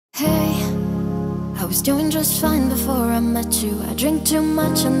I was doing just fine before I met you. I drink too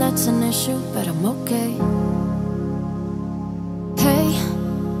much and that's an issue, but I'm okay. Hey,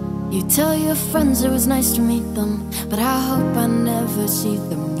 you tell your friends it was nice to meet them, but I hope I never see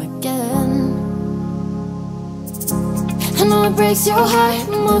them again. I know it breaks your heart.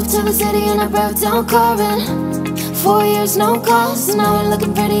 Moved to the city and I broke down crying. 4 years, no calls, now we're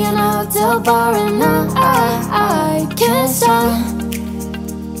looking pretty in a hotel bar. And I can't stop.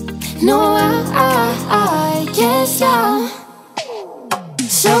 No, I can't stop.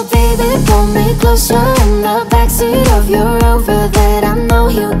 So baby, pull me closer in the backseat of your Rover that I know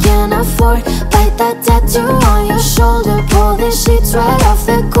you can't afford. Bite that tattoo on your shoulder. Pull the sheets right off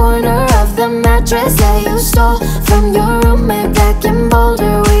the corner of the mattress that you stole from your roommate back in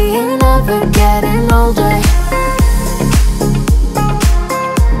Boulder. We ain't ever getting older.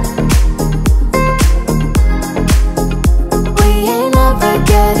 We ain't ever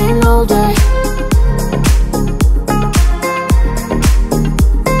getting older.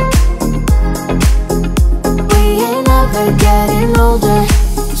 Getting older.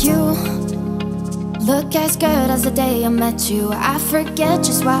 You look as good as the day I met you. I forget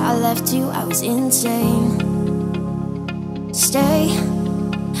just why I left you. I was insane. Stay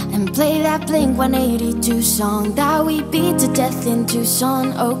and play that Blink 182 song that we beat to death in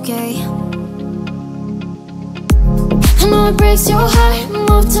Tucson. Okay, I know it breaks your heart.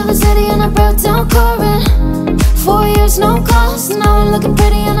 Moved to the city and I broke down crying. 4 years, no calls, now we're looking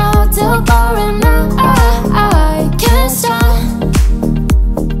pretty in a hotel bar. And I can't stop.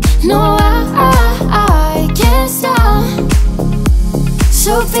 No, I can't stop.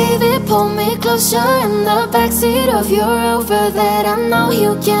 So baby, pull me closer in the backseat of your Rover that I know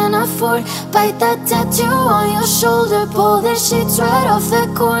you can't afford. Bite that tattoo on your shoulder. Pull the sheets right off the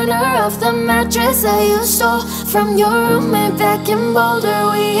corner of the mattress that you stole from your roommate back in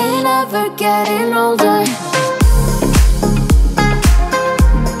Boulder. We ain't ever getting older.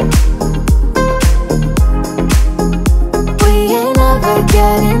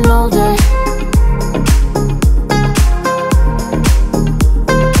 Getting older.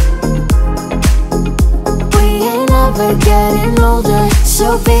 We ain't ever getting older.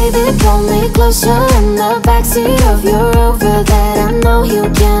 So baby, pull me closer in the backseat of your Rover that I know you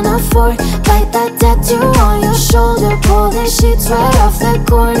can't afford. Bite that tattoo on your shoulder. Pull the sheets right off the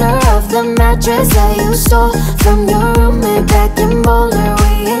corner of the mattress that you stole from your roommate back in Boulder.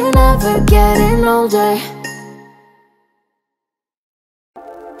 We ain't ever getting older.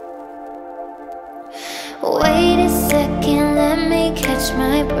 Wait a second, let me catch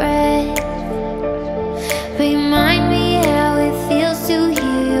my breath. Remind me how it feels to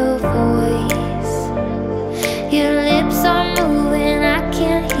hear your voice. Your lips are moving, I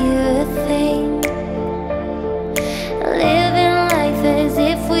can't hear a thing. Living life as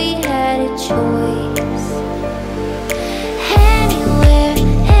if we had a choice. Anywhere,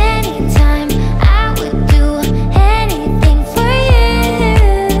 anytime, I would do anything for you.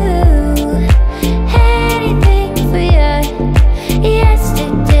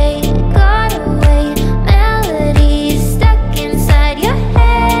 Yesterday got away, melodies stuck inside your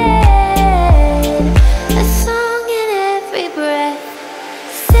head. A song in every breath.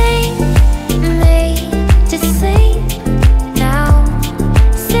 Sing me to sleep now.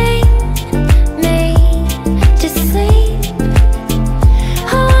 Sing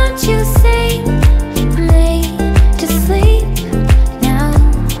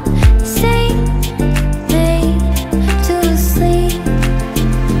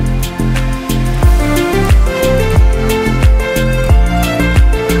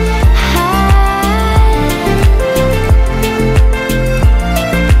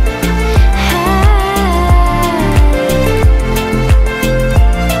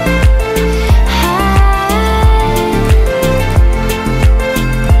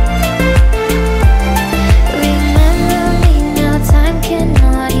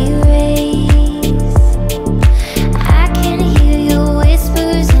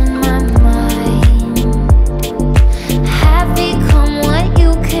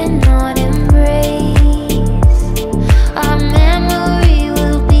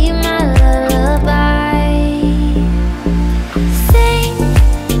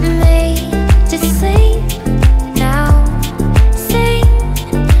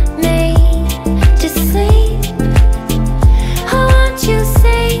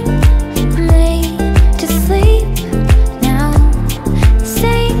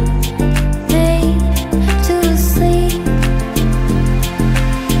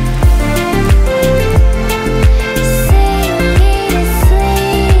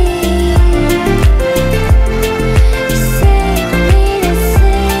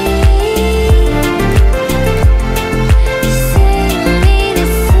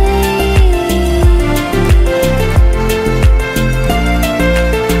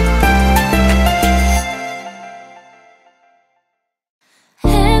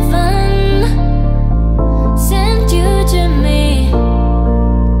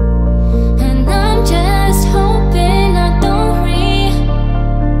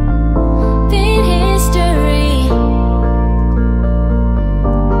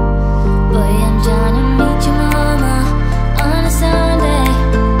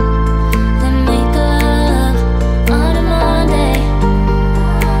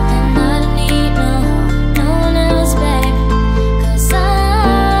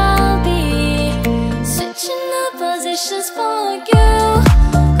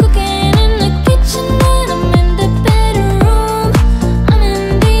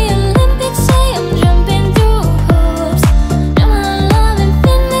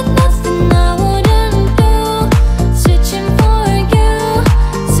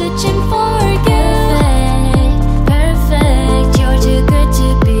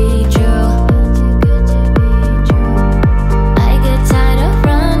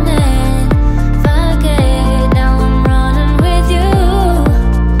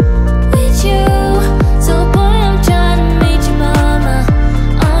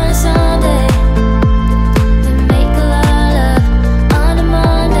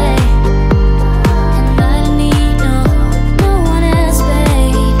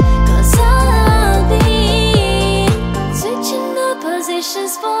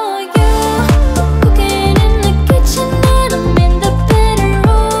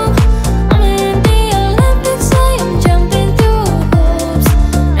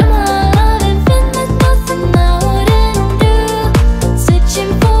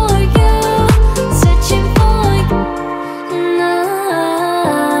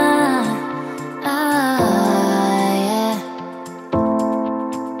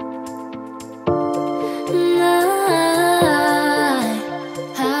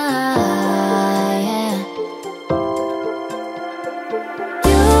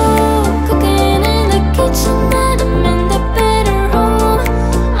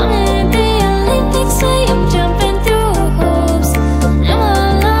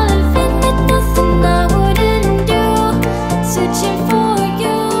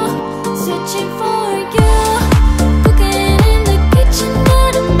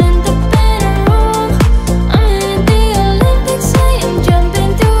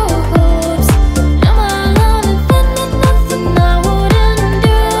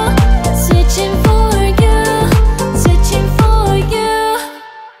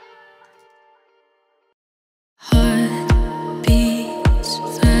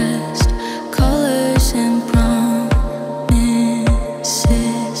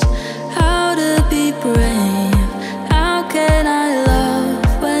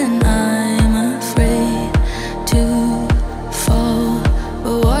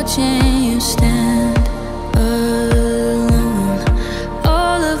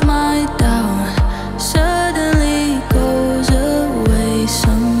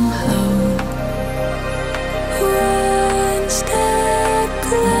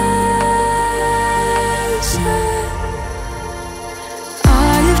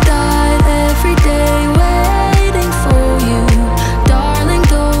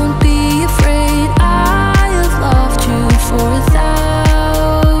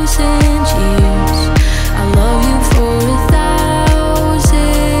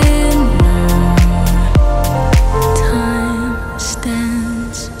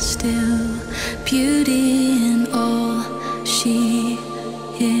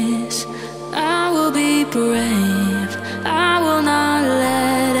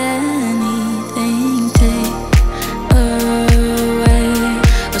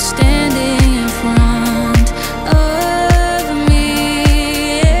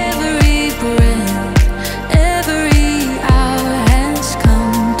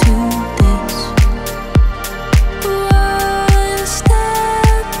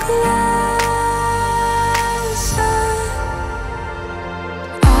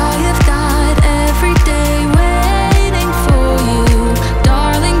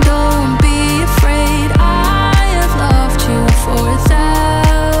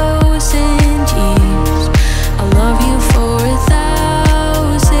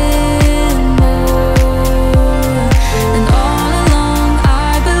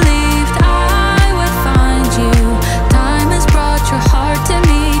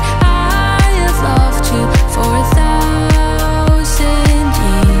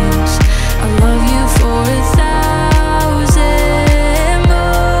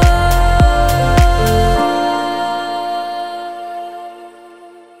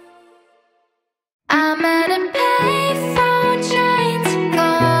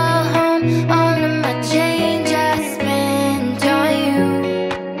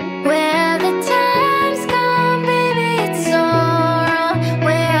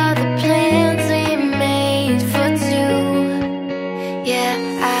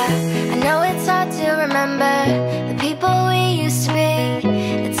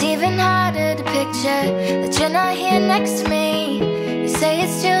picture that you're not here next to me. You say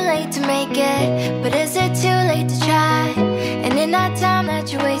it's too late to make it, but is it too late to try? And in that time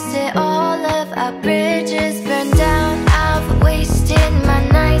that you wasted, all of our bridges burned down. I've wasted my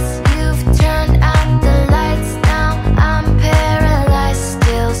nights, you've turned out the lights. Now I'm paralyzed,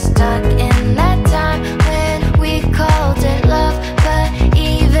 still stuck in that time when we called it love. But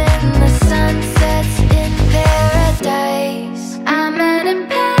even the sun sets in paradise. I'm at a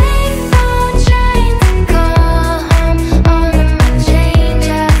payphone trying to call home. All of my change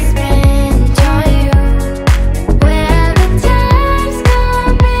I spent on you. Where the time's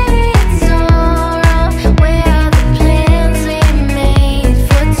gone, baby, it's all wrong. Where are the plans we made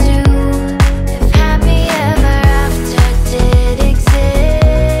for two? If happy ever after did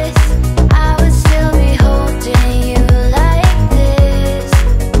exist, I would still be holding you like this.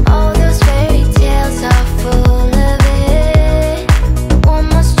 All those fairy tales are full of it. One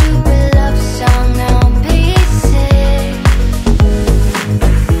more stupid love song, I'll be sick.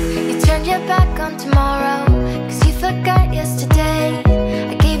 You turned your back on tomorrow, cause you forgot yesterday.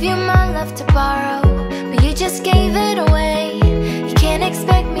 I gave you my love to borrow, but you just gave it away. You can't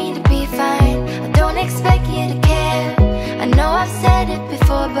expect me to be fine, I don't expect you to care. I know I've said it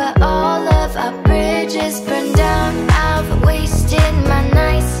before, but all of our bridges burned down. I've wasted my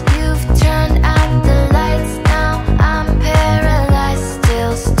nights, you've turned out the lights. Now I'm paralyzed,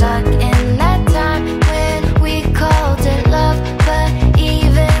 still stuck in that time when we called it love. But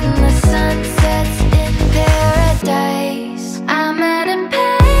even the sun sets in paradise. I'm at a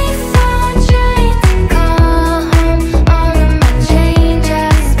payphone trying to call home. All of my change I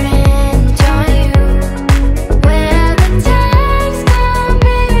spent on you. Where the time's gone,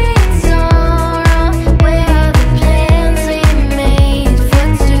 baby, it's all wrong. Where are the plans we made for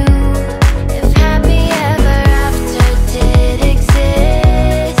two? If happy ever after did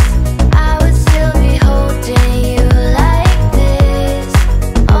exist, I would still be holding you like this.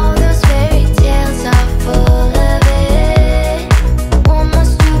 All those fairy tales are full of it. One more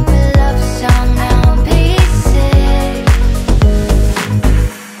stupid love song, I'll be sick.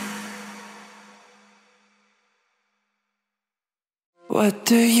 What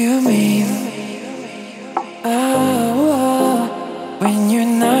do you mean? Oh, when you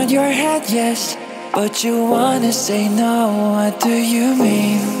nod your head yes, but you wanna say no. What do you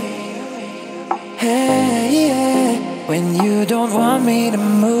mean? Hey, yeah, when you don't want me to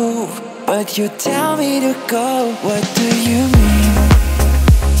move, but you tell me to go. What do you mean?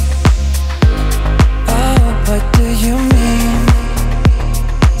 Oh, what do you mean?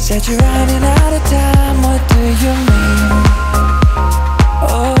 Said you're running out of time. What do you mean?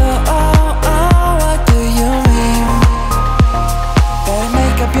 Oh, oh, oh, what do you mean? Better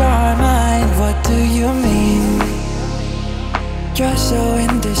make up your mind. What do you mean? You're so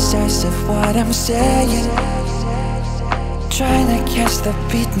indecisive, what I'm saying. Trying to catch the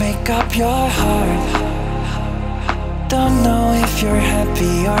beat, make up your heart. Don't know if you're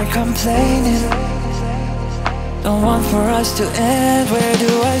happy or complaining. Don't want for us to end, where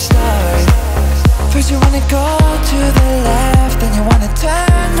do I start? First you wanna go to the left, then you wanna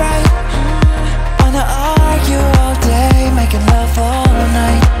turn right. Wanna argue all day, making love all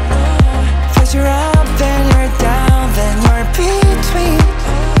night. First you're up, then you're down, then you're between.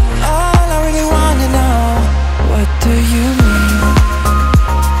 All I really wanna know, what do you mean?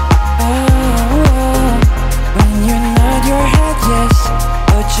 Oh, when you nod your head yes,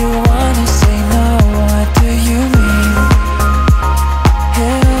 but you wanna say no. What do you mean?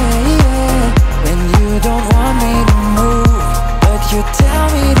 Hey, yeah, when you don't want me to move, but you tell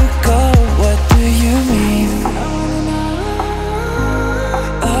me to go. What do you mean?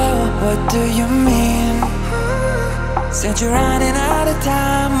 Oh, what do you mean? Said you're running out of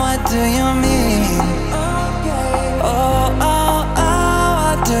time. What do you mean? Oh, oh, oh,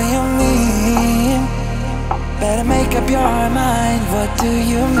 what do you mean? Better make up your mind. What do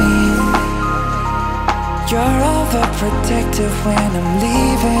you mean? You're overprotective when I'm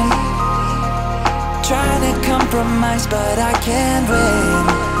leaving. Trying to compromise, but I can't win.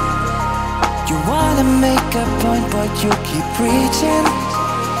 You wanna make a point, but you keep preaching.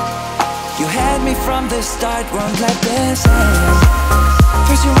 You had me from the start, won't let this end.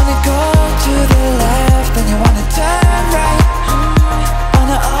 First you wanna go to the left, then you wanna turn right.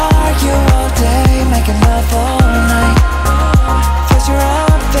 Wanna argue all day, making love all night. First you're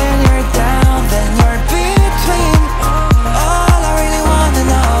up, then you're down, then you're between. All I really wanna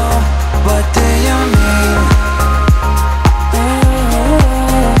know, what do you mean?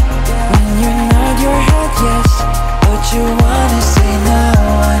 Oh, when you nod your head yes, but you wanna say no.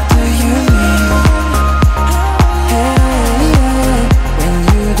 What do you mean? Hey, yeah, when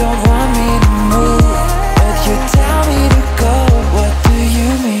you don't want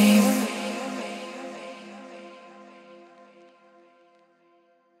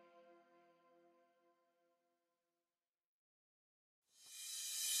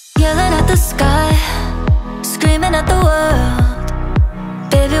the sky, screaming at the world.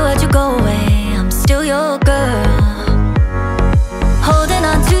 Baby, why'd you go away? I'm still your girl. Holding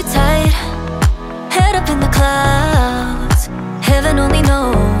on too tight, head up in the clouds. Heaven only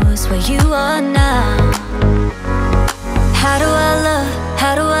knows where you are now. How do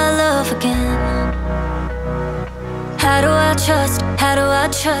I love again? How do I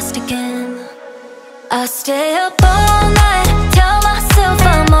trust again? I stay up all night, tell myself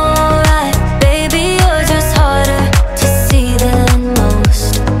I'm alright. Baby, you're just harder to see than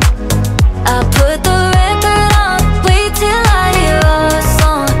most. I put the record on, wait till I hear our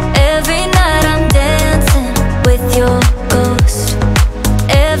song. Every night I'm dancing with your ghost.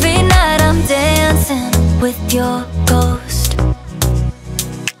 Every night I'm dancing with your ghost.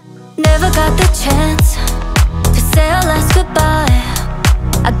 Never got the chance to say our last goodbye.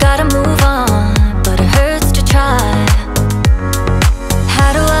 I gotta move on, but it hurts to try.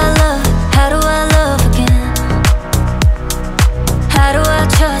 How do I love again? How do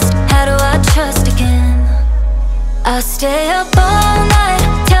I trust again? I stay up all night,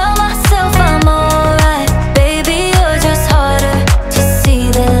 tell myself I'm alright. Baby, you're just harder to see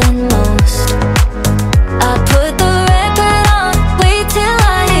than most. I put the record on, wait till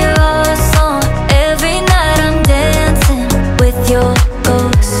I hear our song. Every night I'm dancing with your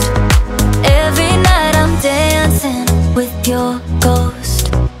ghost. Every night I'm dancing with your ghost.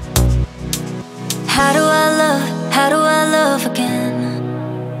 How do I love again?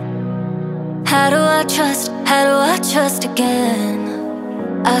 How do I trust again?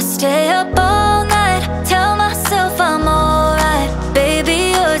 I stay up all night, tell myself I'm alright.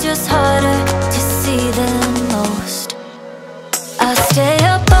 Baby, you're just harder to see than most. I stay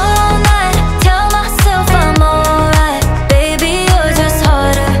up all night, tell myself I'm alright. Baby, you're just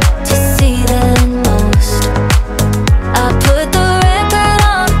harder to see than most. I put the record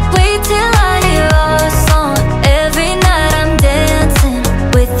on, wait till I hear our song. Every night I'm dancing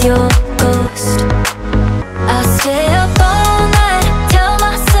with your ghost. I stay up all night, tell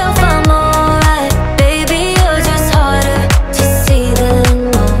myself I'm alright. Baby, you're just harder to see than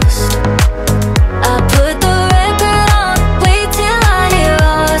most. I put the record on, wait till I hear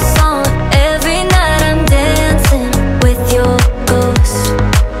our song. Every night I'm dancing with your ghost.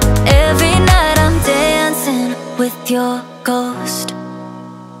 Every night I'm dancing with your ghost.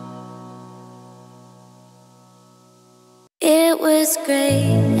 It was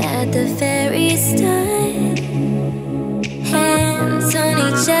great at the very start, hands on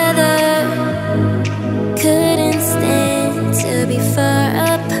each other, couldn't stand to be far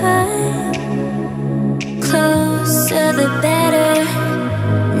apart. Closer the better,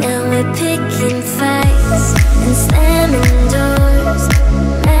 now we're picking fights and slamming doors,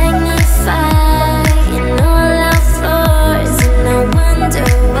 magnifying all our flaws. And I wonder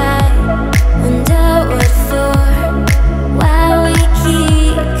why, wonder what for, why we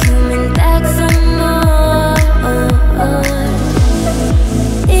keep coming back for more.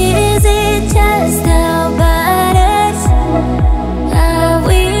 Is it just about us? Are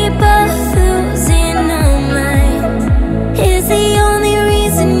we both losing our minds? Is the only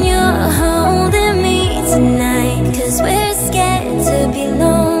reason you're holding me tonight 'cause we're scared to be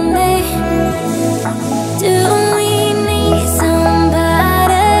lonely? Do we need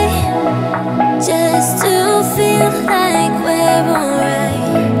somebody just to feel like we're alright?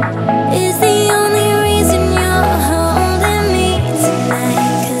 Is the only reason you're holding me tonight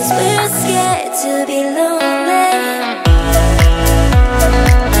 'cause we're scared to be lonely?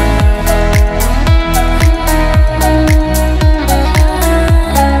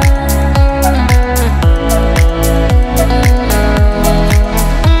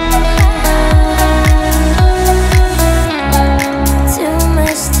 Too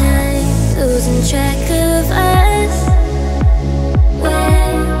much time losing track of us.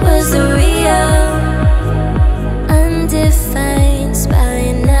 Where was the real? Undefined,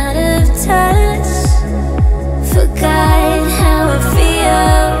 spying out of touch. Forgot how it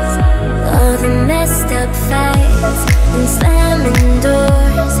feels. All the messed up fights and slamming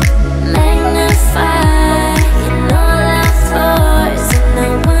doors, magnifying all our flaws. And I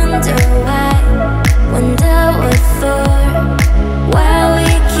wonder why, wonder what for, why we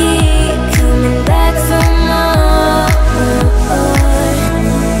keep coming back for more.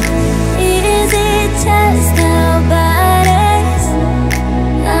 Is it just about us?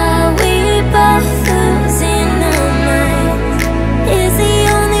 Are we both losing our minds? Is the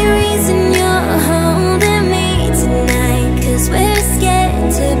only reason you're holding me tonight 'cause we're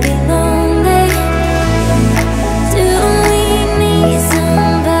scared to be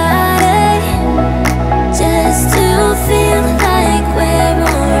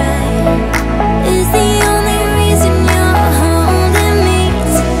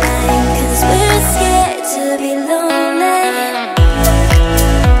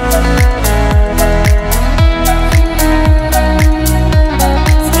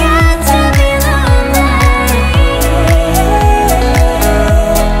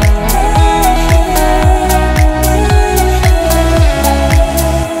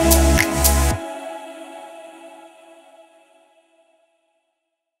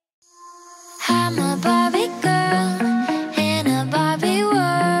I'm a Barbie girl in a Barbie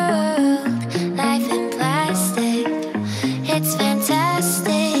world. Life in plastic, it's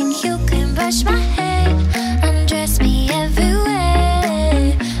fantastic. You can brush my hair, undress me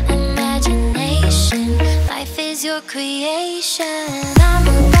everywhere. Imagination, life is your creation. I'm a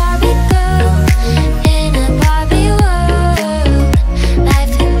Barbie girl in a Barbie world.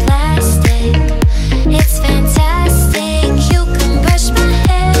 Life in plastic, it's fantastic. You can brush my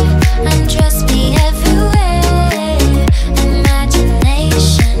hair, undress me everywhere.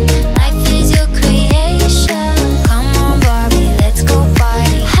 Imagination, life is your creation. Come on Barbie, let's go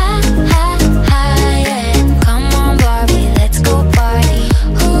party. Ha ha ha yeah. Come on Barbie, let's go party.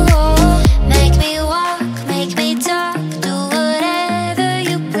 Ooh, make me walk, make me talk, do whatever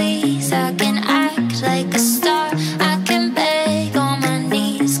you please. I can act like a star, I can beg on my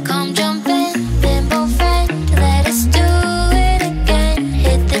knees. Come jump in, bimbo friend, let us do it again.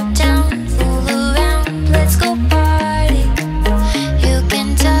 Hit the town, fool around, let's go party. You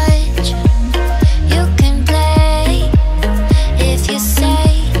can touch, you can play. If you say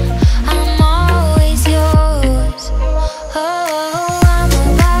I'm always yours. Oh, I'm a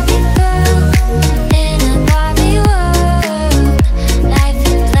Barbie girl in a Barbie world. Life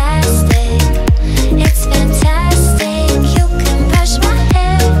in plastic, it's fantastic. You can brush my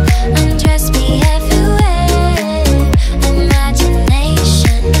hair, undress me everywhere.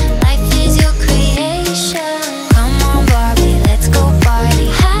 Imagination, life is your creation. Come on Barbie, let's go party.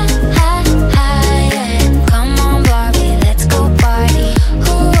 Ha ha ha yeah. Come on Barbie, let's go party.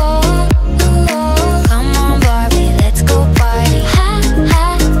 Ooh, come on Barbie, let's go party. Ha ha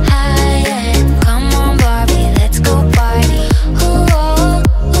ha yeah. Come on Barbie, let's go party. Ooh.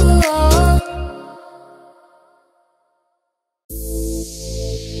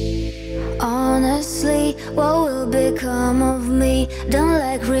 Honestly, what will become of me? Don't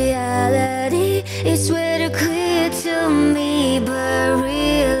like reality, it's way too clear to me. But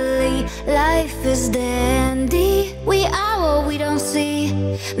really, life is dandy. We are what we don't see,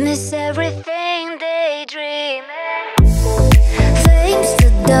 miss everything daydreaming. Flames to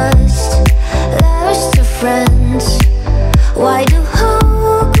dust, lovers to friends. Why do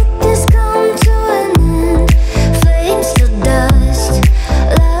hope could this come to an end? Flames to dust,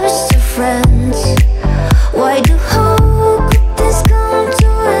 lovers to friends. Why do hope could this come to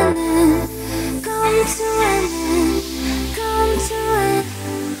an end? Come to an end, come to an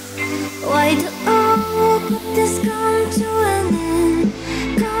end. Why do hope could this come to an end?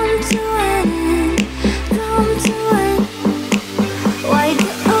 Come to an end, come to an end. Why do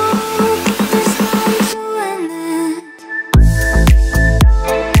hope could this come to an end?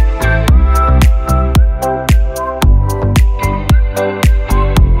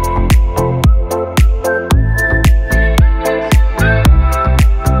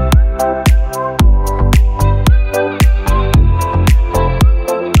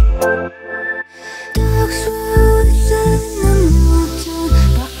 Dogs will listen and motion,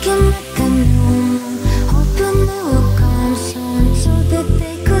 barking at the new moon, hoping they will come soon, so that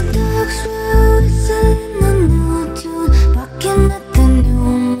they could. Dogs will listen and motion, barking at the new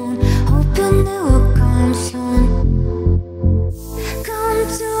moon, hoping they will come soon. Come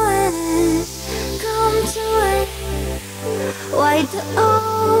to an end, come to an end. Why do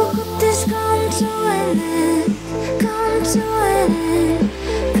all could this come to an end? Come to an end,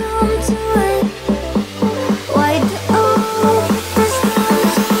 come to an end. Why do all could this come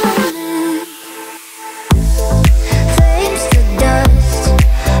to an end? Flames to dust,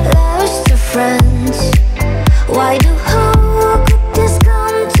 lovers to friends. Why do hope could this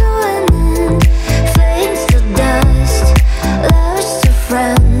come to an end? Flames to dust, lovers to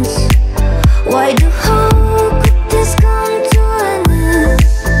friends. Why do hope could this come to an end?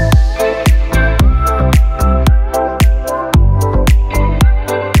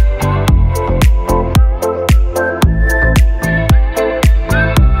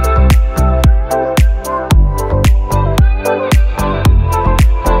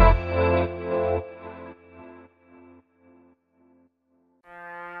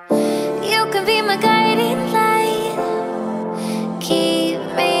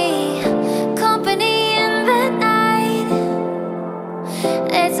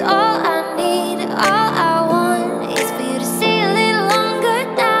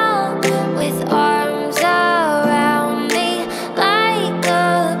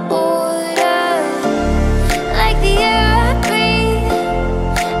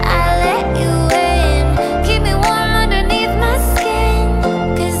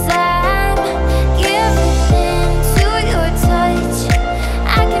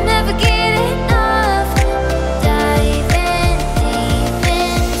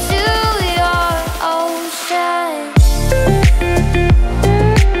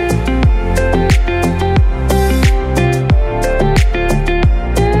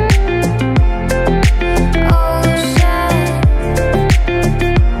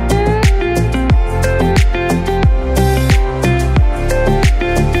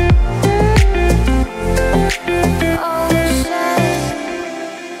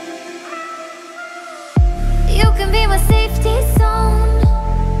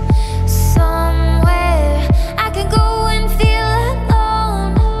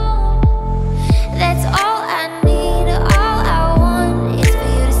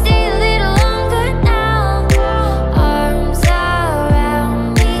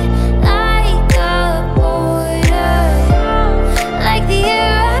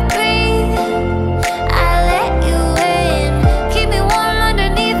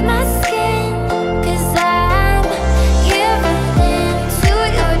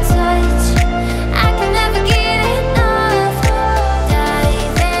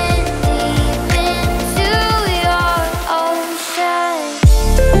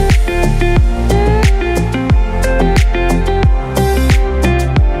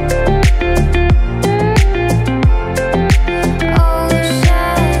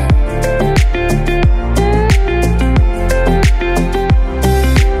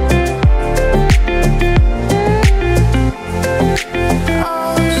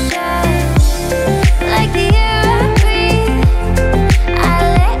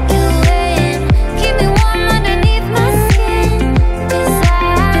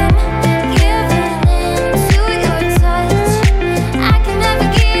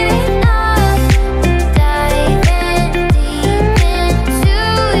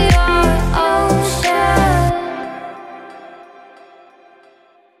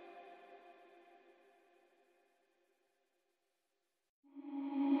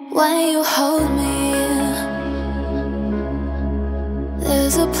 when you hold me.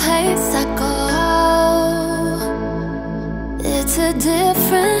 There's a place I go, it's a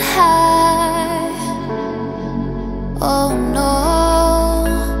different high. Oh no,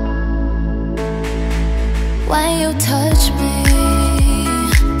 when you touch me,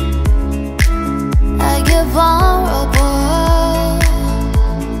 I get vulnerable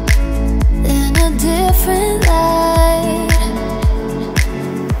in a different light.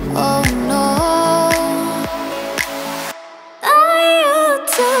 Oh no, I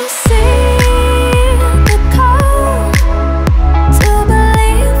used to see the call to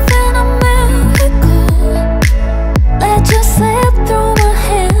believe in a miracle. Let you slip through my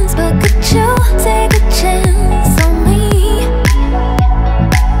hands, but could you take a chance on me?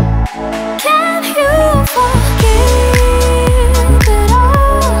 Can you forgive it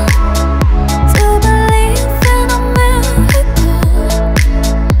all to believe in a miracle?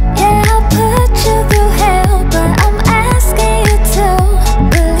 Yeah, I put you through hell, but I'm asking you to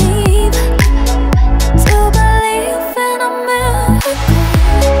believe in a miracle.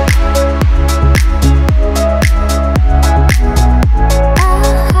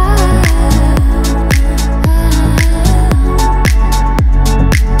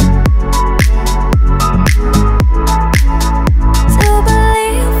 To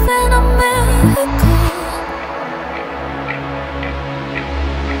believe in a miracle.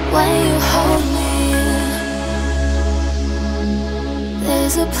 When you hold me,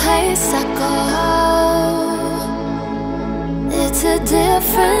 there's a place I go, it's a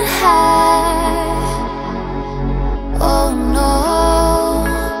different high. Oh no,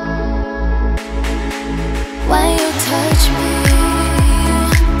 when you touch me,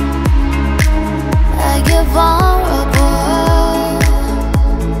 I get vulnerable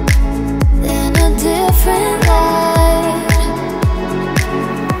in a different light.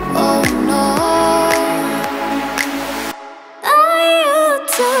 Oh no, I used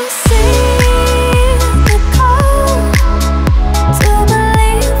to see the call to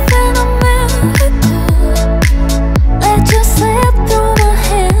believe in a miracle.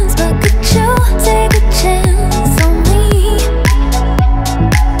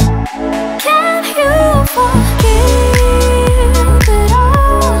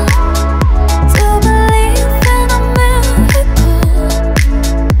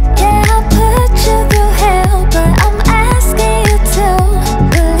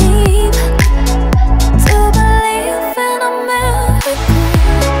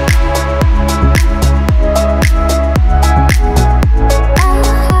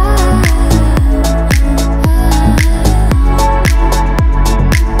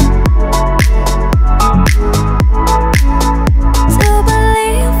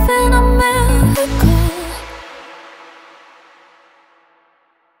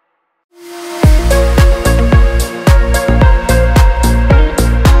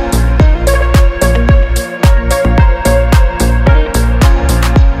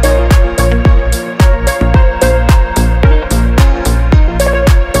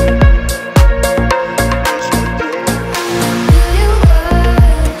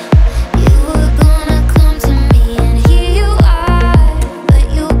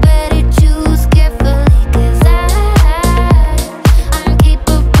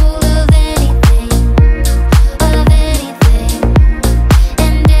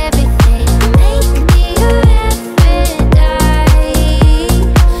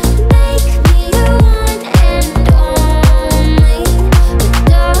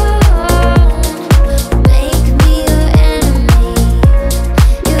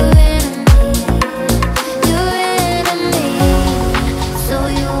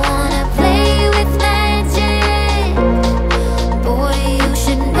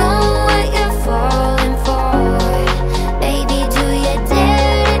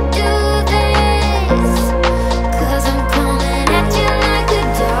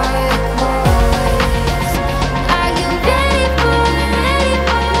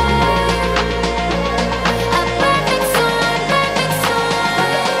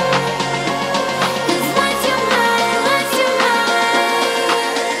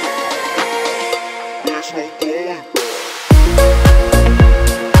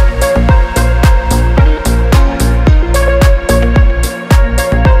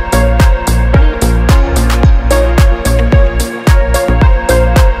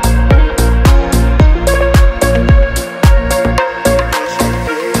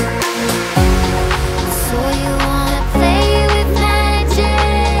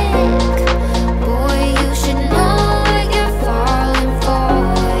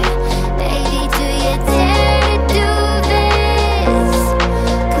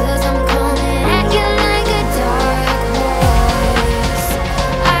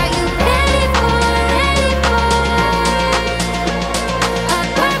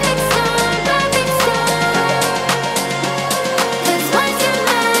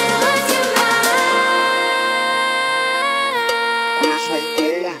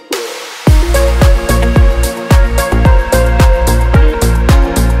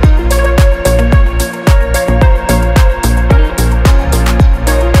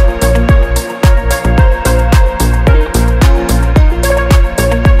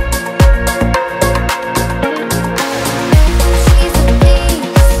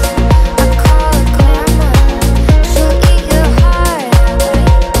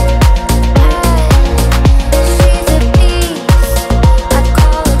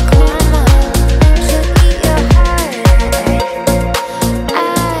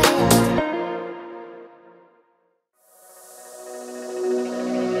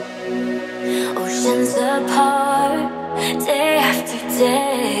 distance apart, day after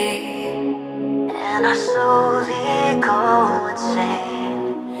day, and I slowly go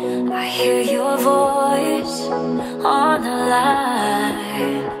insane. I hear your voice on the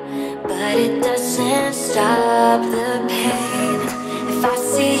line, but it doesn't stop the pain. If I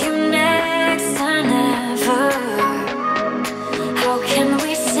see you next to never, how can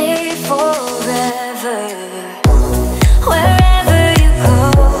we say forever? Wherever you go,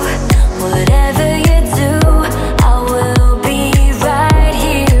 whatever you do, I will be right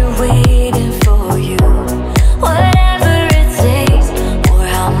here waiting for you. Whatever it takes, or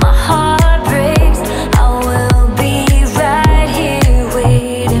how my heart breaks, I will be right here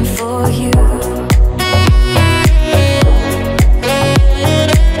waiting for you.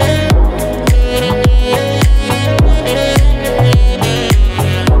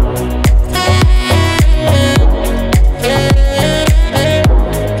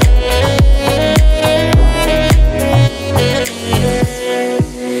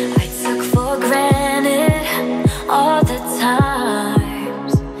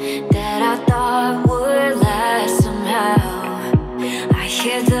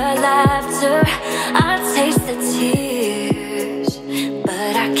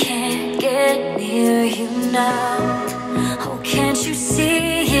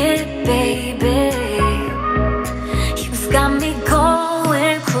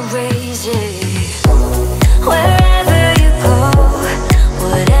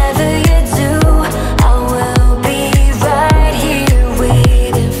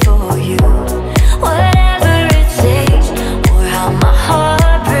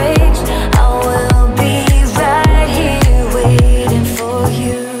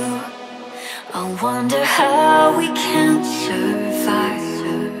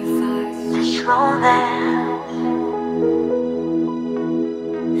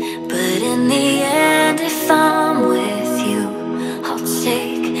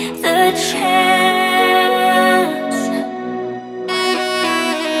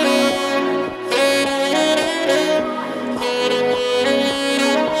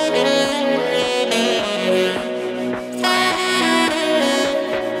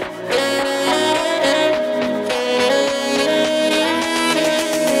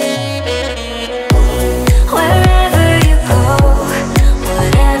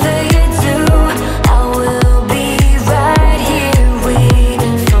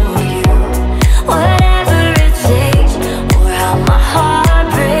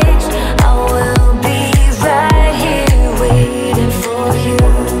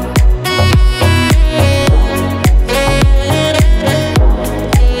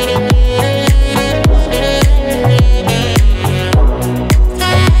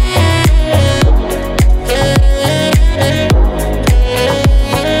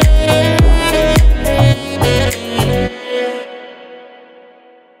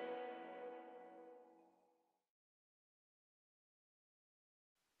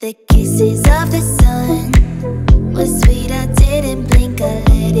 The kisses of the sun was sweet, I didn't blink, I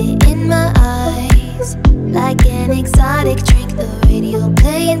let it in my eyes. Like an exotic drink, the radio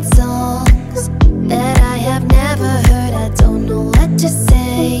playing songs that I have never heard, I don't know what to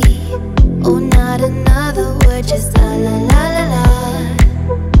say. Oh, not another word, just la la la la la.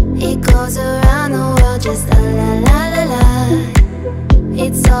 It goes around the world, just la la la la la.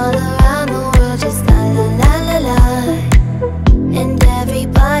 It's all around the world, just la la la la la. And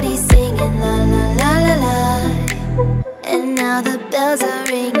everybody's singing la la la la la. And now the bells are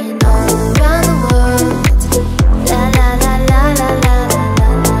ringing all around the world. La la la la la la la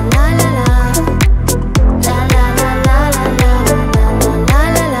la la la la. La la la la la la la la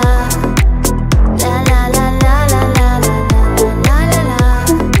la la. La la la la la la la la la la.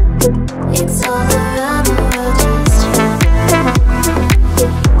 It's all around the world, just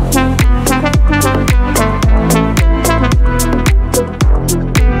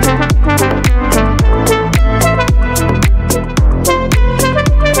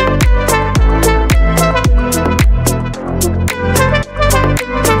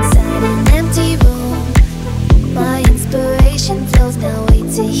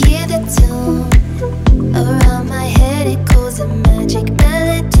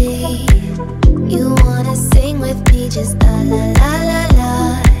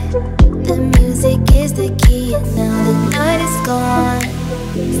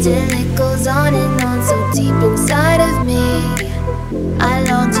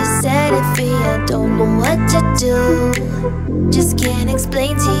just can't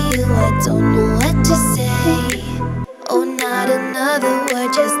explain to you, I don't know what to say. Oh, not another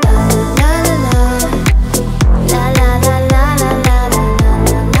word, just la la la la la. La la la la la la la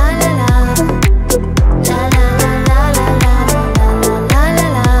la la la.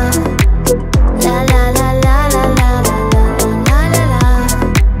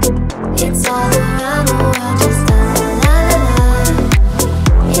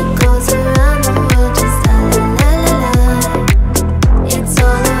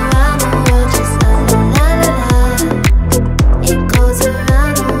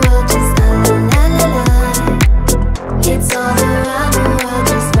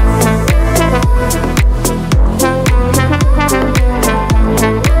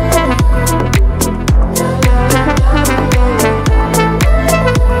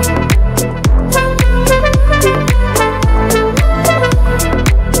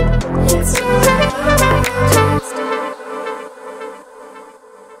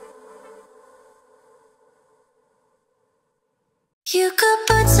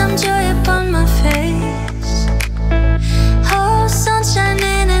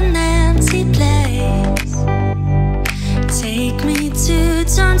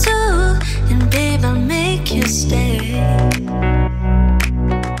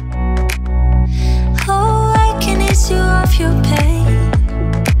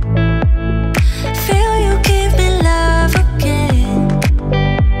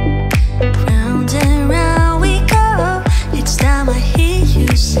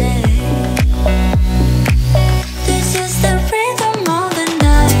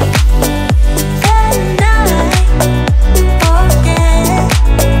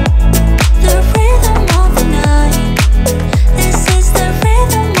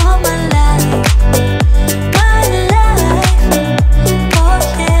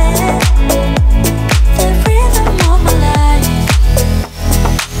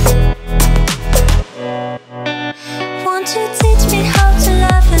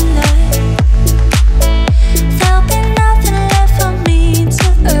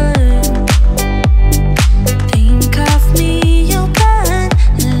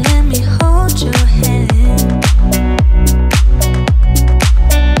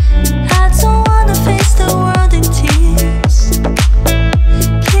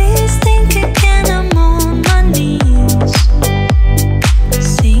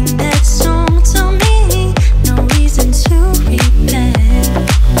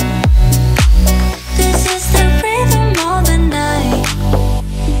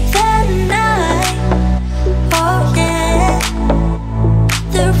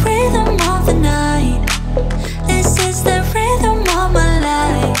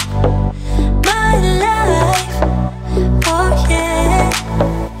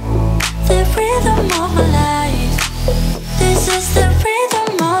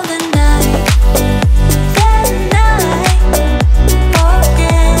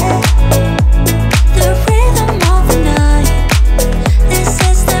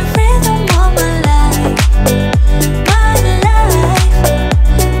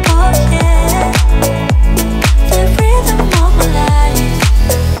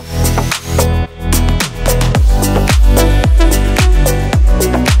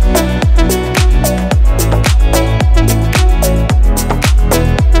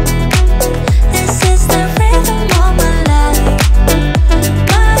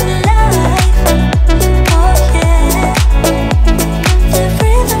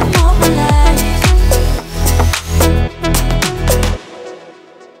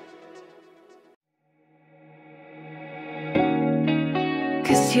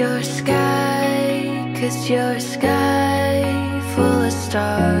 your sky, 'cause you're a sky full of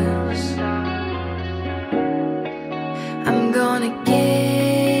stars. I'm gonna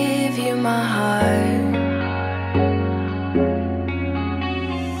give you my heart,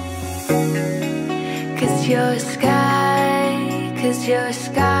 'cause you're a sky, 'cause you're a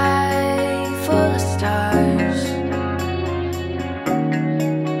sky full of stars.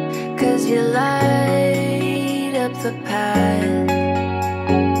 'Cause you light up the path.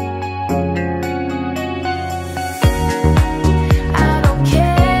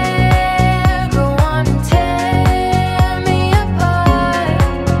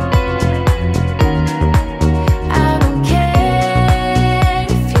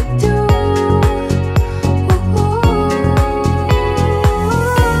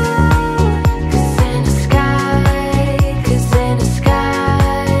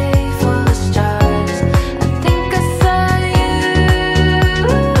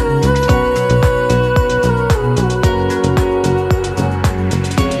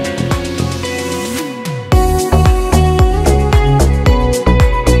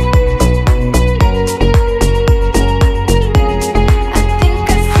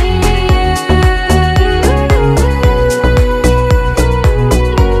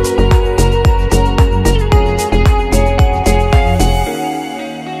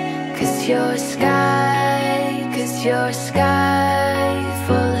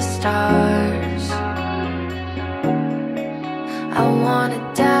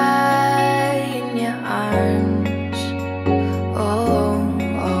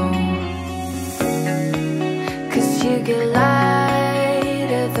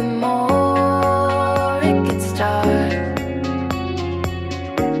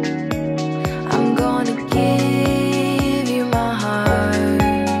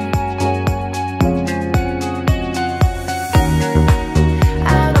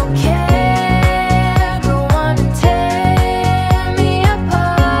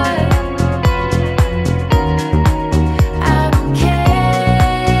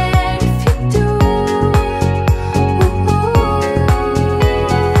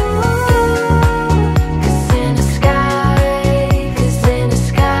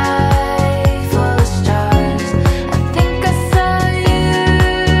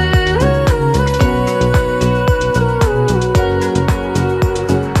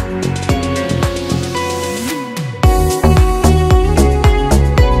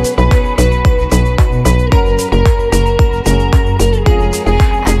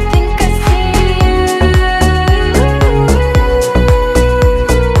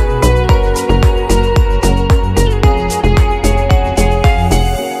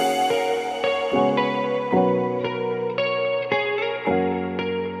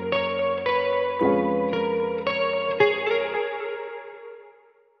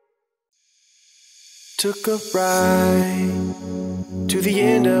 Took a ride to the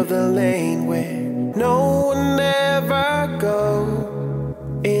end of the lane where no one ever go.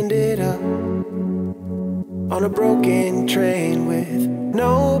 Ended up on a broken train with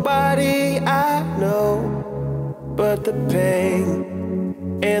nobody I know. But the pain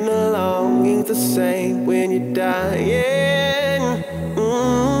and the longing's the same when you're dying.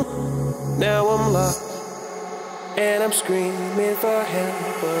 Now I'm lost and I'm screaming for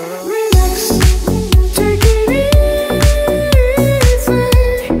help. Relax. Take it easy,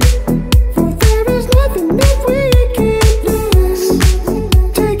 for there is nothing that we can lose.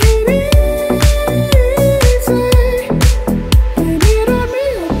 Take it easy, blame it on me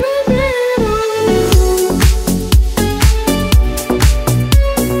or blame it on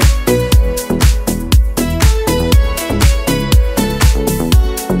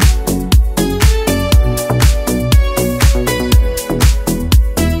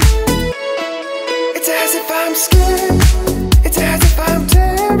It's as if I'm scared. It's as if I'm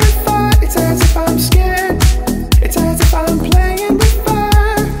terrified. It's as if I'm scared. It's as if I'm playing with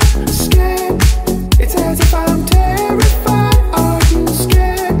fire. Scared. It's as if I'm terrified. Are you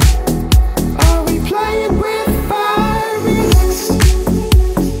scared? Are we playing with fire?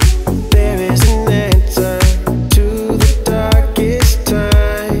 There is an answer to the darkest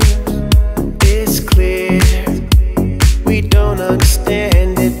times. It's clear we don't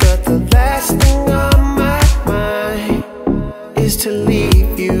understand it, but the last thing on my mind is to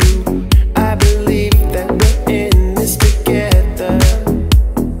leave you. I believe that we're in this together.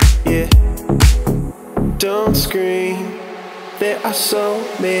 Yeah. Don't scream. There are so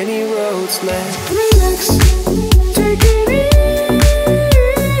many roads left. Relax. Take it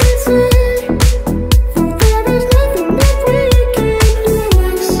easy, for there is nothing that we can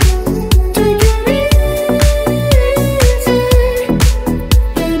lose. Take it easy,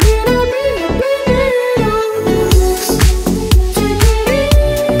 blame it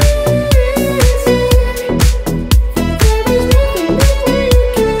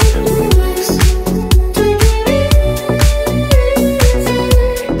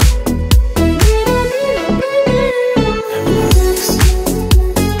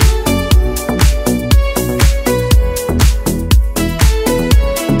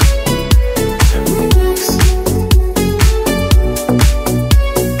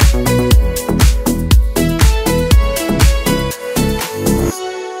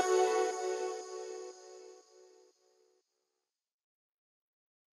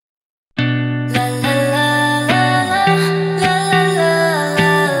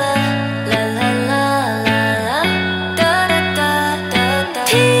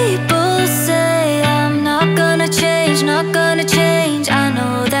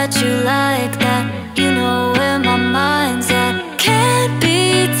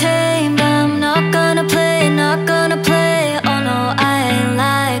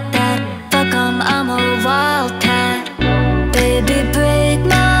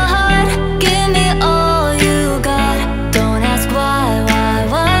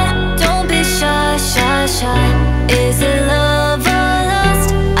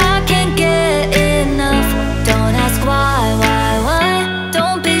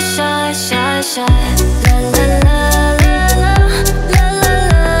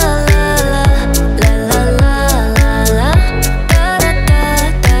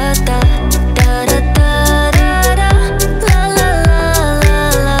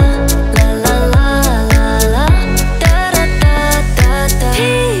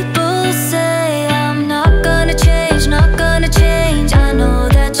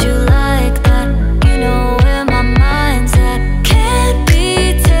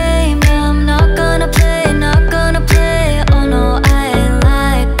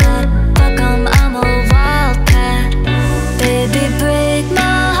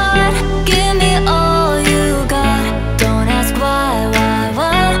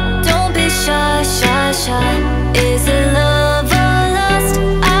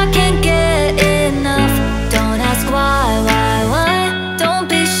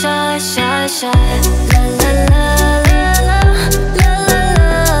shy. La la la la la, la la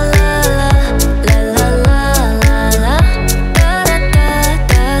la la la, la la la la, da da da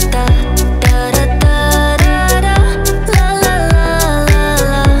da da, da da da da, la la la la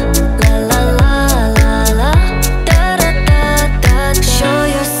la, la la la la, da da da da. Show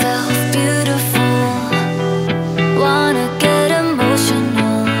yourself beautiful, wanna get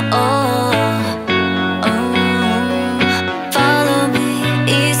emotional. Oh, oh, follow me,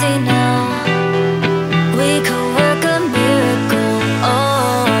 easy now. We could work a miracle.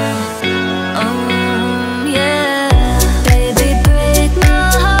 Oh, oh, yeah. Baby, break my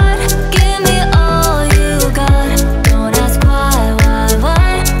heart. Give me all you got. Don't ask why.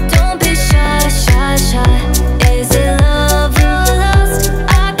 Don't be shy, shy, shy. Is it love or lust?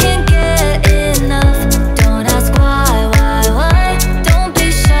 I can't get enough. Don't ask why. Don't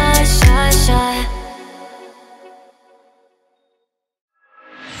be shy, shy, shy.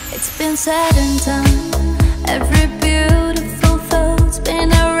 It's been said and done. Every beautiful thought's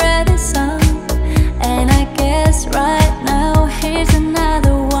been already sung. And I guess right now here's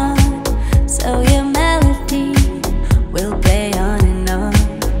another one. So your melody will play on and on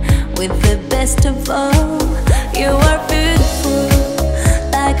with the best of all. You are beautiful,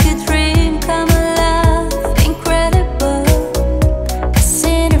 like a dream come alive, incredible, a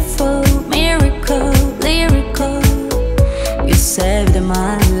centerfold, miracle, lyrical. You saved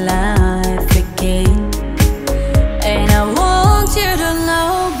my life again. And I want you to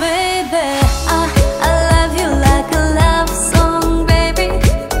know, baby, I love you like a love song, baby.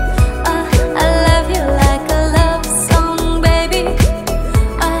 I love you like a love song, baby.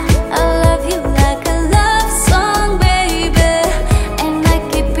 I love you like a love song, baby. And I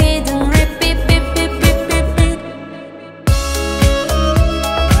keep it and repeat, beep, beep, beep, beep, beep.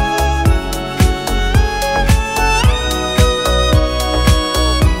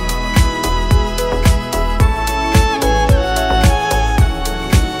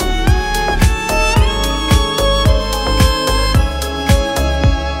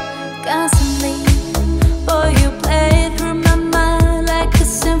 Constantly, boy, you play through my mind like a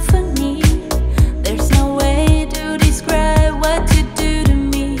symphony. There's no way to describe what you do to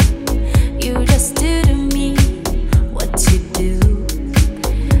me. You just do to me what you do.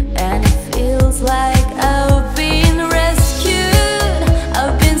 And it feels like I've been rescued,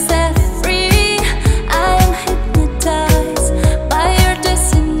 I've been set free. I am hypnotized by your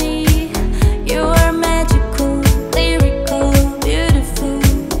destiny. You are magical, lyrical, beautiful.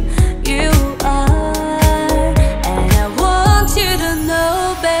 You are, and I want you to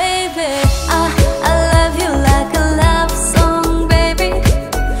know, baby, I love you like a love song, baby.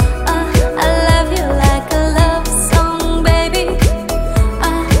 I love you like a love song, baby.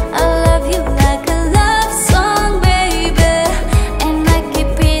 I love you like a love song, baby. And I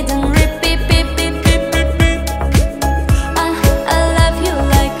keep it and repeat, beep, beep, beep, beep, beep. I love you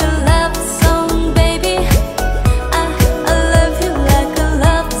like a love song, baby. I love you like a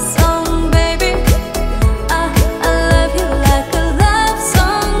love song, baby. I love you like a love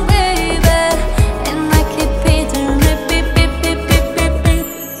song, baby. And I keep it and repeat, beep, beep, beep, beep, beep.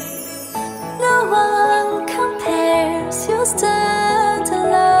 No one compares, you stand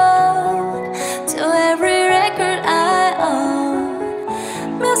alone to every record I own.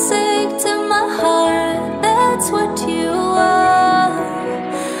 Music to my heart, that's what you are.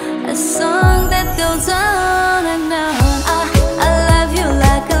 A song that goes on and on. I love you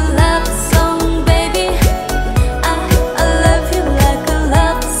like a love song, baby. I love you like a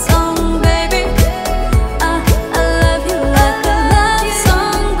love song, baby. I love you like a love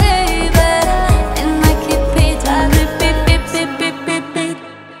song, baby. And I keep it and repeat, beep, beep, beep, beep, beep.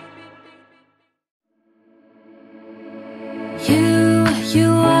 You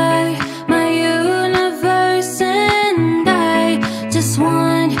are my universe, and I just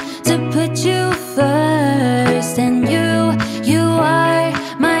want to put you first. And you are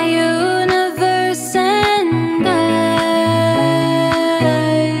my universe, and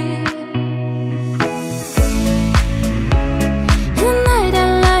night I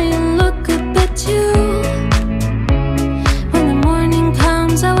lie and look up at you. When the morning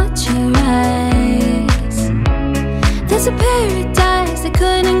comes, I watch your eyes. There's a paradise I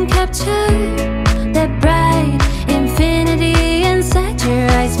couldn't capture, that bright infinity inside your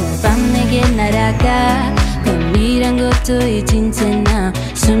eyes. 매일 밤 내게 날아가. 꿈이란 것도 잊은 채 나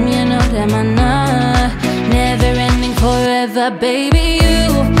수면 오래 만나. Never ending forever, baby.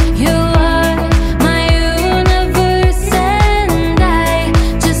 You are my universe, and I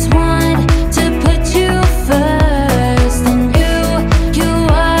just want to put you first. And you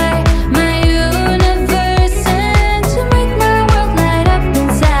are my universe, and to make my world light up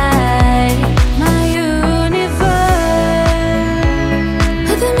inside.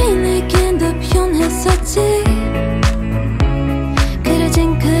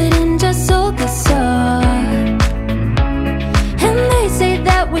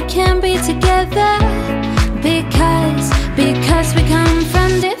 won't be together because we come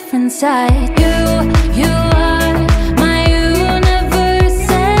from different sides. You are my universe,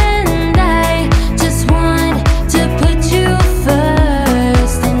 and I just want to put you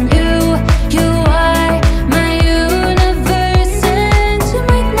first. And you are my universe, and you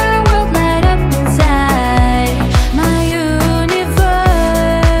make my world light up inside. My universe,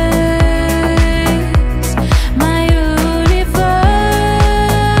 my universe,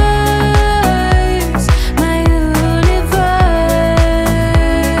 my universe.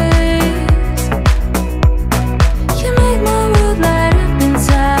 You make my world light up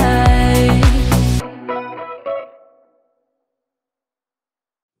inside.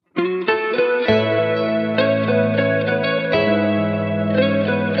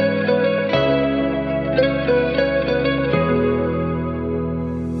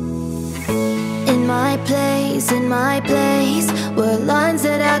 In my place were lines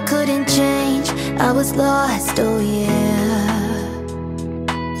that I couldn't change. I was lost, oh yeah.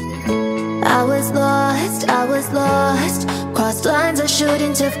 I was lost, crossed lines I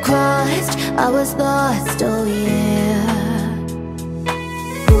shouldn't have crossed. I was lost, oh yeah.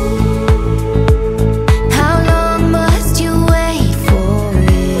 How long must you wait for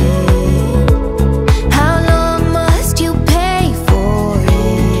it? How long must you pay for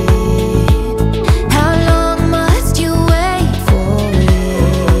it? How long must you wait for it,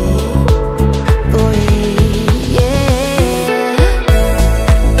 yeah.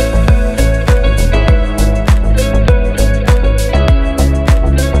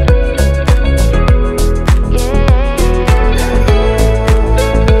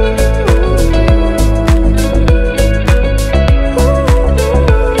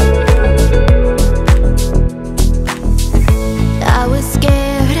 I was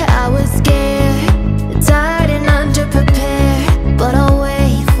scared, tired and underprepared, but I'll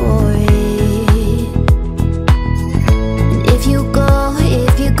wait for it. And if you go,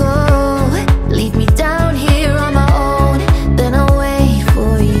 leave me down here on my own, then I'll wait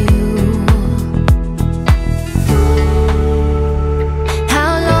for you.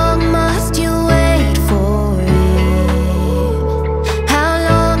 How long must you wait for it? How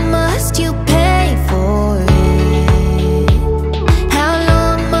long must you pay for it? How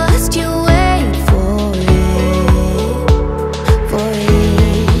long must you wait for it,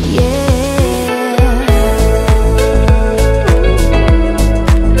 yeah.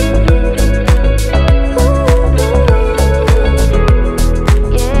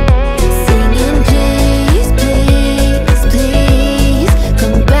 Singing, please, please, please,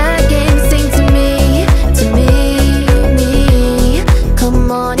 come back and sing to me, me.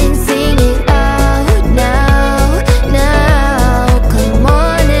 Come on and sing it out now. Come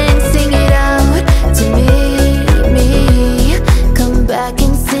on and sing it out to me. Come back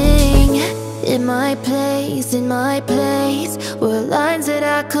and sing. In my place were lines that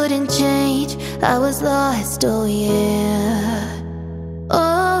I couldn't change. I was lost, oh yeah.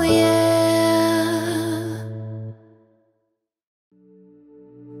 Oh yeah.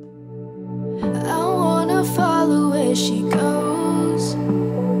 I wanna follow where she goes.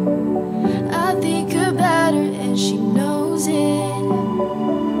 I think about her and she knows it.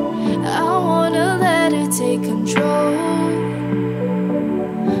 I wanna let her take control,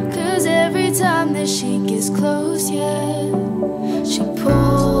 'cause every time that she gets close, yeah, she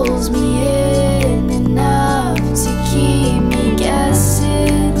pulls me in enough to keep me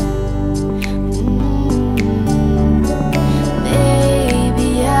guessing. Maybe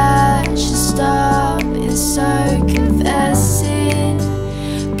I should stop and start confessing,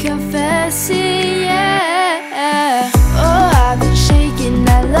 yeah. Oh, I've been shaking.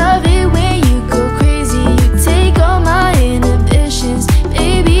 I love it when you go crazy. You take all my inhibitions.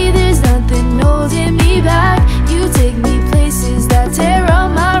 Baby, there's nothing holding me back. You take me places that tear up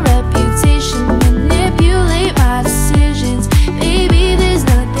my reputation, manipulate my decisions. Baby, there's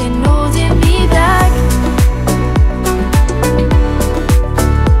nothing holding me back.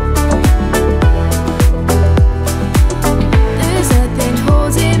 There's nothing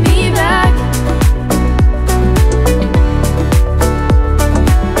holding me back.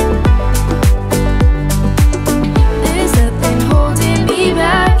 There's nothing holding me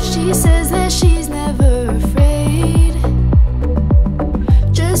back. She says that she's never afraid.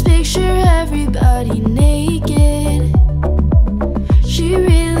 Just picture everybody naked. She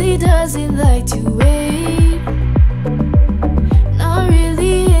really doesn't like to wait. Not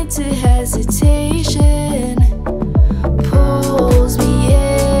really into hesitation. Pulls me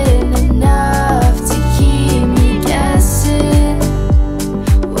in enough to keep me guessing.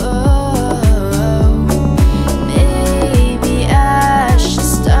 Whoa, maybe I should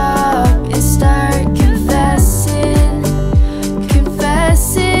stop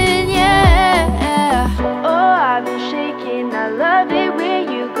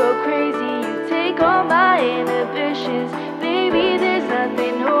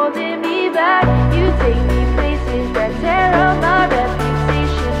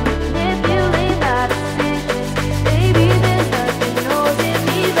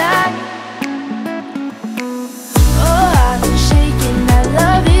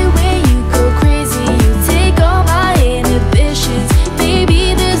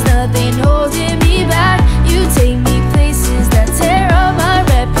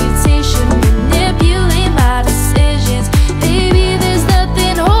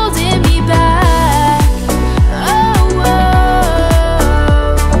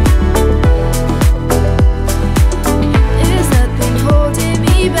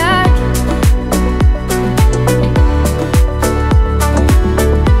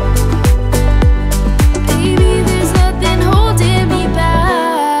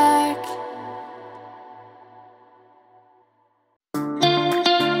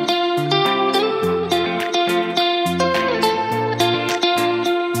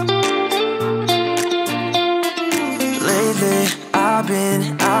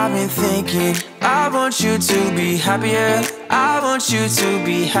thinking I want you to be happier. I want you to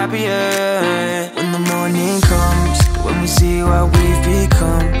be happier. When the morning comes, when we see what we've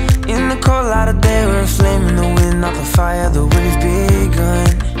become, in the cold light of day we're a flame in the wind of the fire that we've begun.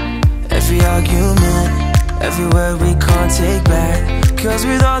 Every argument, every word we can't take back, cause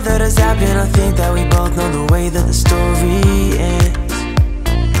with all that has happened I think that we both know the way that the story ends.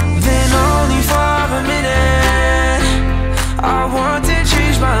 Then only for a minute I want to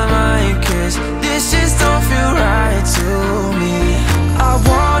change my mind, cause this just don't feel right to me. I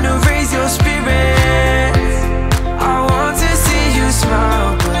wanna raise your spirits, I want to see you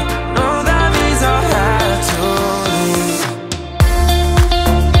smile, but no, that means I'll have to leave.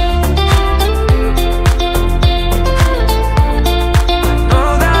 No,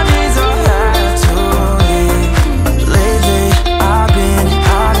 that means I'll have to leave. Lately, I've been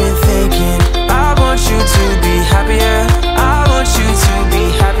thinking I want you to be happier. I want you to be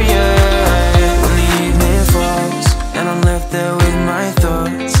happier. When the evening falls and I'm left there with my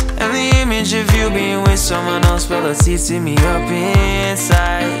thoughts, and the image of you being with someone else, well, it's eating me up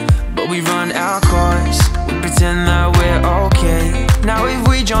inside. But we run our course, we pretend that we're okay. Now if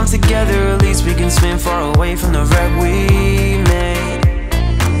we jump together, at least we can swim far away from the wreck we made.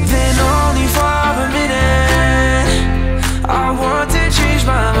 Then only for a minute I want to change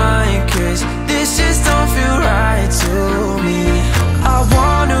my mind, cause this just don't feel right to me. I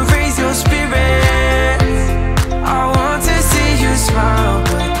wanna raise your spirits, I want to see you smile,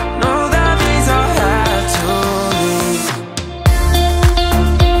 but no, that means I'll have to leave.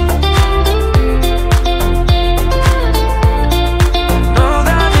 No,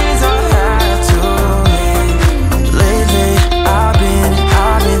 that means I'll have to leave. Lately, I've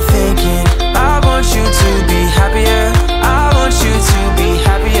been thinking I want you to be happier. I want you to be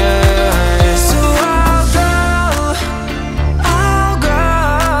happier. So I'll go, I'll go,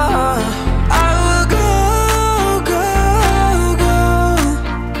 I will go, go, go.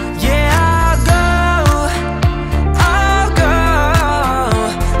 Yeah, I'll go, I'll go,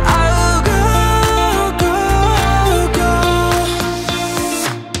 I will go, go, go.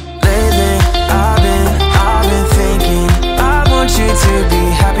 Lately, I've been thinking I want you to be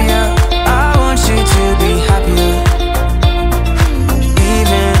happier. I want you to be happier.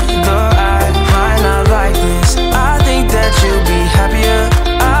 Even though I might not like this, I think that you'll be happier.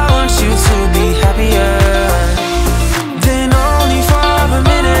 I want you to be happier. Then only for a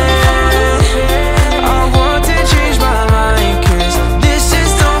minute I want to change my mind, cause this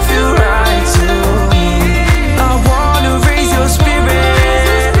just don't feel right to me. I wanna raise your spirit,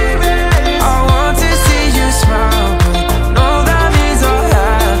 I want to see you smile, but no, that means I'll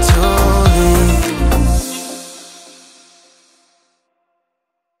have to leave.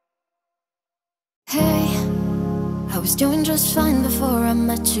 Hey, I was doing just fine before I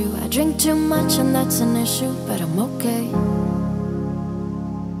met you. I drink too much and that's an issue, but I'm okay.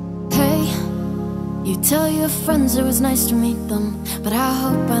 Hey, you tell your friends it was nice to meet them, but I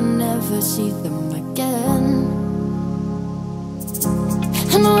hope I never see them again.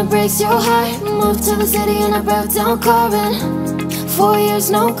 I know it breaks your heart. Moved to the city and I broke down crying. 4 years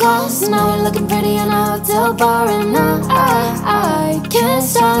no calls, now we're looking pretty in a hotel bar, and I can't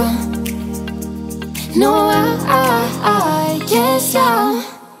stop. No, I can't stop.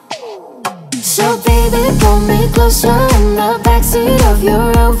 So baby, pull me closer in the backseat of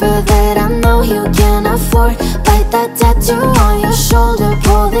your Rover that I know you can't afford. Bite that tattoo on your shoulder,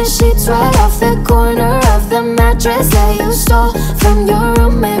 pull the sheets right off the corner of the mattress that you stole from your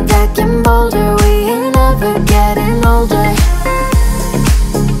roommate back in Boulder. We ain't ever getting older.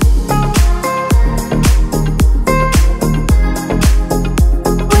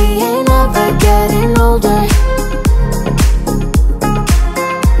 We ain't ever getting older.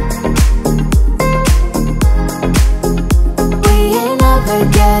 We ain't ever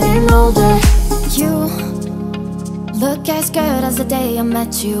getting older. You look as good as the day I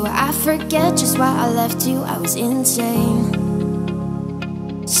met you. I forget just why I left you, I was insane.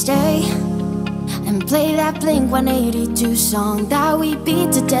 Stay and play that Blink-182 song that we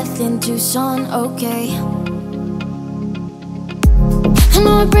beat to death in Tucson, okay? I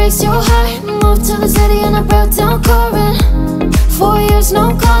know it breaks your heart. Moved to the city and I broke down crying. 4 years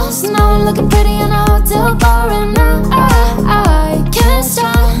no calls, now we're looking pretty in a hotel bar, and I can't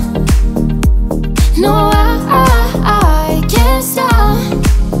stop. No, I can't stop.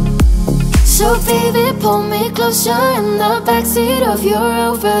 So baby, pull me closer in the backseat of your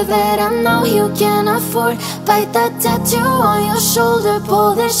Rover that I know you can't afford. Bite that tattoo on your shoulder,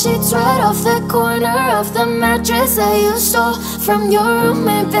 pull the sheets right off the corner of the mattress that you stole from your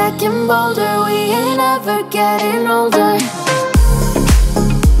roommate back in Boulder. We ain't ever getting older.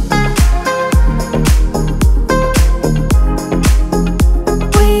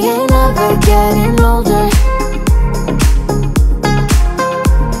 never getting older.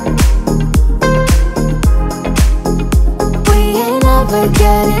 We ain't never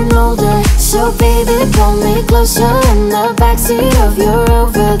getting older. So baby, pull me closer in the backseat of your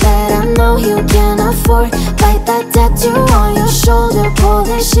Rover that I know you can afford. Bite that tattoo on your shoulder. Pull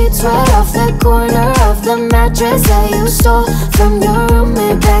the sheets right off the corner of the mattress that you stole from your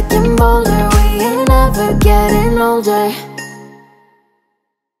roommate back in Boulder. We ain't never getting older.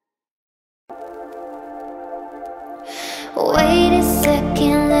 Wait a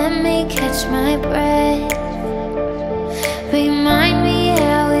second, let me catch my breath. Remind me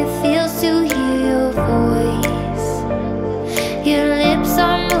how it feels to hear your voice. Your lips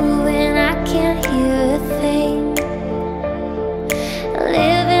are moving, I can't hear a thing.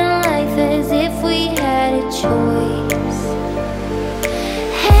 Living life as if we had a choice.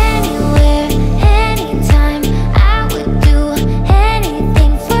 Anywhere, anytime, I would do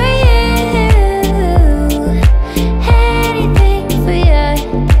anything for you. Anything for you.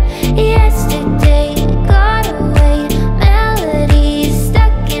 Yesterday got away. Melodies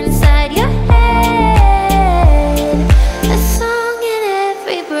stuck inside your head. A song in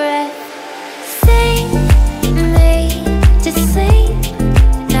every breath. Sing me to sleep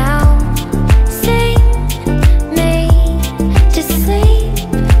now. Sing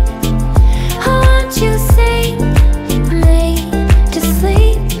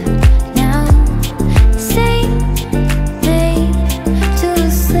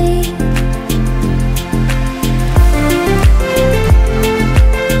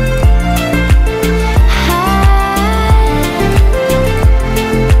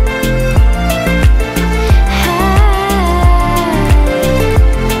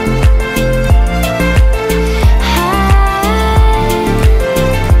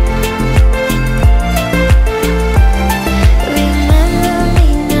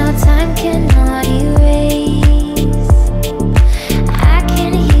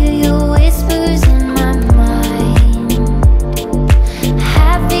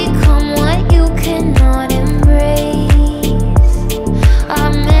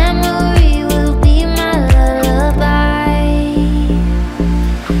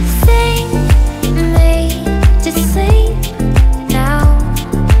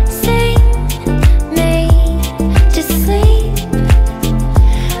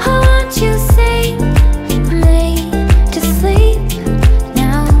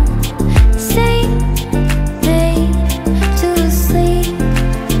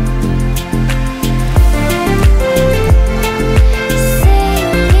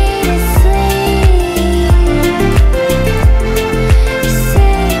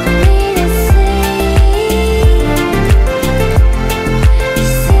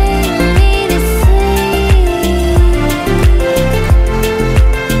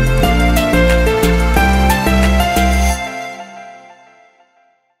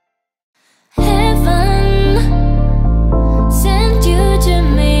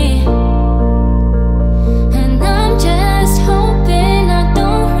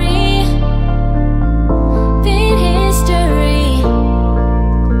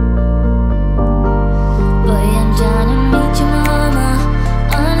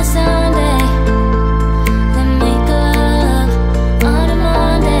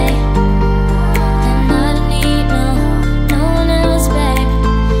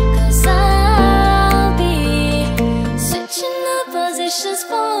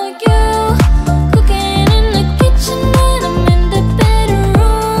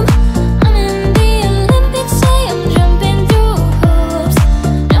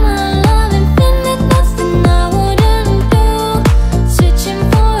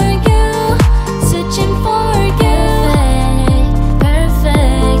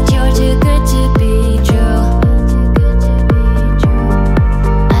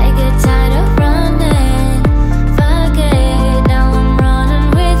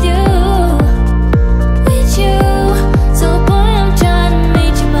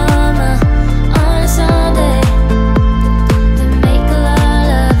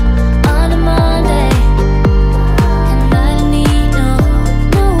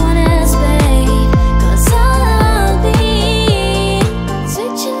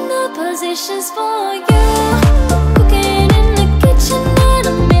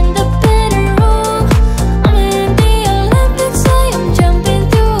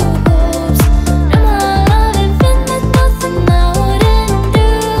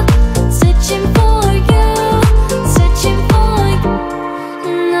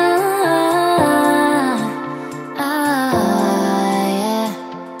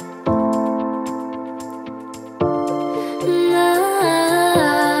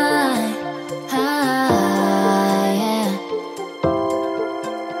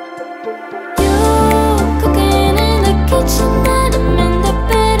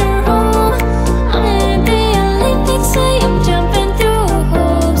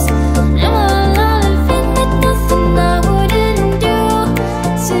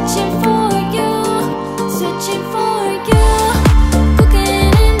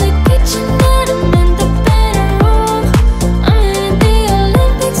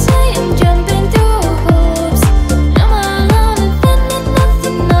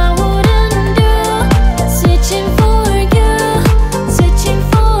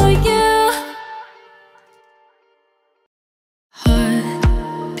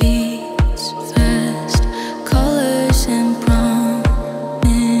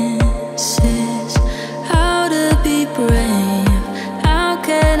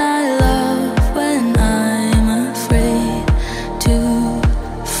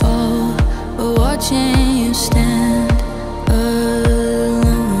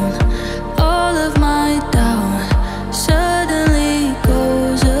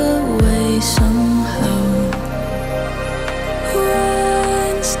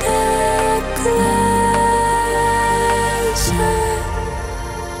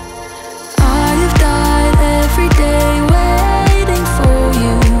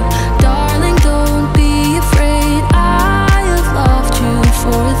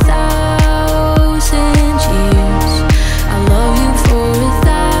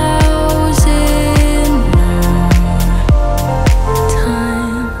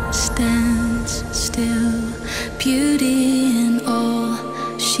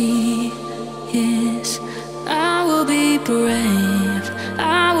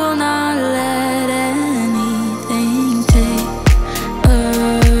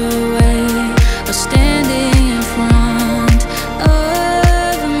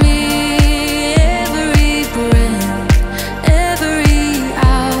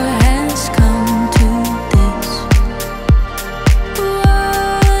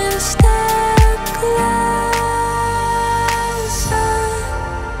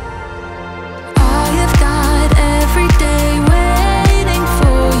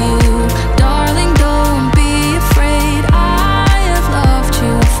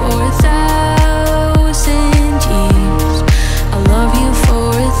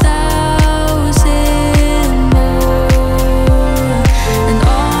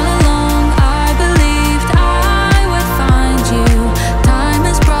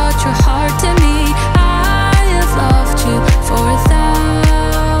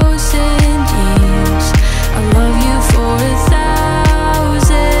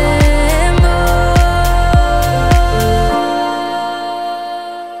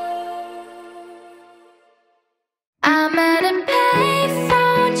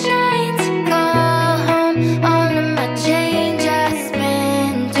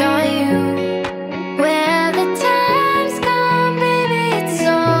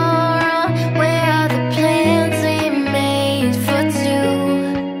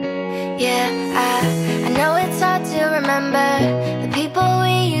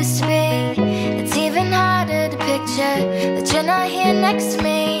you're not here next to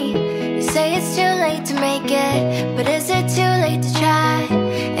me. You say it's too late to make it, but is it too late to try?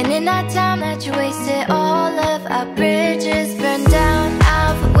 And in that time that you wasted, all of our bridges burned down.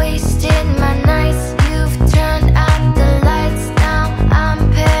 I've wasted my nights, you've turned out the lights. Now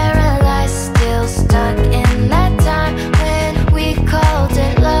I'm paralyzed, still stuck in that time when we called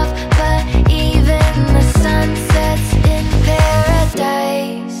it love. But even the sun sets in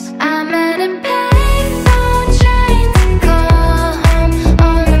paradise. I'm at a payphone trying to call home.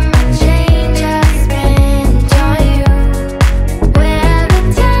 All of my change I spent on you. Where the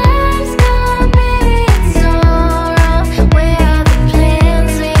time's gone, baby, it's all wrong. Where are the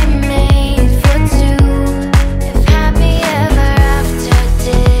plans we made for two? If happy ever after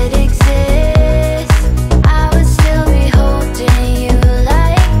did exist, I would still be holding you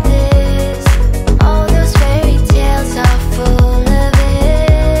like this. All those fairy tales are full of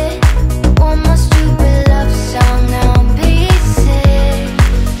it. One more stupid love song, now be sick.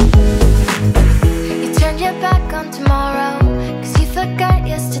 You turned your back on tomorrow, cause you forgot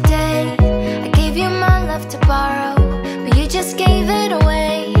yesterday. I gave you my love to borrow, but you just gave it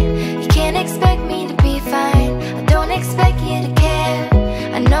away. You can't expect me to be fine, I don't expect you to care.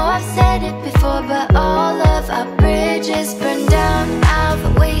 I know I've said it before, but all of our bridges burned down.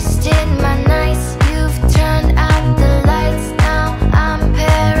 I've wasted my nights, you've turned out the lights. Now I'm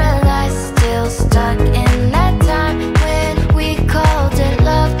paralyzed, still stuck in that time when we called it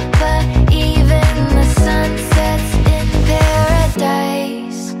love. But even the sun sets in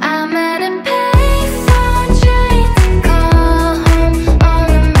paradise. I'm at a payphone trying to call home. All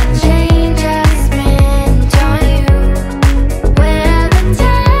of my change I spent on you. Where the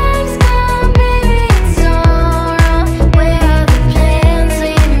time's gone, baby, it's all wrong. Where are the plans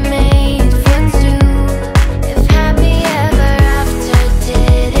we made for two? If happy ever after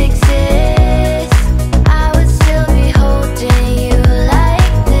did exist, I would still be holding you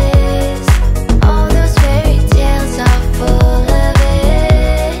like this. All those fairy tales are full of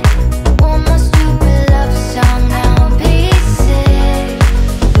it. One more stupid love song, now be sick.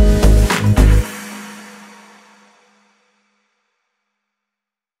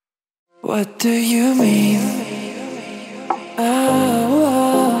 What do you mean?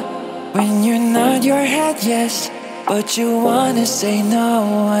 Oh, when you nod your head yes, but you wanna say no.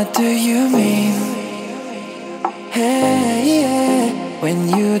 What do you mean? Hey, yeah, when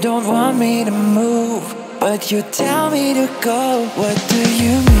you don't want me to move, but you tell me to go. What do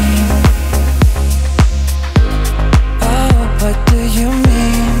you mean? Oh, what do you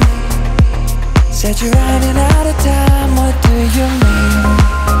mean? Said you're running out of time. What do you mean?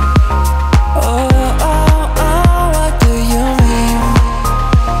 Oh, what do you mean?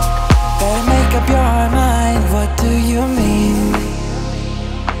 Better make up your mind. What do you mean?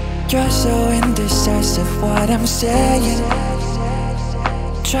 You're so indecisive, what I'm saying.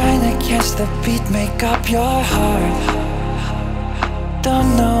 Trying to catch the beat, make up your heart.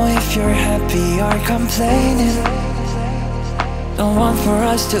 Don't know if you're happy or complaining. Don't want for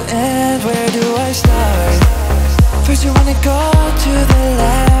us to end, where do I start? First you wanna go to the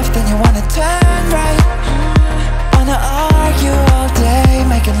left, then you wanna turn right. Wanna argue all day,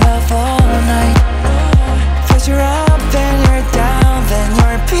 making love all night. First you're up, then you're down, then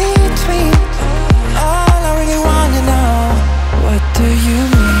you're between. All I really wanna know, what do you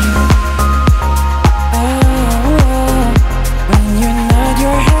mean? Oh, when you nod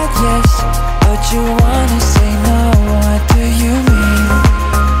your head yes, but you wanna say no. What do you mean?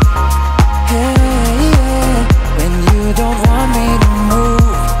 Hey, yeah, when you don't want me to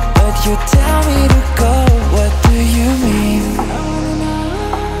move, but you tell me to go. What do you mean?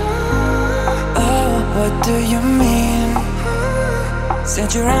 Oh, what do you mean?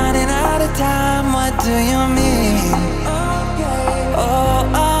 Said you're running out of time. What do you mean? Oh,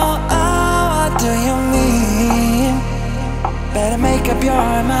 what do you mean? Better make up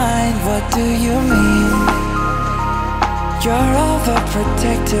your mind. What do you mean? You're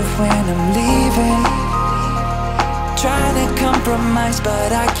overprotective when I'm leaving. Trying to compromise,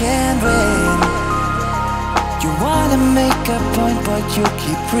 but I can't win. You wanna make a point, but you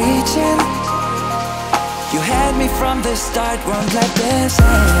keep preaching. You had me from the start, won't let this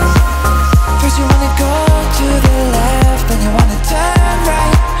end. First you wanna go to the left, then you wanna turn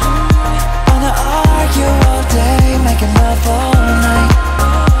right. Wanna argue all day, making love all night.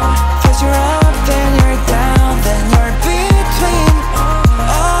 First you're up, then you're down, then you're between.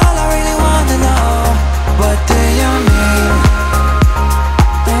 All I really wanna know, what do you mean?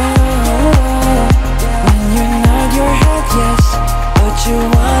 Oh, when you nod your head yes, but you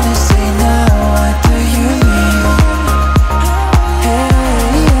wanna say no. What do you mean?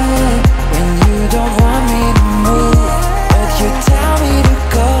 Hey, yeah, when you don't want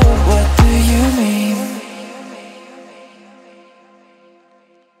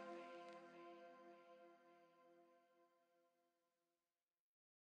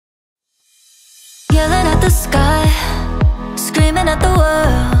sky, screaming at the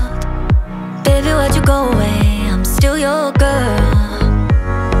world. Baby, why'd you go away? I'm still your girl.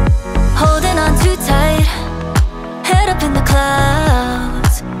 Holding on too tight, head up in the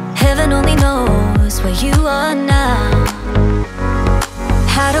clouds. Heaven only knows where you are now.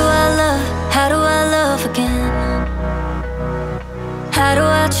 How do I love again? How do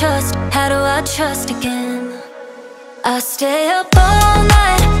I trust again? I stay up all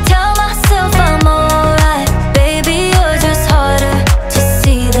night, tell myself I'm alright. Baby, you're just harder to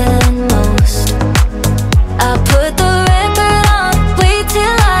see than most. I put the record on, wait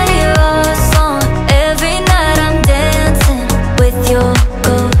till I hear our song. Every night I'm dancing with your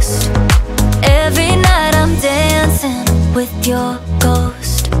ghost. Every night I'm dancing with your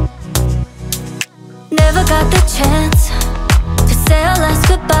ghost. Never got the chance to say our last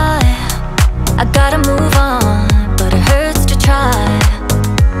goodbye. I gotta move on, but it hurts to try.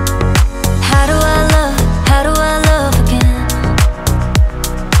 How do I love again?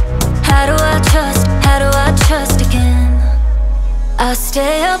 How do I trust again? I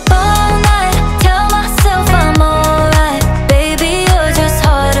stay up all night, tell myself I'm alright. Baby, you're just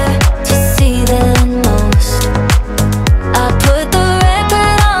harder to see than most. I put the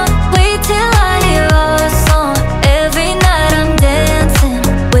record on, wait till I hear our song. Every night I'm dancing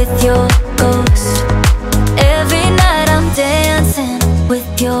with your ghost. Every night I'm dancing with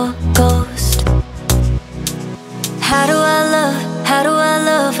your ghost. How do I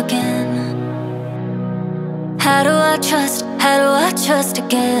love again? How do I trust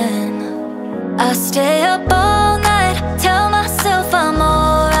again? I stay up all night, tell myself I'm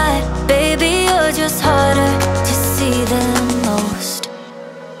alright. Baby, you're just harder to see than most.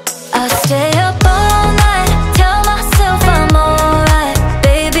 I stay up all night, tell myself I'm alright.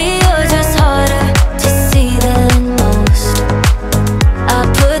 Baby, you're just harder to see than most. I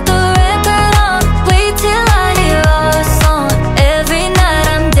put the record on, wait till I hear our song. Every night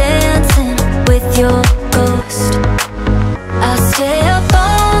I'm dancing with your ghost. I stay up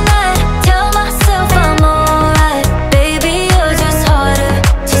all night, tell myself I'm alright. Baby, you're just harder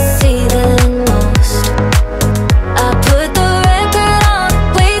to see than most. I put the record on,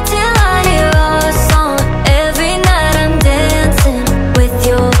 wait till I hear our song. Every night I'm dancing with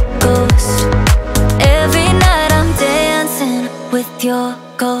your ghost. Every night I'm dancing with your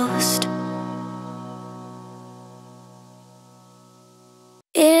ghost.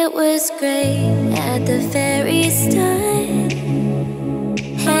 It was great at the very start,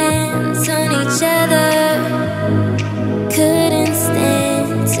 hands on each other, couldn't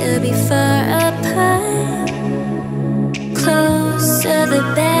stand to be far apart. Closer the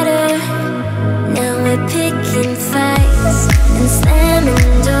better, now we're picking fights and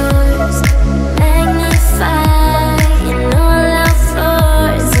slamming doors, magnifying all our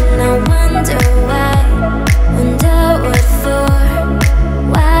flaws. And I wonder why, wonder what for,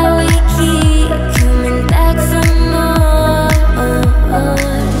 why we keep coming back for more.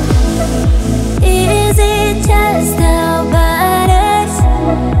 Is it just about us?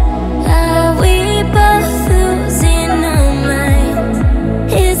 Are we both losing our minds?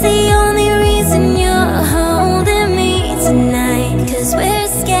 Is the only reason you're holding me tonight 'cause we're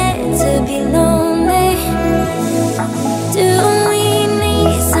scared to be lonely? Do we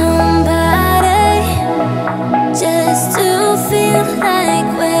need somebody just to feel like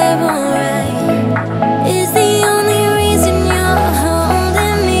we're alright? Is the only reason you're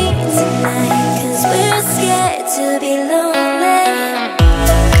holding me tonight 'cause we're scared to be lonely?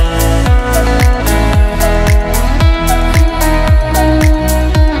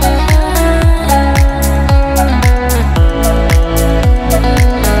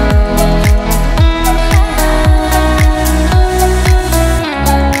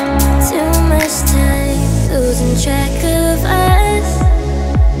 Too much time losing track of us.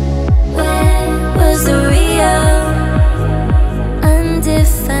 Where was the real?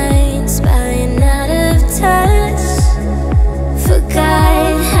 Undefined, spying out of touch.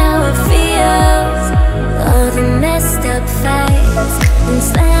 Forgot how it feels. All the messed up fights and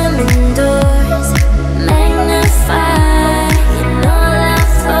slamming doors, magnifying all our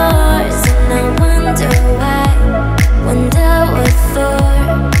flaws. And I wonder why, wonder what for,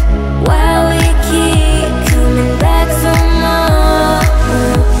 why we keep coming back for more.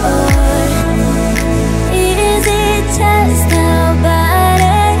 Is it just about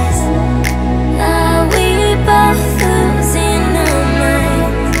us? Are we both losing our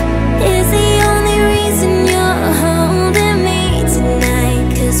minds? Is the only reason you're holding me tonight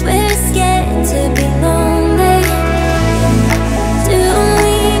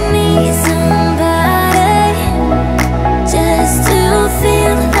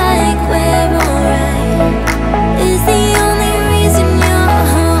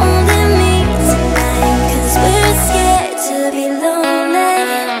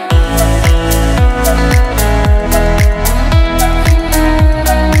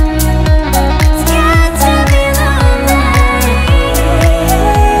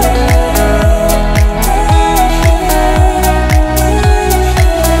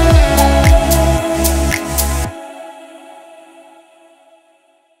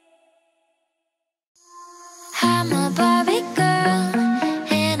I'm a Barbie girl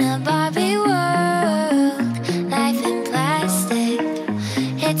in a Barbie world. Life in plastic,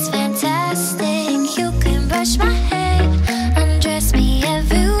 it's fantastic. You can brush my hair, undress me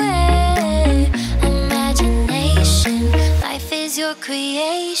every way. Imagination, life is your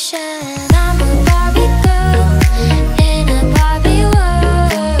creation. I'm a Barbie girl in a Barbie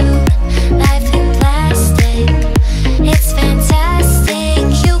world. Life in plastic, it's fantastic.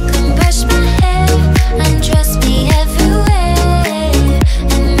 You can brush my hair, undress me every way.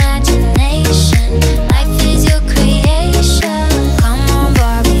 Imagination, life is your creation. Come on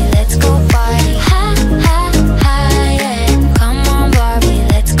Barbie, let's go party. Ha ha ha yeah. Come on Barbie,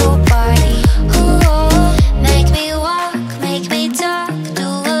 let's go party. Ooh, make me walk, make me talk, do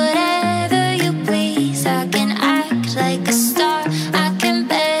whatever you please. I can act like a star, I can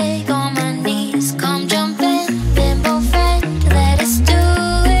beg on my knees. Come jump in, bimbo friend, let us do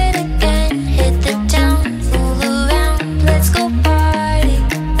it again. Hit the town, fool around, let's go party.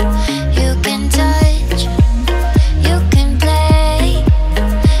 You can touch, you can play.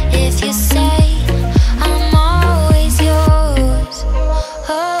 If you say I'm always yours.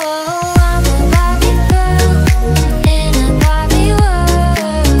 Oh, I'm a Barbie girl in a Barbie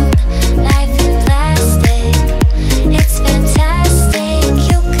world. Life in plastic, it's fantastic.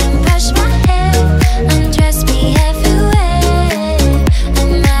 You can brush my hair, undress me every way.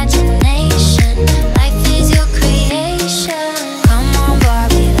 Imagination, life is your creation. Come on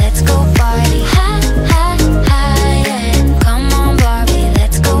Barbie, let's go party. Ha ha ha yeah. Come on Barbie,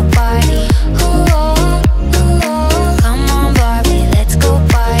 let's go party. Ooh, ooh, come on Barbie, let's go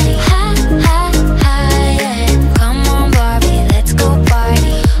party. Ha ha ha yeah. Come on Barbie, let's go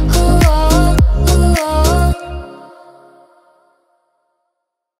party. Ooh, ooh.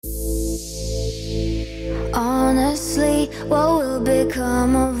 Honestly, what will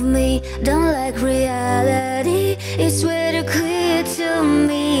become of me? Don't like reality, it's way too clear to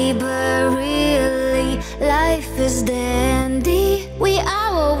me. But really, life is dandy. We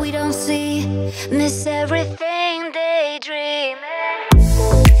are what we don't see, miss everything daydreaming.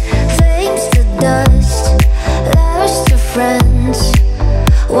 Flames to dust, lovers to friends.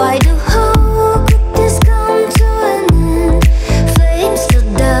 Why do how could this come to an end? Flames to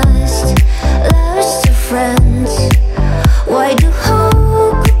dust, lovers to friends. Why do how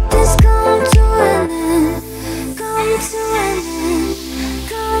could this come to an end? Come to an end,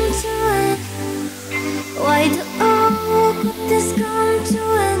 come to an end. Why do how could this come to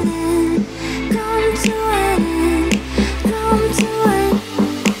an end? Come to an end, come to an end.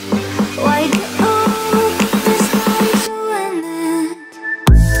 Why do how could this come to an end?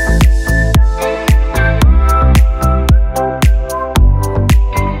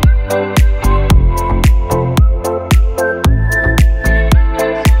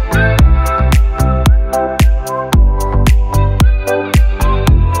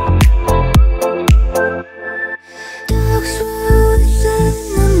 Dogs were within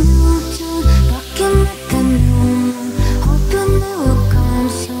the new tune, barking at the new moon, hoping they would come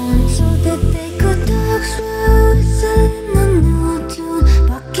soon, so that they could. Dogs were within the new tune,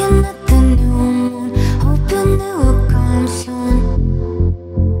 barking at the new moon, hoping they would come soon.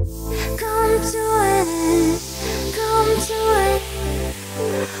 Come to an end, come to an end.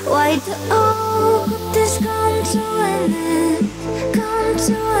 Why do all could this come to an end? Come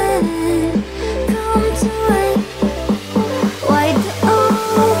to an end, come to an end. Why do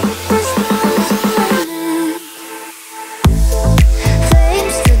all could this come to an end?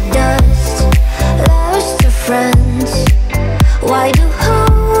 Flames to dust, lovers to friends. Why do how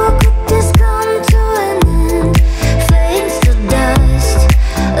could this come to an end? Flames to dust,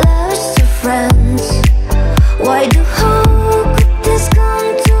 lovers to friends. Why do how could this come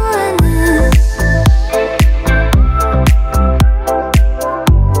to an end?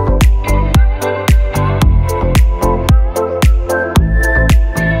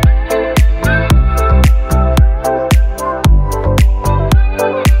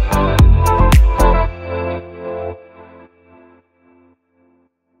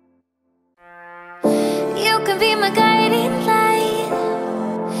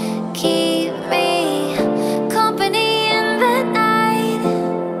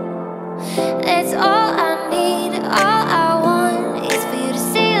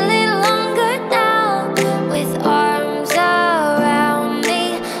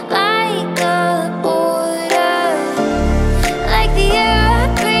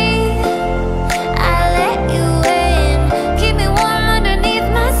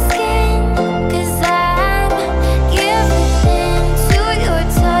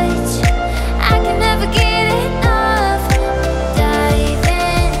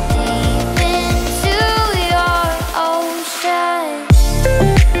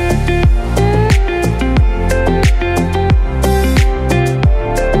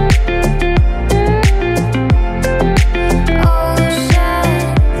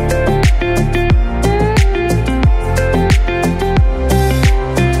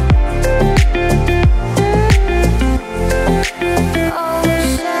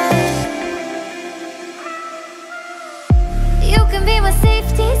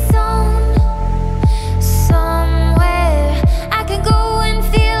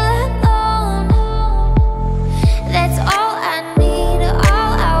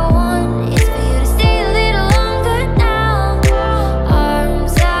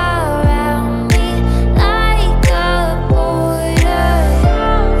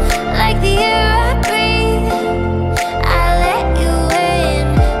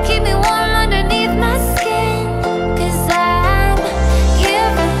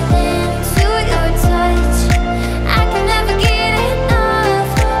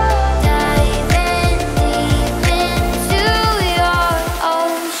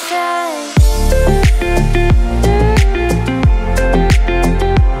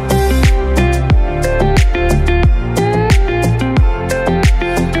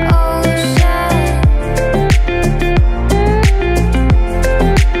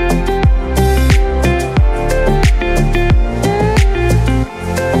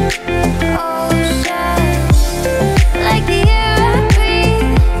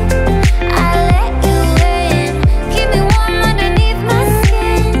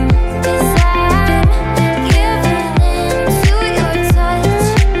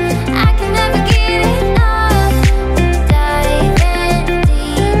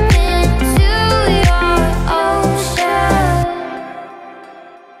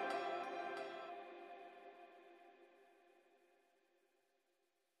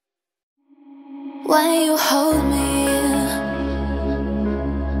 when you hold me.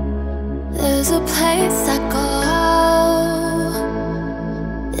 There's a place I go,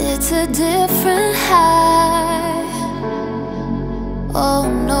 it's a different high. Oh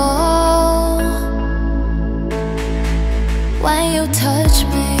no, when you touch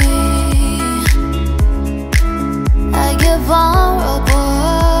me, I get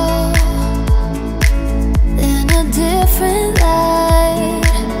vulnerable in a different light.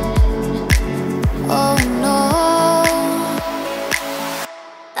 Oh no,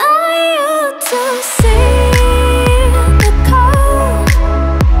 I used to see the call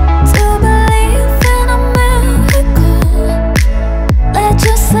to believe in a miracle. Let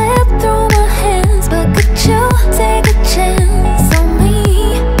you slip through my hands, but could you take a chance on me?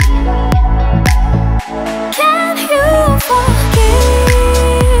 Can you forgive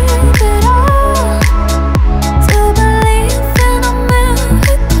it all to believe in a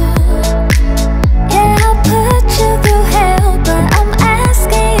miracle? Yeah, I put you through hell, but I'm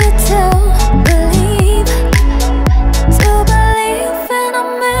asking you to believe in a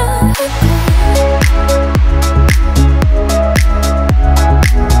miracle.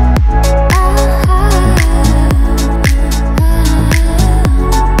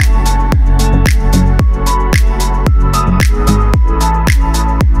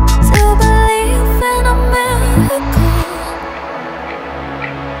 To believe in a miracle.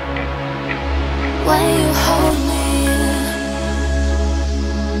 When you hold me,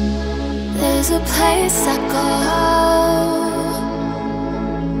 there's a place I go,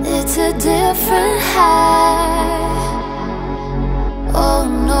 it's a different high. Oh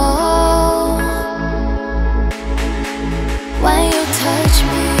no, when you touch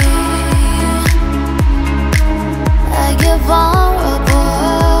me, I get vulnerable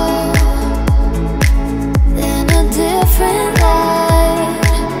in a different light.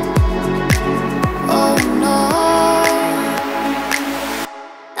 Oh no,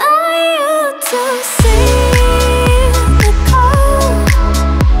 I used to see the call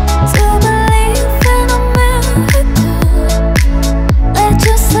to believe in a miracle.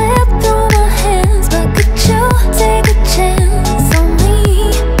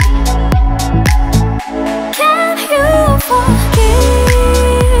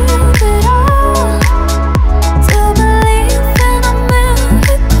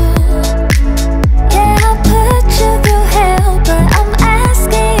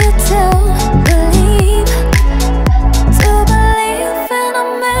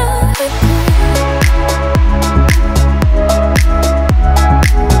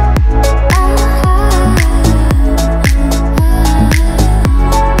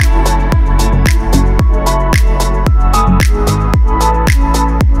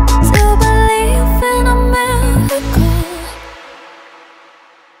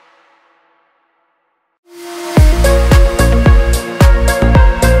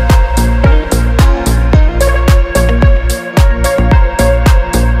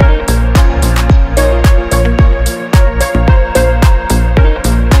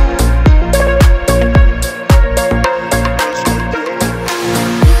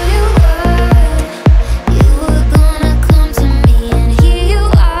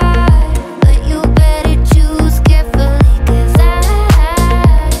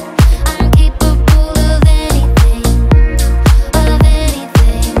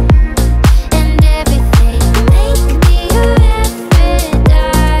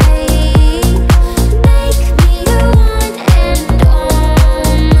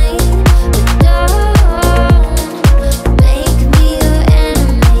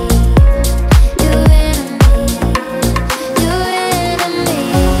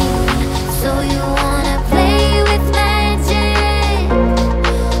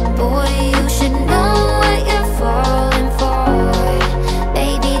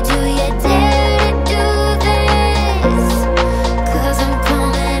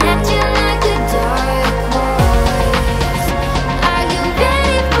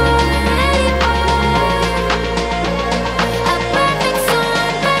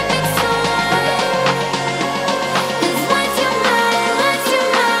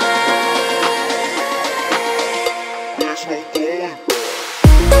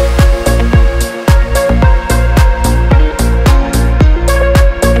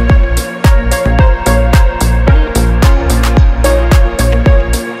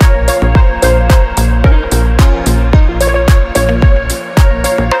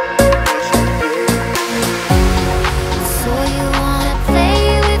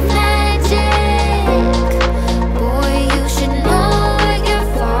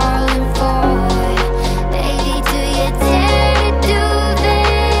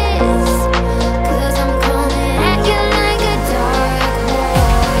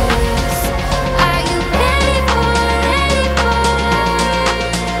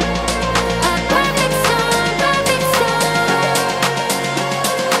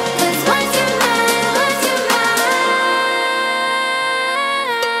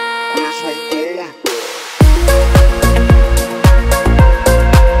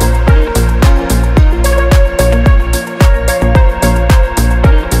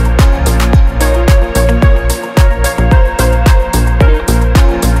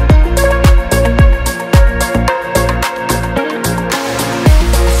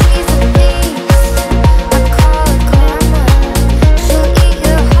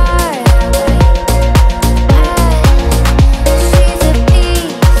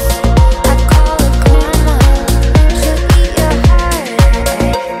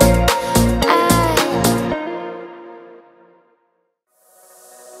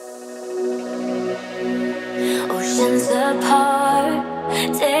 distance apart,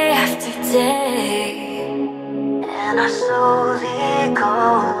 day after day, and I slowly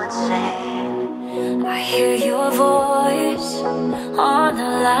go insane. I hear your voice on the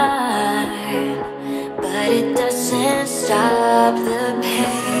line, but it doesn't stop the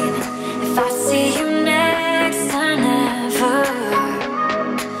pain. If I see you next to never,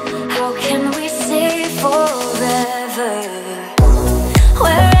 how can we say forever?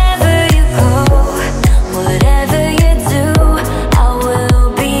 Wherever you go, whatever you do, I will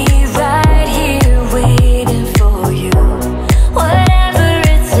be right here waiting for you. Whatever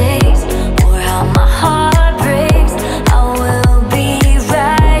it takes, or how my heart breaks, I will be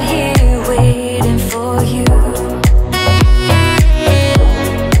right here waiting for you.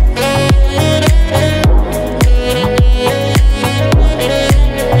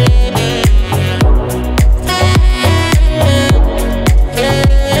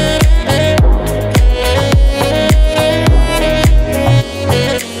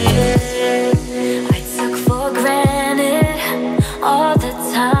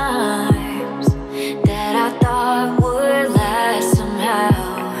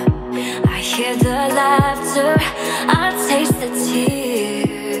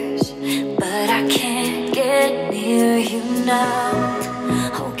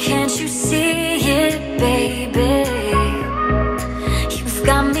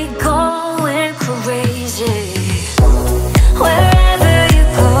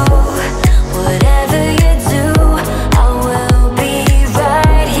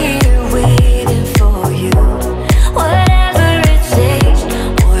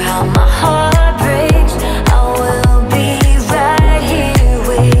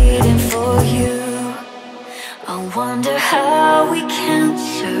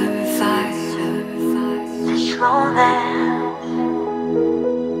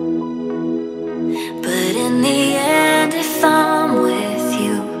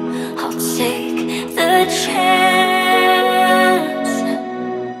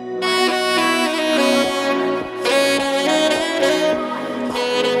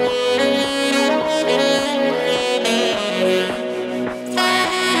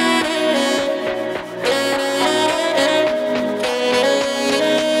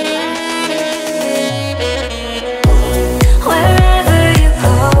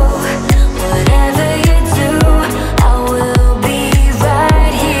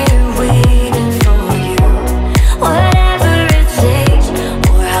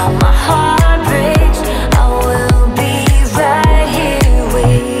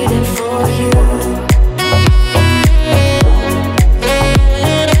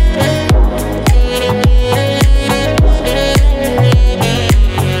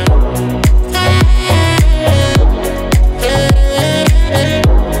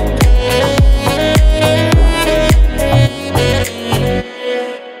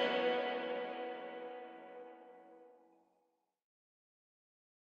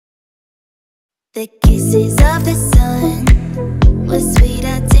 The kisses of the sun was sweet,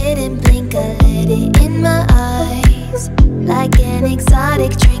 I didn't blink, I let it in my eyes. Like an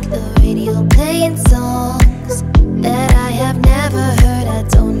exotic drink, the radio playing songs that I have never heard, I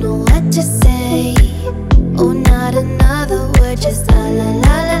don't know what to say. Oh, not another word, just la la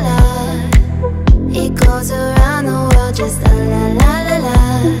la la la. It goes around the world, just la la la la la.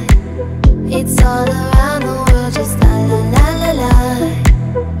 It's all around the world, just la la la la la.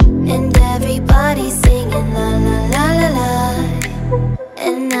 And everybody's singing la la la la la.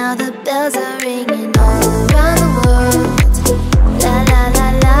 And now the bells are ringing all around the world. La la la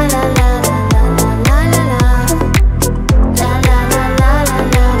la la la la la la la la. La la la la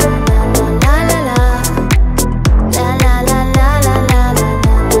la la la la la la. La la la la la la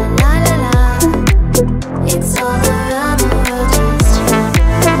la la la. It's all around the world, just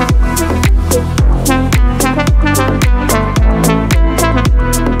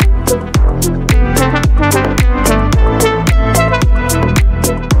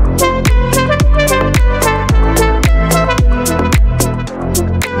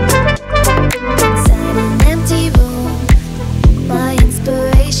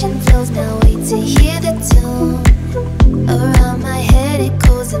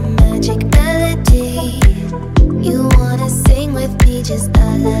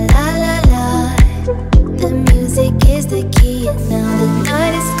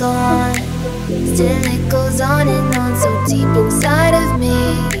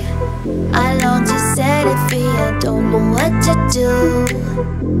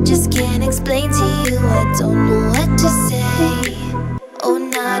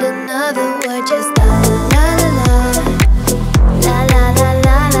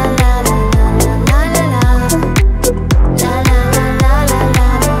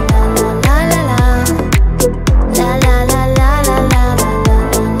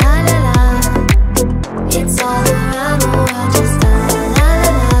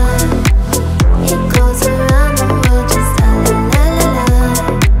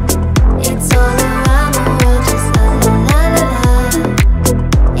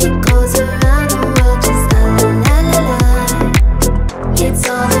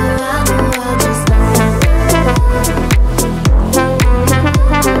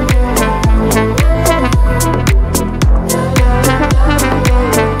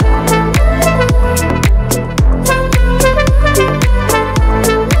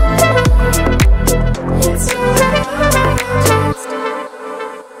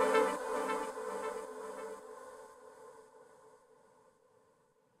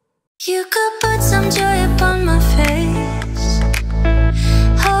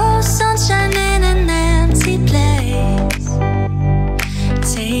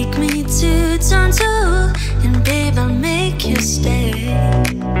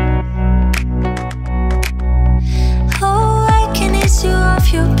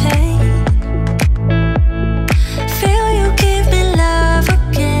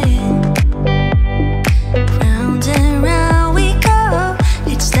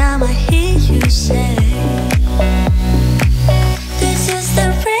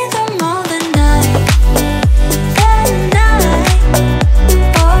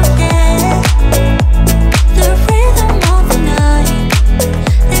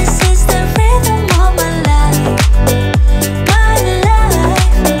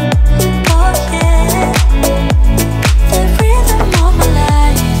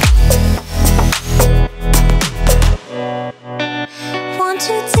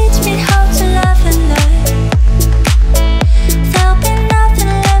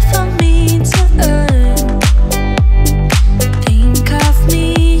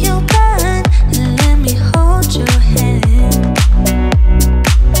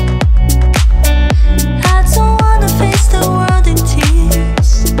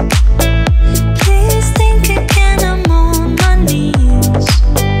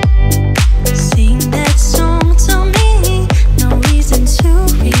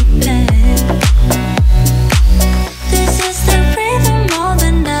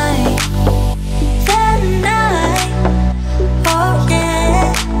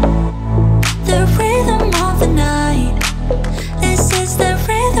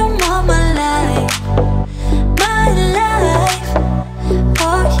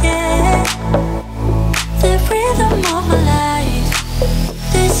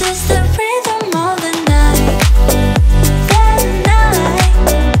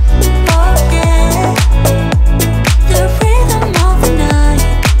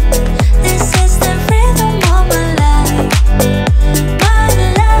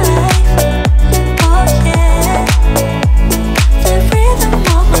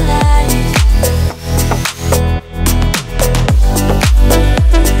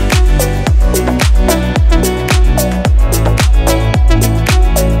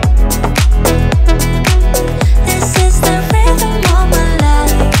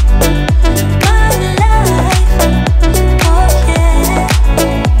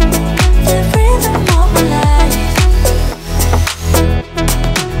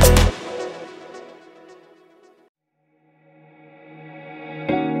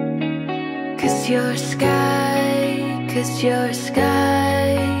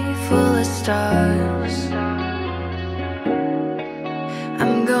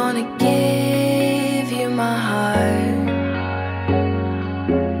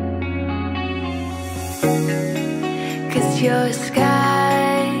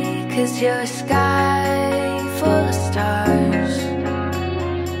you're a sky full of stars.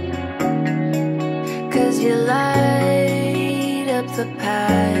 'Cause you light up the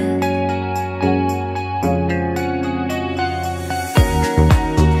path.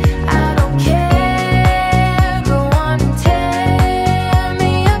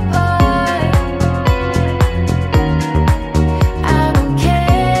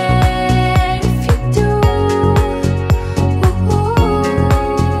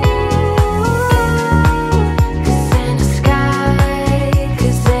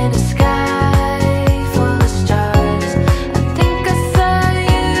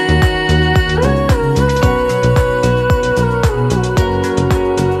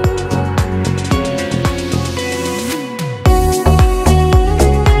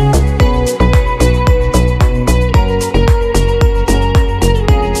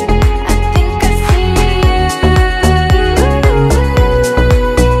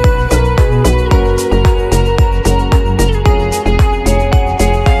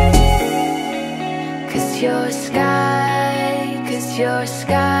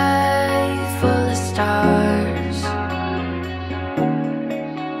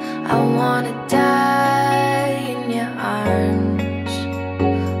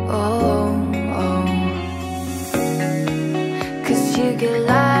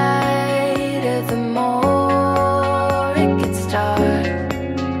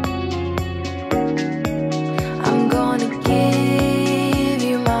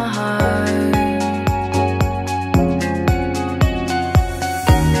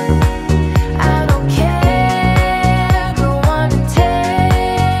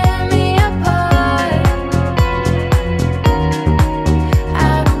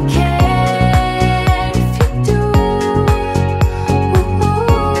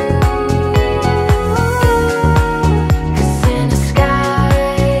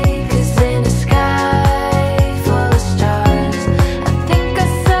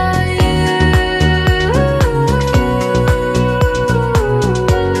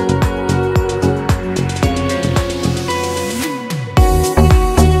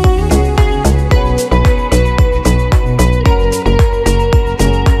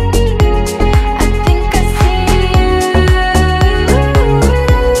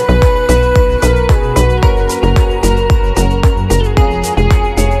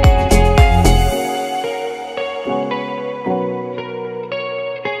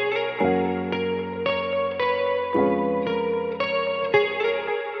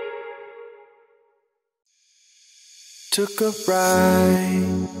 Took a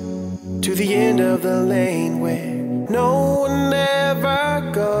ride to the end of the lane where no one ever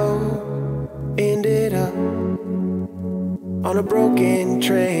go. Ended up on a broken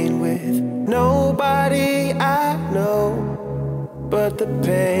train with nobody I know. But the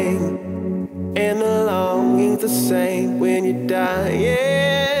pain and the longing's the same when you're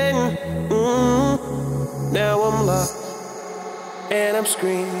dying. Now I'm lost and I'm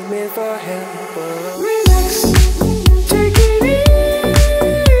screaming for help. Relax. Take it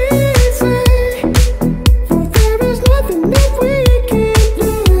easy, for there is nothing that we can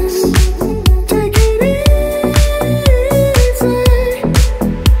lose. Take it easy,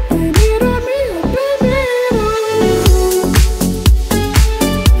 blame it on me or blame it on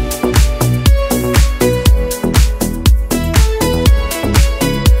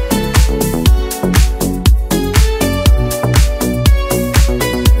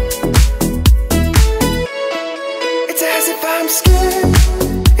It's as if I'm scared.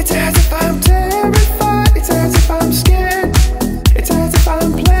 It's as if I'm terrified. It's as if I'm scared. It's as if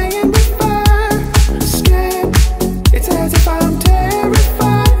I'm playing with fire. Scared. It's as if I'm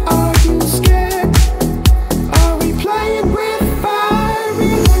terrified. Are you scared? Are we playing with fire?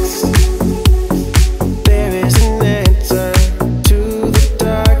 Relax. There is an answer to the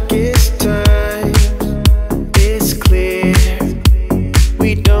darkest times. It's clear we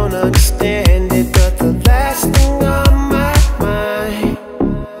don't understand it, but the last thing on my mind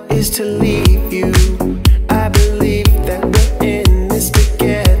is to leave you. I believe that we're in this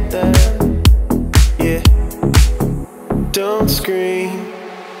together. Yeah. Don't scream.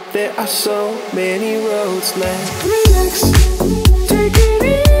 There are so many roads left. Relax. Take it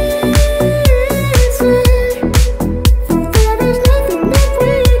easy. For there is nothing that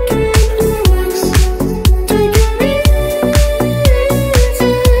we can lose. Take it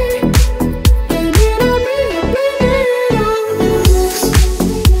easy. Blame it on me or blame it on us.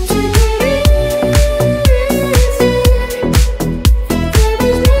 Take it easy.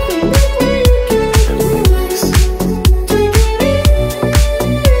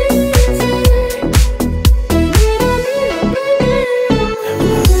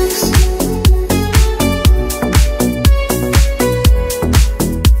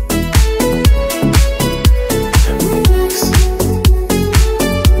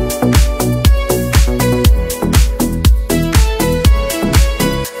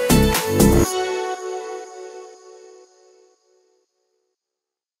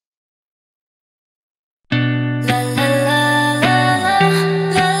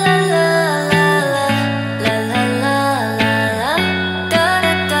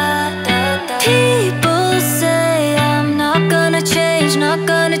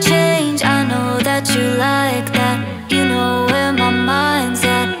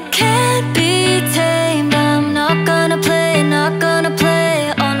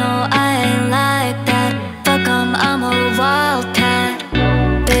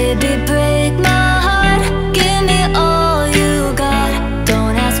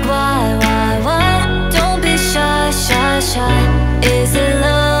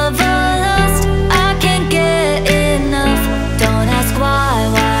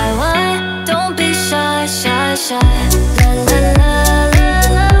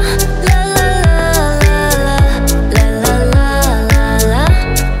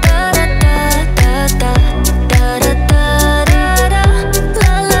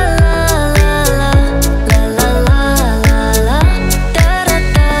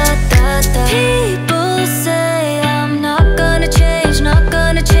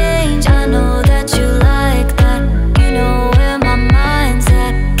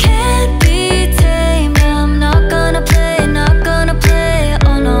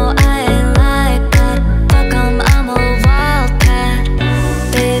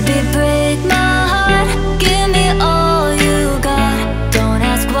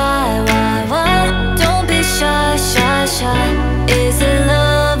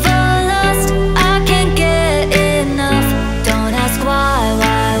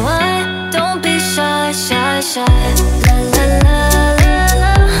 shy. La la la la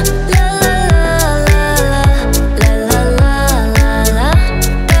la, la la la la la, la la la la,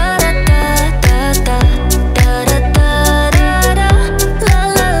 da da da da da, da da da da da,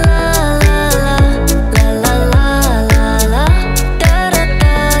 la la la la la, la la la la, da da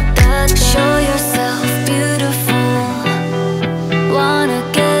da da. Show yourself beautiful, wanna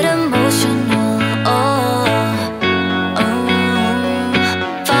get emotional, oh, oh.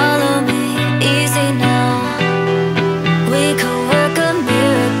 Follow me, easy now, we could work a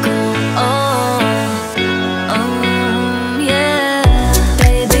miracle, oh, oh, yeah.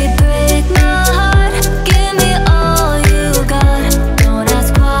 Baby, break my heart, give me all you got. Don't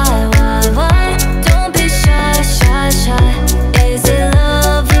ask why, don't be shy, shy, shy. Is it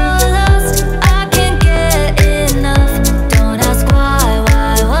love or lust? I can't get enough. Don't ask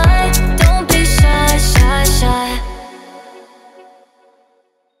why, don't be shy, shy, shy.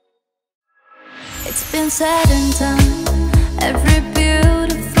 It's been said and done. Every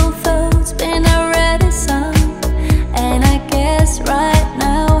beautiful thought's been already sung. And I guess right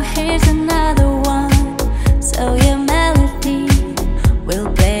now here's another one. So your melody will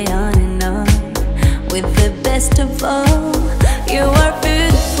play on and on with the best of all. You are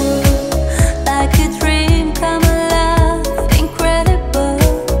beautiful, like a dream come alive, incredible,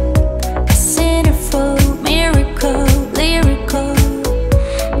 a centerfold, miracle, lyrical.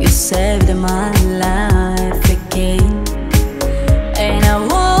 You saved my life again, and I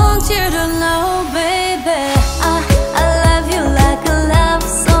want you to know, baby, I love you like a love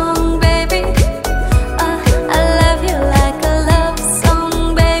song, baby. I love you like a love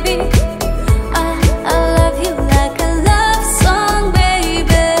song, baby. I love you like a love song,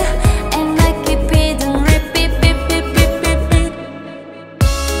 baby. And I keep it and repeat, beep, beep, beep, beep, beep.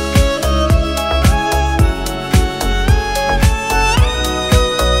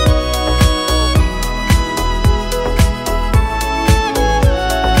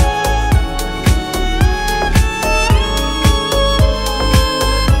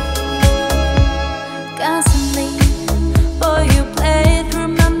 Constantly, boy, you play through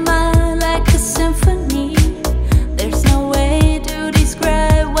my mind like a symphony. There's no way to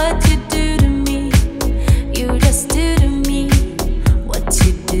describe what you do to me. You just do to me what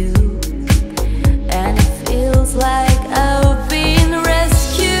you do, and it feels like I've been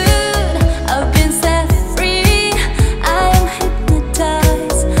rescued, I've been set free. I am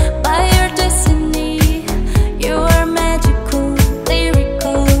hypnotized by your destiny. You are magical,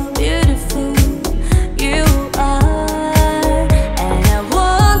 lyrical, beautiful. You are, and I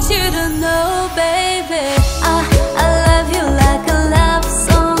want you to know, baby, I love you like a love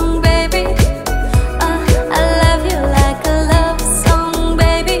song, baby. I love you like a love song,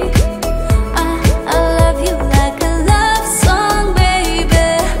 baby. I love you like a love song, baby.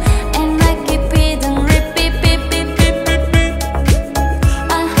 And I keep it and repeat, beep, beep, beep, beep, beep.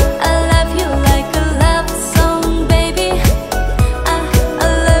 I love you like a love song, baby. I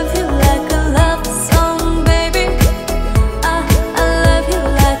love you like a love song, baby. I love you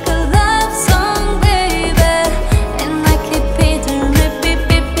like a love song, baby. And I keep it and repeat,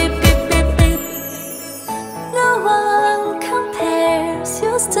 beep, beep, beep, beep, beep. No one compares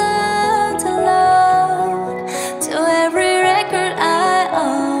your stand alone to every record I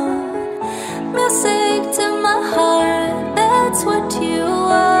own. Music to my heart, that's what you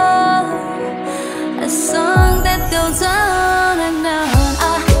are. A song that goes on and on.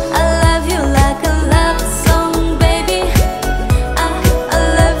 I love you like a love song, baby. I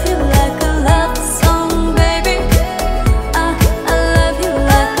love you like a love song, baby. I love you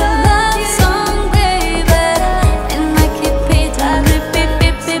like a love song, baby. And I keep it and repeat,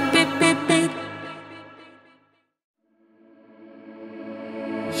 beep, beep, beep, beep, beep.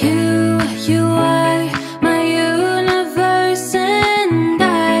 You are my universe, and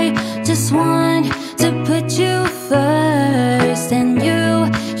I just want to put you first. And you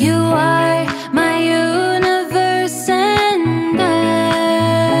are my universe, and I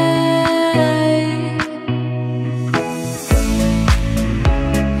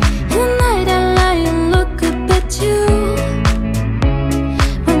lie and look up at you.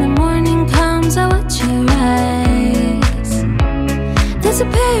 When the morning comes, I watch your eyes. There's a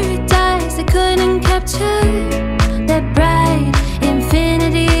paradise I couldn't capture, that bright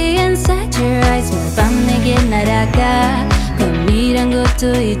infinity inside your eyes. 매일 밤 내게 날아가 거미란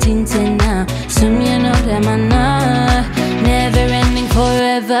것도 잊은 채 나 수면 오래 만나. Never ending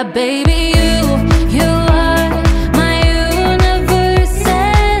forever, baby. You are my universe,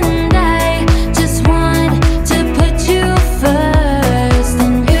 and I just want to put you first.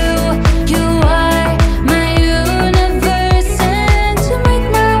 And you are my universe, and to make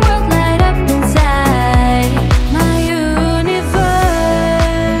my world light up inside.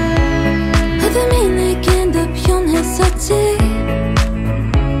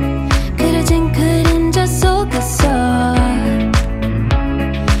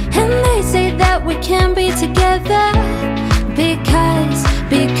 can't be together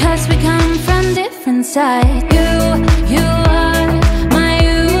because we come from different sides. You are my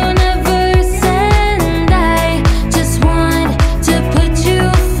universe, and I just want to put you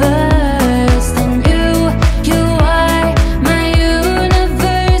first. And you are my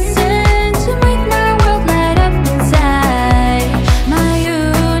universe, and you make my world light up inside. My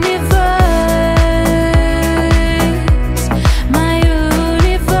universe, my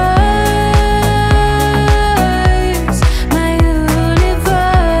universe, my universe.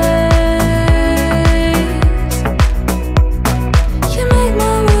 You make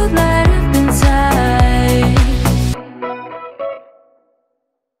my world light up inside.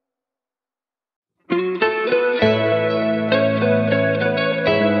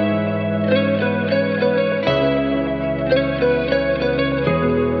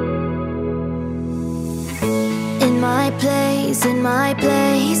 In my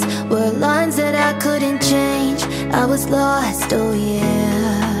place were lines that I couldn't change. I was lost, oh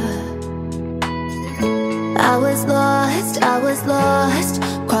yeah. I was lost.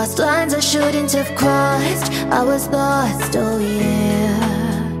 Crossed lines I shouldn't have crossed. I was lost, oh yeah.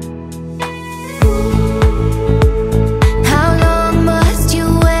 How long must you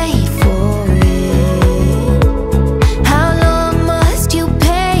wait for it? How long must you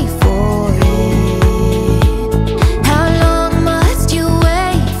pay for it? How long must you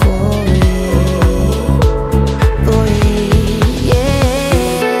wait for it? For it, yeah.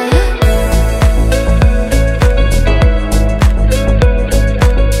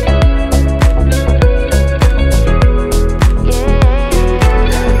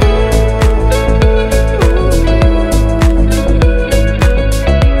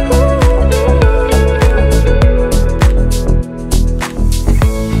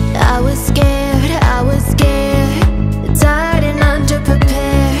 I was scared, tired and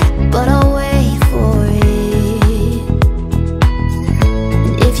underprepared, but I'll wait for it.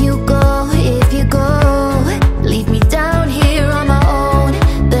 And if you go, leave me down here on my own,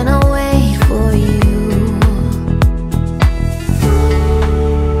 then I'll wait for you.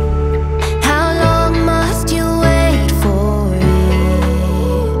 How long must you wait for it?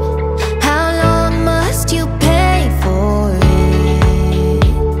 How long must you pay for it?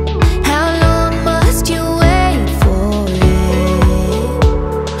 How long must you wait for it?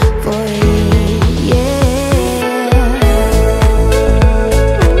 For it, yeah.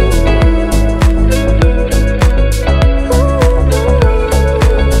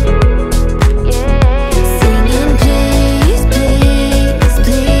 Singing, please, please,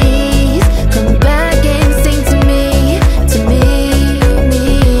 please, come back and sing to me, me.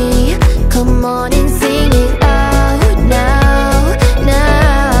 Come on and sing it out now.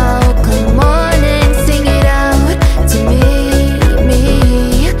 Come on and sing it out to me.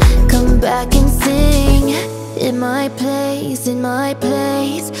 Come back and sing. In my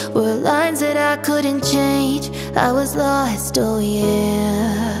place were lines that I couldn't change. I was lost, oh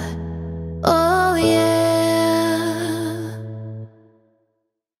yeah. Oh yeah.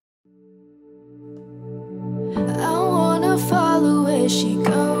 I wanna follow where she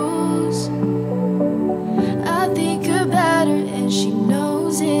goes. I think about her and she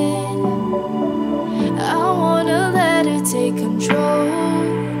knows it. I wanna let her take control.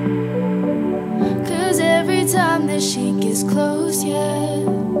 'Cause every time that she gets close, yeah,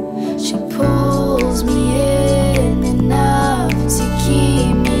 she pulls me in enough to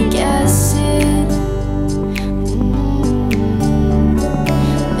keep me guessing.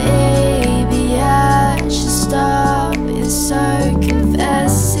 Maybe I should stop and start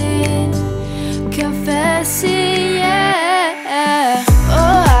confessing, yeah.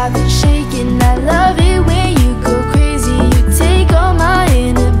 Oh, I've been shaking. I love it when you go crazy. You take all my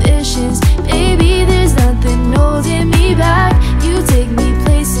inhibitions. Baby, there's nothing holding me back. You take me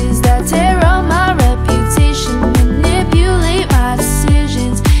places that tear up my reputation, manipulate my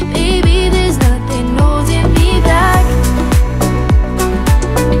decisions. Baby, there's nothing holding me back.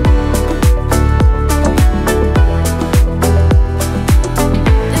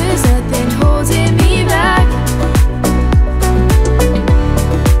 There's nothing holding me back.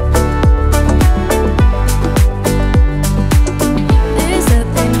 There's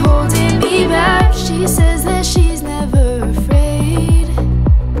nothing holding me back. She says that she's never afraid.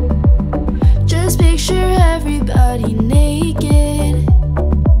 Just picture everybody naked.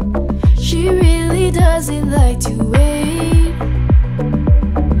 She really doesn't like to wait.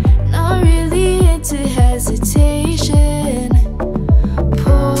 Not really into hesitation.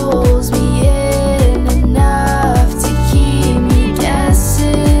 Pulls me in enough to keep me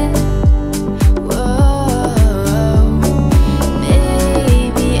guessing. Whoa,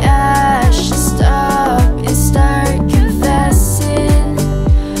 maybe I should stop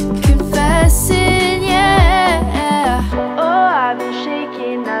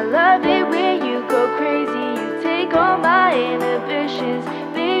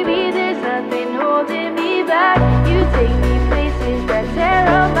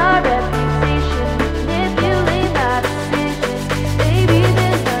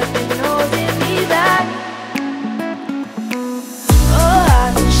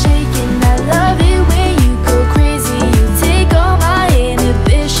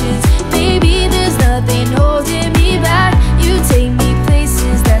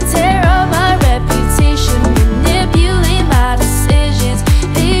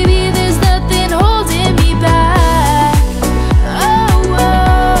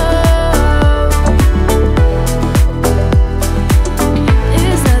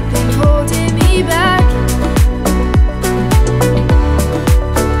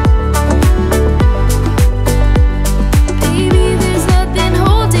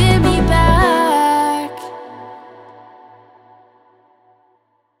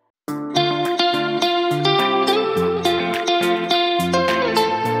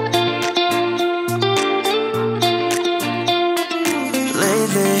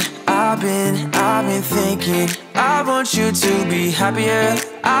been thinking, I want you to be happier.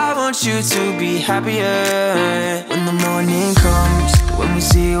 I want you to be happier. When the morning comes, when we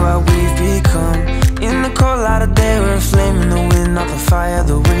see what we've become, in the cold light of day, we're a flame in the wind, not the fire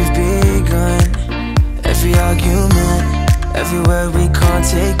that we've begun. Every argument, every word we can't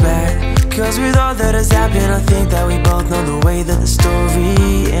take back, 'cause with all that has happened, I think that we both know the way that the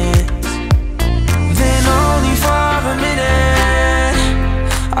story ends. Then only for a minute,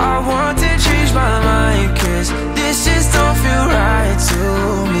 I want to change my mind, 'cause this just don't feel right to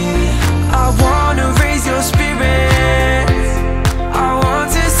me. I wanna raise your spirits, I want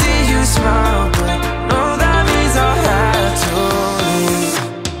to see you smile, but no, that means I'll have to leave.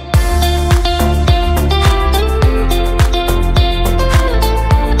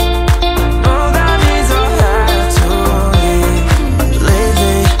 No, that means I'll have to leave.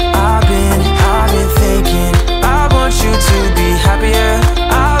 Lately, I've been thinking, I want you to be happier.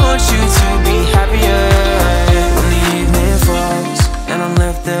 I want you to be happier. When the evening falls and I'm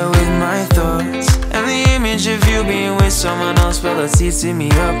left there with my thoughts, and the image of you being with someone else, well, it's eating me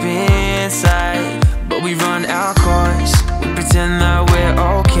up inside. But we run our course, we pretend that we're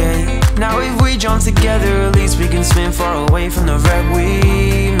okay. Now if we jump together, at least we can swim far away from the wreck we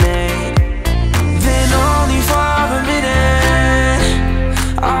made. Then only for a minute,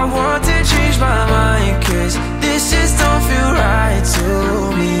 I want to change my mind, 'cause this just don't feel right to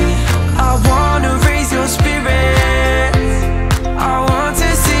me. I wanna raise your spirits, I want to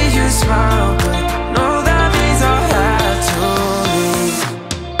see you smile, but no, that means I'll have to leave.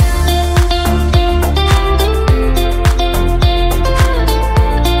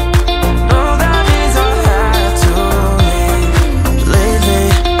 No, that means I'll have to leave. Lately,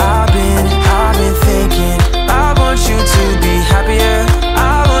 I've been thinking, I want you to be happier.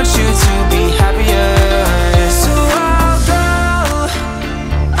 I want you to be happier. So I'll go,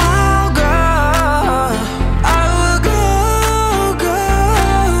 I will go,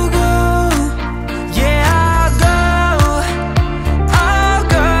 go. Yeah, I'll go, I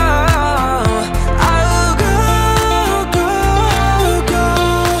will go, go.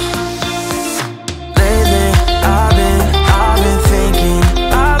 Lately, I've been thinking,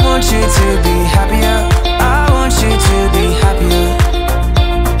 I want you to be happier. I want you to be happier.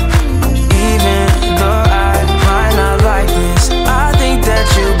 Even though I might not like this, I think that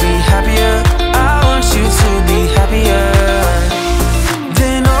you'll be happier. I want you to be happier.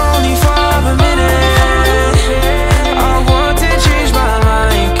 Then only for a minute, I want to change my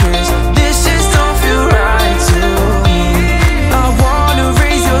mind, 'cause this just don't feel right to me. I wanna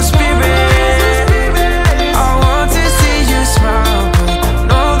raise your spirit, I want to see you smile, but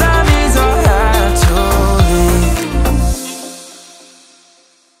no, that means I'll have to leave.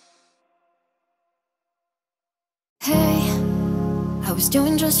 Hey, I was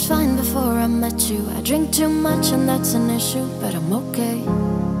doing just fine before I met you. I drink too much and that's an issue, but I'm okay.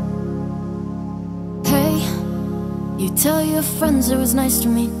 Hey, you tell your friends it was nice to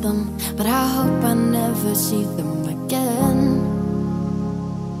meet them, but I hope I never see them again.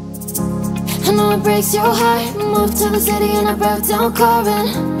 I know it breaks your heart. Moved to the city and I broke down crying.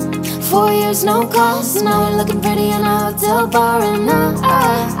 4 years no calls, now we're looking pretty in a hotel bar, and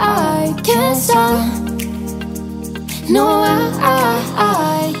I can't stop. No,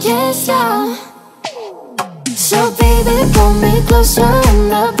 I can't stop. So baby, pull me closer in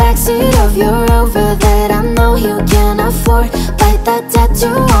the backseat of your Rover that I know you can afford. Bite that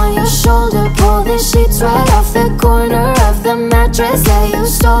tattoo on your shoulder, pull the sheets right off the corner of the mattress that you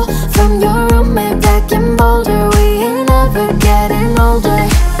stole from your roommate back in Boulder. We ain't never getting older.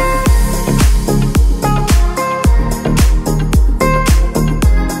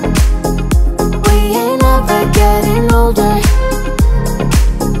 We ain't never getting older.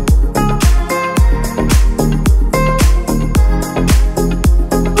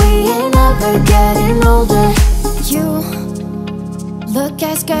 We ain't never getting older. You look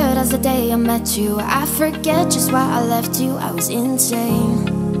as good as the day I met you. I forget just why I left you, I was insane.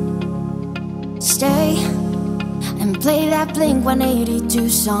 Stay and play that Blink-182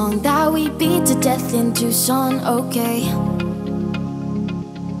 song that we beat to death in Tucson, okay?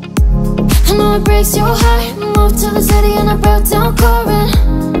 I know it breaks your heart. Moved to the city and I broke down crying.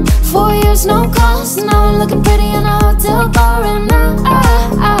 4 years no calls, now we're looking pretty in a hotel bar, and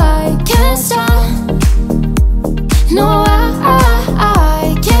I can't stop. No,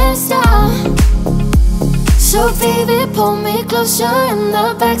 I can't stop. So baby, pull me closer in the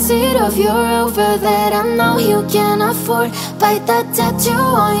backseat of your Rover that I know you can afford. Bite that tattoo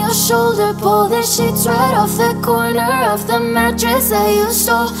on your shoulder, pull the sheets right off the corner of the mattress that you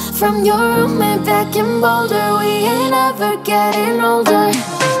stole from your roommate back in Boulder. We ain't ever getting older.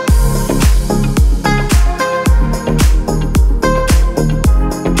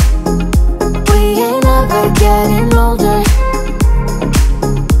 never getting older.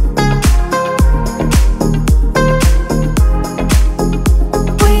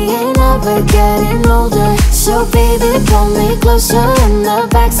 We ain't never getting older. So baby, pull me closer in the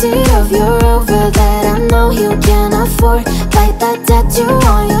backseat of your Rover that I know you can afford. Bite that tattoo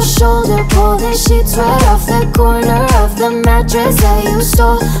on your shoulder. Pull the sheets right off the corner of the mattress that you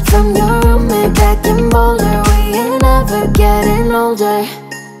stole from your roommate back in Boulder. We ain't never getting older.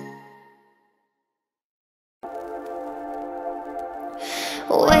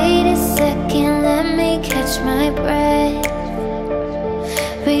 Wait a second, let me catch my breath.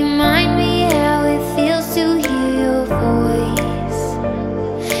 Remind me how it feels to hear your voice.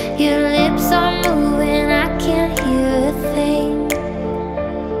 Your lips are moving, I can't hear a thing.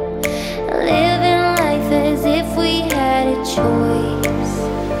 Living life as if we had a choice.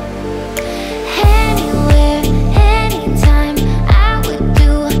 Anywhere, anytime, I would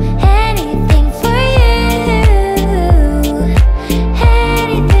do anything for you.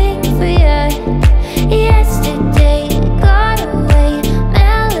 Anything for you. Yesterday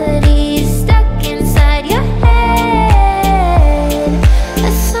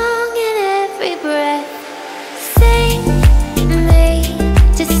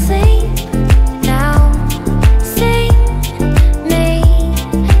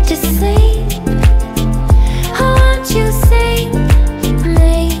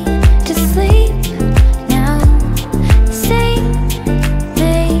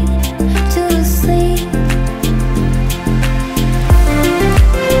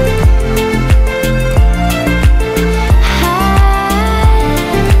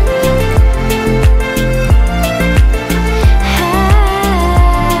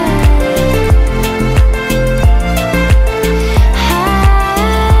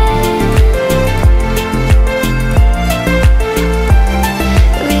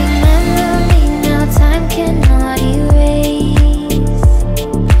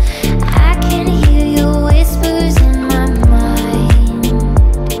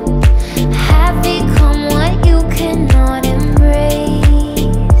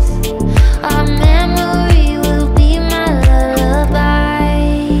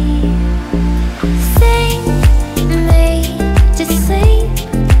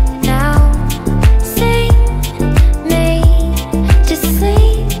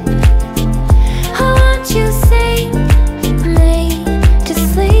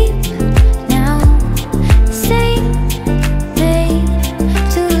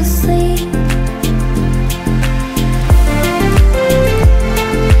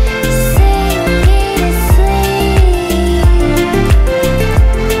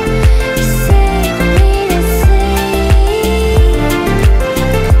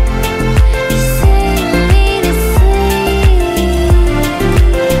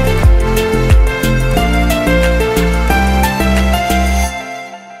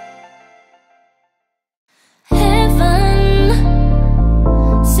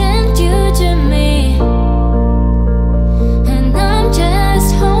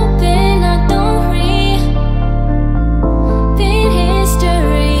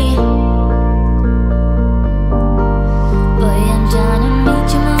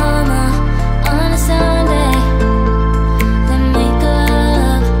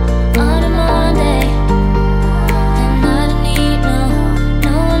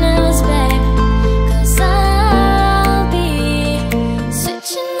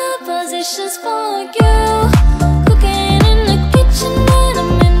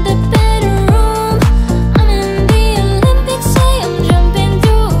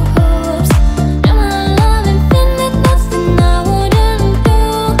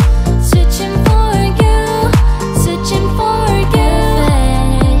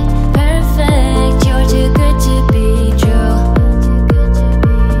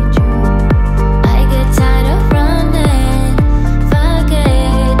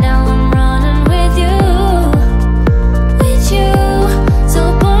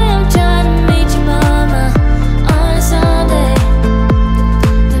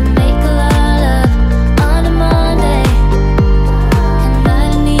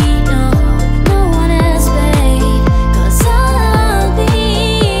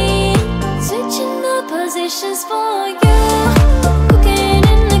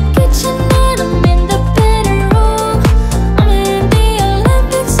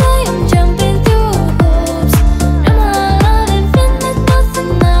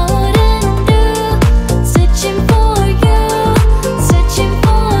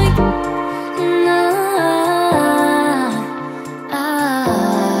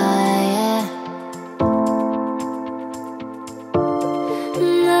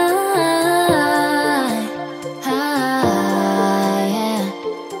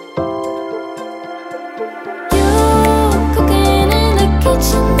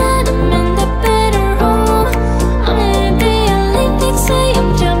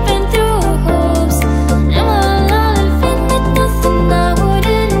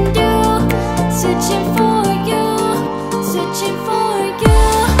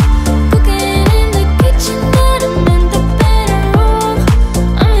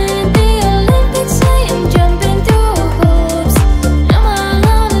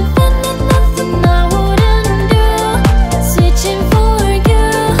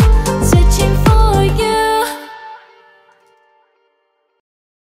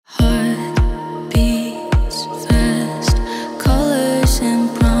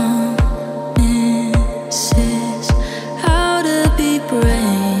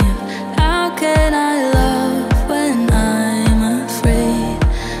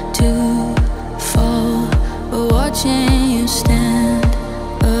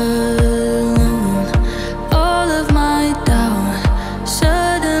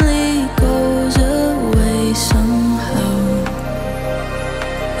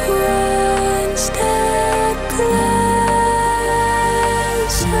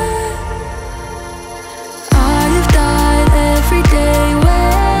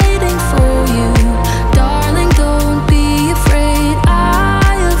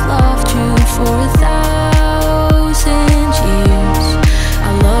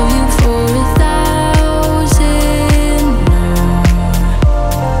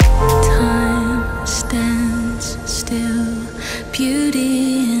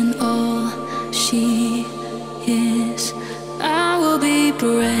be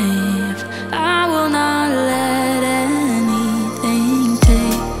brave. I will not let anything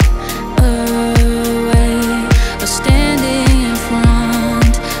take away or standing in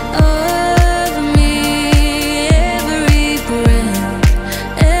front of me. Every breath,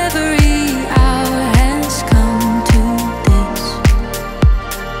 every hour has come to this.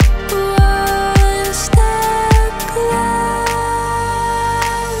 One step closer.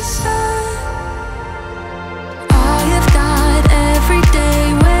 I have died every day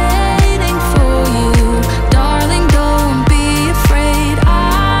waiting for you. Darling, don't be afraid. I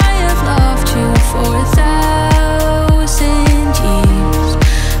have loved you for 1,000 years.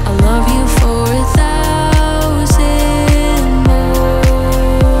 I love you for 1,000 more.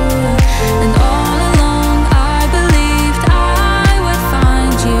 And all along I believed I would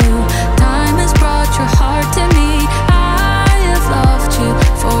find you. Time has brought your heart to me. I have loved you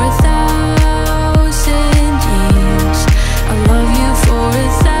for 1,000 years. I love you for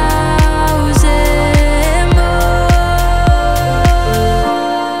 1,000 more.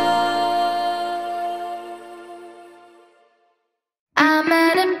 I'm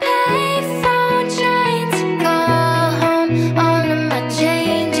at a payphone trying to call home. All of my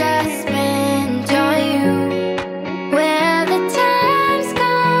change I spent on you. Where the time's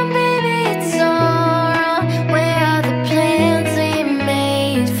gone, baby, it's all wrong. Where are the plans we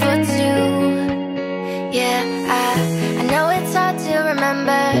made for two? Yeah, I know it's hard to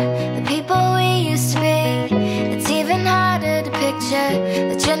remember the people we used to be. It's even harder to picture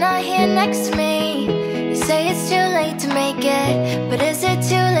that you're not here next to me. You say it's too late to make it, but is it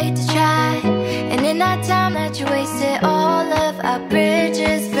too late to try? And in that time that you wasted, all of our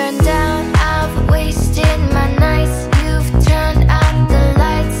bridges burned down. I've wasted my nights, you've turned out the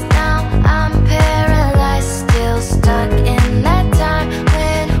lights. Now I'm paralyzed, still stuck in that time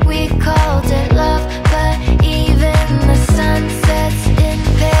when we called it love. But even the sun sets in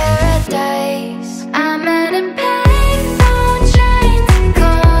paradise. I'm at a payphone trying to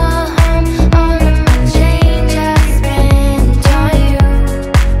call home. All of my change I spent on you.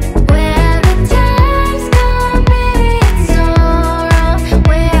 Where the time's gone, baby, it's all wrong.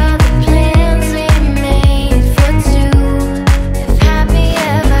 Where are the plans we made for two? If happy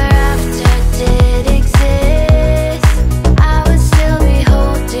ever after did exist, I would still be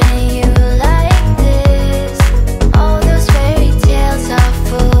holding you like this. All those fairy tales are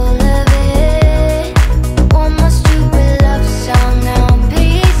full of it. One more stupid love song, now be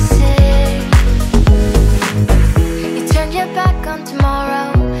sick. You turned your back on tomorrow,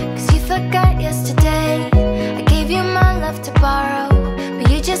 'cause you forgot yesterday. I gave you my love to borrow, but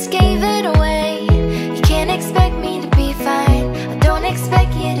you just gave it away. You can't expect me to be fine, I don't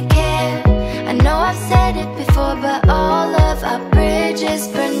expect you to care. I know I've said it before, but all of our bridges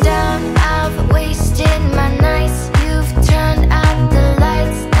burned down. I've wasted my nights, you've turned out the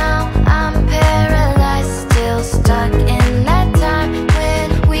lights. Now I'm paralyzed, still stuck in that time when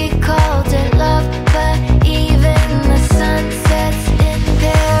we called it love. But even the sun sets in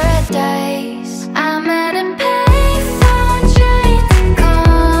paradise. I'm at a payphone trying to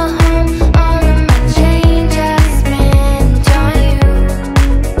call home. All of my change I spent on you.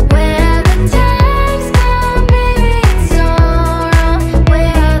 Where the time's gone, baby, it's all wrong.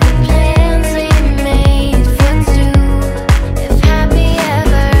 Where are the plans we made for two? If happy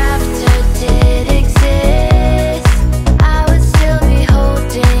ever after did exist, I would still be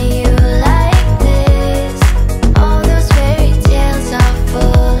holding you like this. All those fairy tales are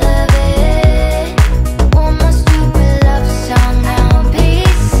full of it. One more stupid love song, now be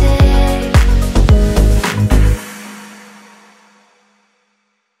sick.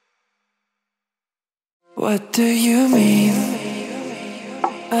 What do you mean?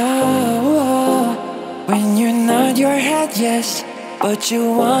 Oh, when you nod your head yes, but you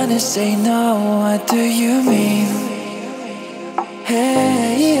wanna say no. What do you mean? Hey,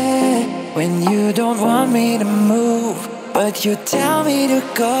 yeah, when you don't want me to move, but you tell me to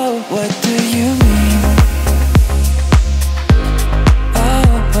go. What do you mean? Oh,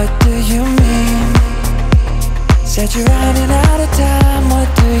 what do you mean? Said you're running out of time. What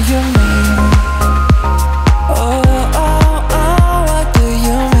do you mean? Oh, oh, oh, what do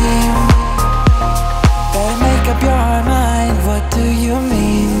you mean? Better make up your mind. What do you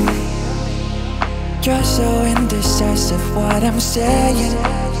mean? You're so indecisive, what I'm saying.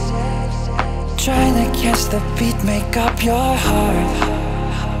 Trying to catch the beat, make up your heart.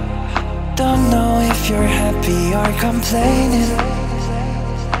 Don't know if you're happy or complaining.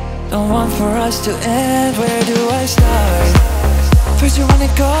 Don't want for us to end, where do I start? First you wanna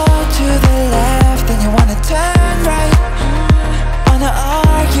go to the left, then you wanna turn right. Wanna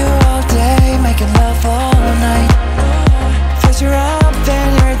argue all day, making love all night. First First you're up, then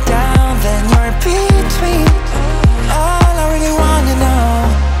you're down, then you're between. All I really wanna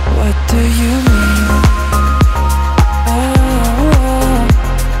know, what do you mean? Oh,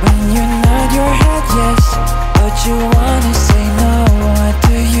 when you nod your head yes, but you wanna say no, what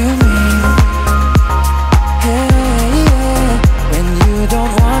do you mean? Hey, yeah. When you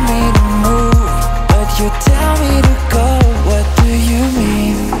don't want me to move, but you tell me to go, what do you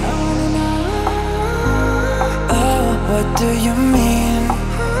mean? Oh, what do you mean?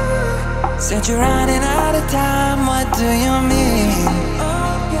 Said you're running out of time, what do you mean?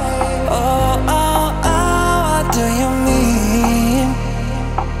 Oh, oh, oh, what do you mean?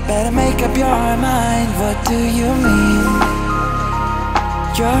 Better make up your mind, what do you mean?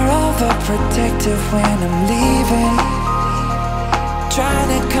 You're overprotective when I'm leaving, trying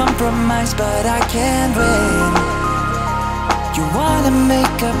to compromise but I can't win. You wanna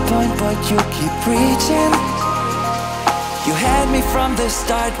make a point but you keep preaching. You had me from the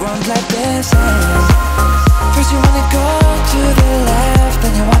start, won't let this end. First you wanna go to the left,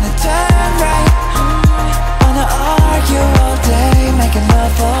 then you wanna turn right. Wanna argue all day, making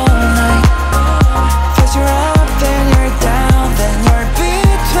love all night. First you're up, then you're down, then you're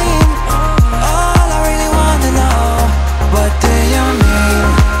between. All I really wanna know, what do you mean?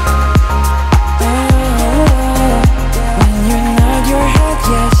 Oh, when you nod your head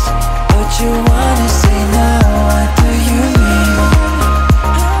yes, but you wanna say no, what do you mean?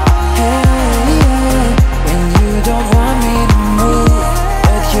 Hey, yeah. When you don't want me to move,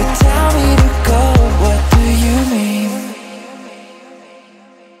 but you tell me to go, what do you mean?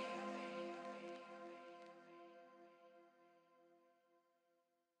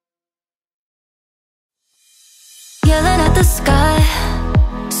 Yelling at the sky,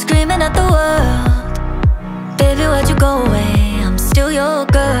 screaming at the world. Baby, why'd you go away? I'm still your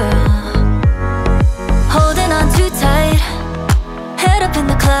girl. Holding on too tight, head up in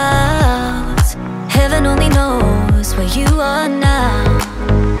the clouds. Heaven only knows where you are now.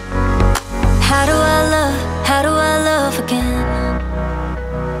 How do I love again?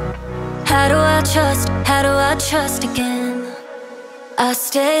 How do I trust again? I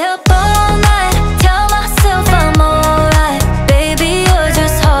stay up all night, tell myself I'm alright. Baby, you're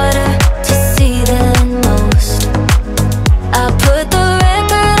just harder to see than most. I put the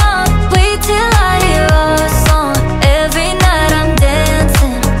record on, wait till I hear our song. Every night I'm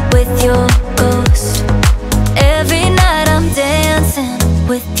dancing with your ghost. Every night I'm dancing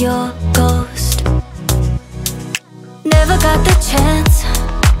with your ghost. Never got the chance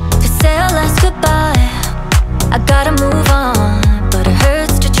to say our last goodbye. I gotta move on, but it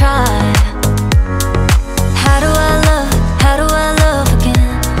hurts to try. How do I love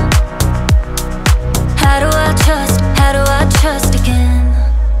again? How do I trust again?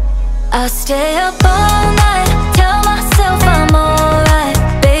 I stay up all night, tell myself I'm alright.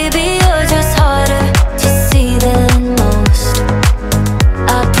 Baby, you're just harder to see than most.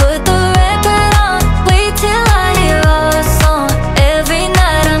 I put the record on, wait till I hear our song. Every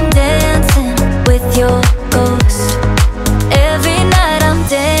night I'm dancing with your ghost. Every night I'm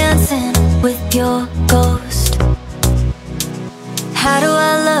dancing with your ghost. How do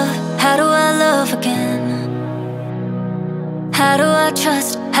I love again? How do I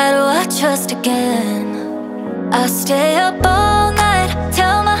trust again? I stay up all night,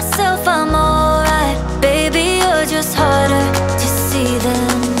 tell myself I'm alright. Baby, you're just harder to see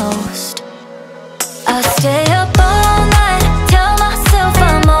than most. I stay up all night, tell myself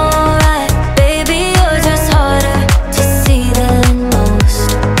I'm alright. Baby, you're just harder to see than most.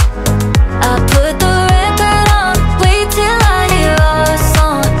 I put the record on, wait till I hear our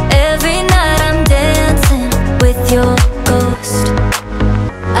song. Every night I'm dancing with your ghost.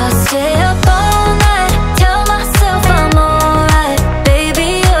 I stay up all night, tell myself I'm alright. Baby,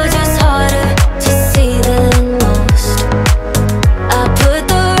 you're just harder to see than most. I put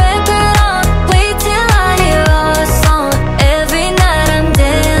the record on, wait till I hear our song. Every night I'm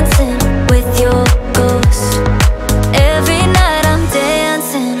dancing with your ghost. Every night I'm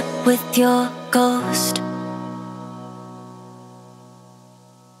dancing with your ghost.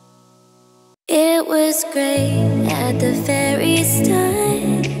 It was great at the very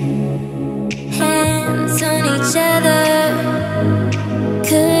start. Hands on each other,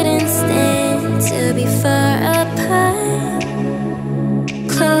 couldn't stand to be far apart.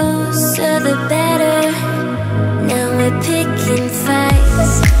 Closer the better, now we're picking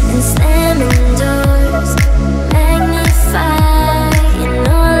fights and slamming doors. Magnifying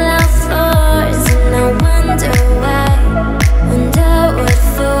all our flaws, and I wonder why, wonder what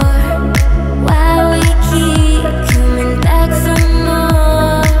for. Why we keep coming back for more.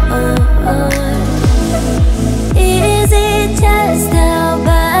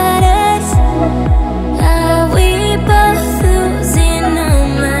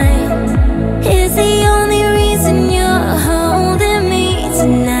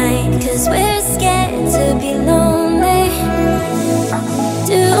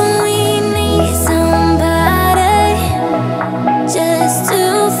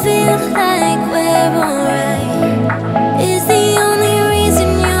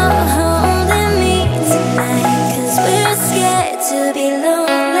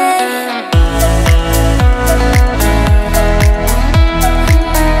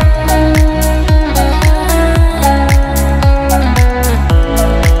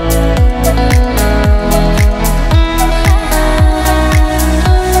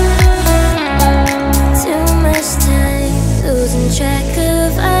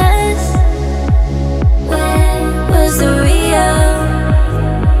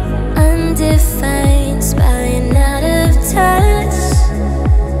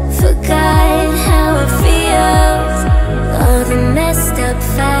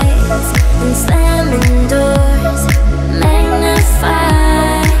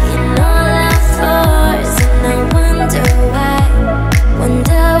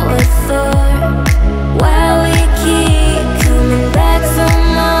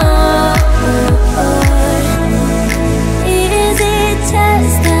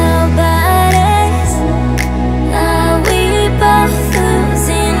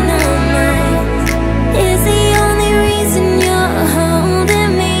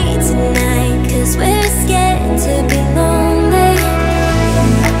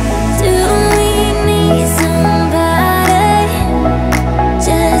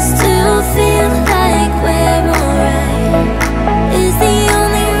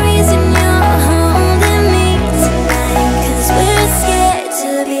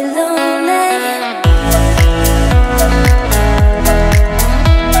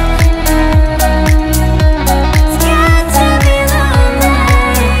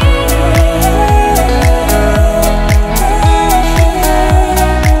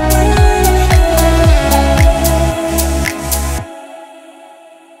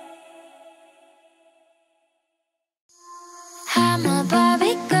 I'm a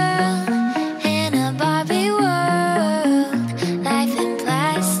Barbie girl in a Barbie world. Life in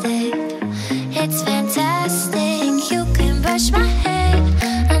plastic, it's fantastic. You can brush my hair,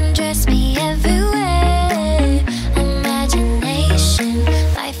 undress me every way. Imagination,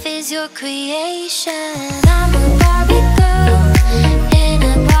 life is your creation. I'm a Barbie girl in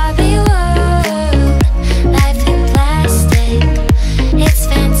a Barbie world. Life in plastic, it's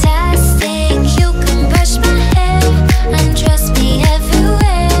fantastic. You can brush my hair, undress me every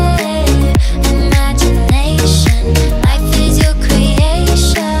way. Imagination, life is your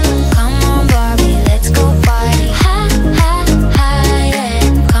creation. Come on Barbie, let's go party. Ha ha ha yeah.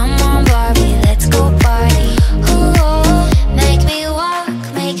 Come on Barbie, let's go party. Ooh, make me walk,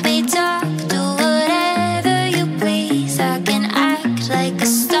 make me talk, do whatever you please. I can act like a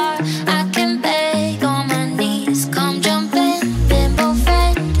star, I can beg on my knees. Come jump in, bimbo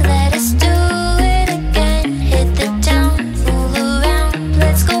friend, let us do it again. Hit the town, fool around,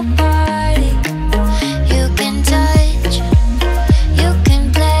 let's go party. You can touch, you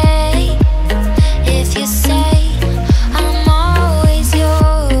can play. If you say I'm always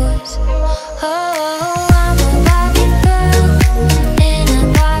yours. Oh, I'm a Barbie girl in a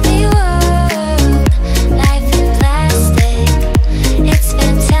Barbie world. Life in plastic, it's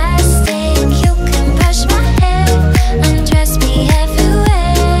fantastic. You can brush my hair, undress me every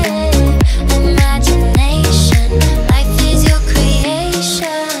way. Imagination, life is your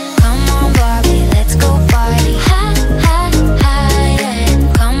creation. Come on Barbie, let's go party. Ha ha ha yeah.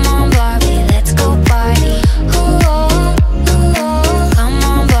 Come on Barbie, let's go party. Ooh, ooh, come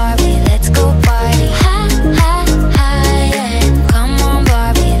on Barbie, let's go party. Ha ha ha yeah. Come on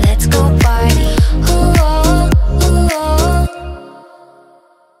Barbie, let's go party. Ooh, ooh.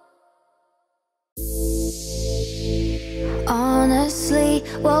 Honestly,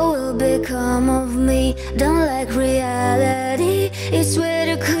 what will become of me? Don't like reality, it's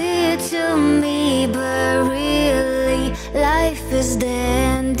very clear to me. But really, life is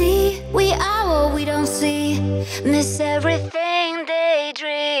dandy. We are what we don't see, miss everything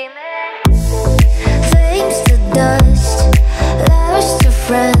daydreaming. Flames to dust, lovers to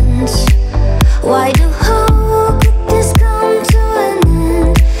friends. Why do how could this come to an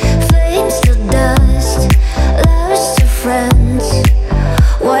end? Flames to dust, lovers to friends.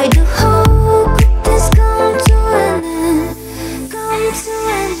 Why do how could this come to an end? Come to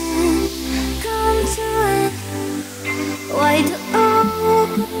an end, come to an end. Why do how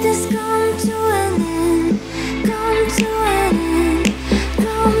could this come to an end? Come to an end,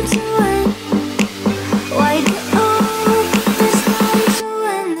 come to an end. Why do how could this come to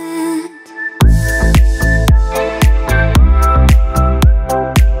an end?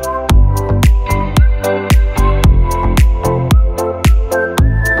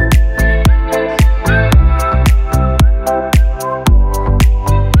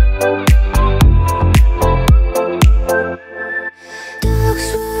 Dogs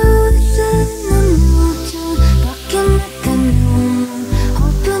will within the mountain, barking like a new moon,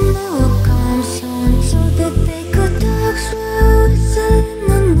 hoping they will come soon, so that they could. Dogs will within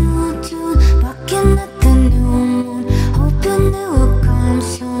the mountain, barking like a new moon, hoping they will come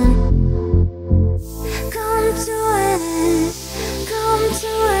soon. Come to an end, come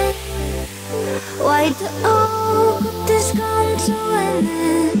to an end. Why do all could this come to an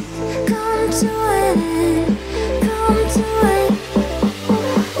end? Come to an end, come to an end.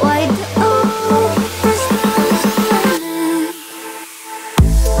 Why do all could this come to an end?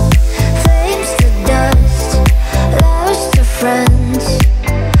 Flames to dust, lovers to friends.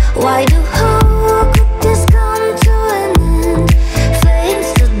 Why do how could this come to an end? Flames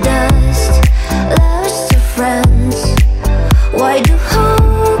to dust, lovers to friends. Why do how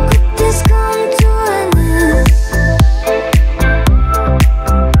could this come to an end?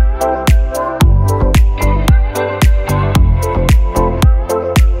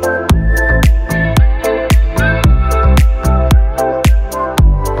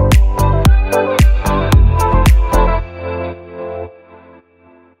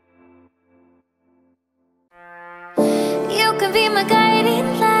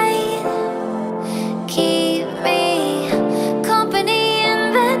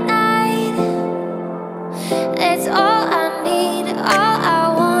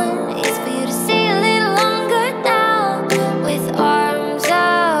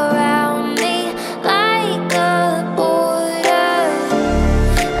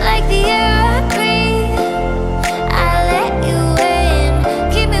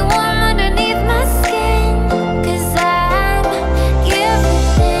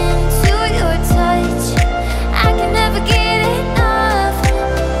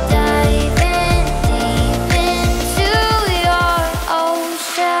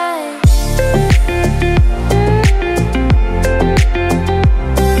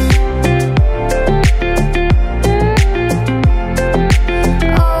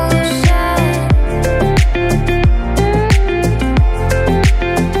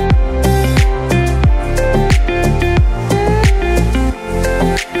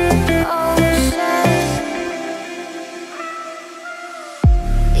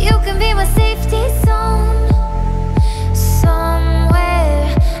 can be my safety zone.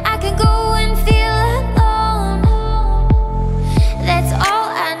 Somewhere I can go and feel alone. That's all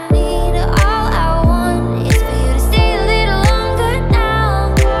I need, all I want is for you to stay a little longer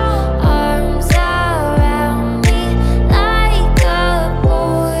now. Arms around me like a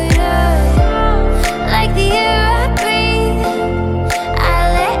border, like the air I breathe. I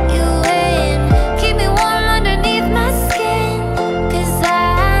let you in, keep me warm underneath my skin. 'Cause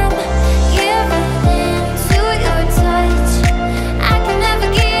I'm giving into your touch. I can never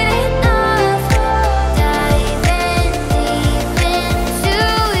get enough. Diving deep into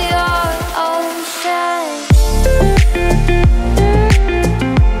your ocean.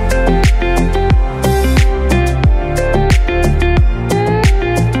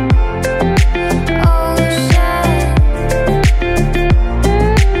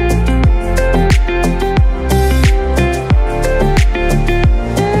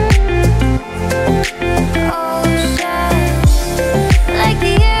 Like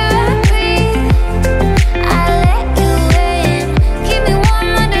the air I breathe, I let you in, keep me warm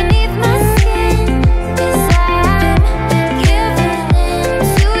underneath my skin. 'Cause I'm giving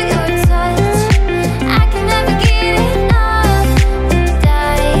into your touch. I can never get enough.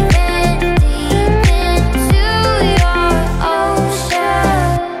 Diving deep into your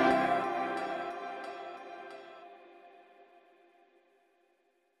ocean.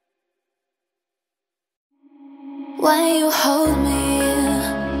 When you hold me,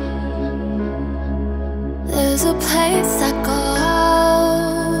 there's a place I go.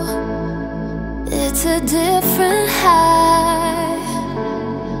 It's a different high.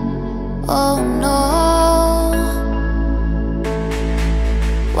 Oh no.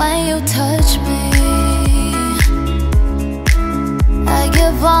 When you touch me, I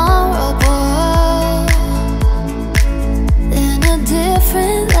get vulnerable in a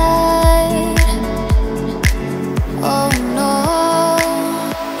different light. Oh no.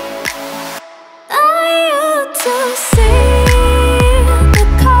 I used to see the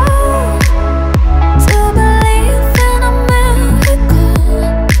call, to believe in a miracle.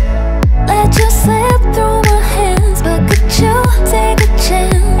 Let you slip through my hands, but could you take a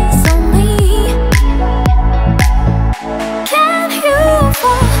chance on me? Can you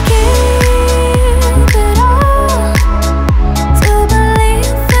forgive it all? To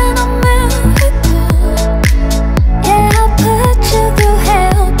believe in a miracle. Yeah, I'll put you through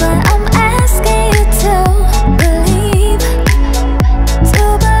hell, but I'm asking you to believe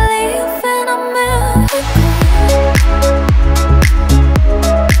in a miracle.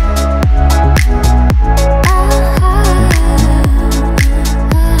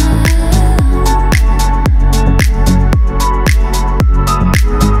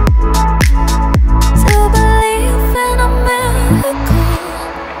 To believe in a miracle.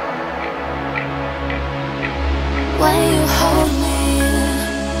 When you hold me,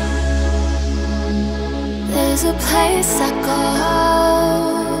 there's a place I go.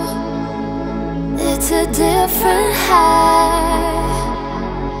 It's a different high.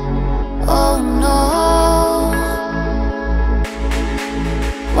 Oh no.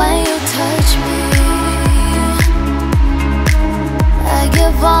 When you touch me, I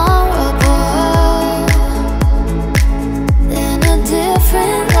get vulnerable in a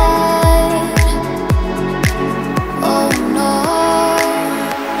different light. Oh no.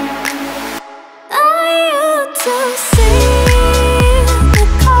 I used to see the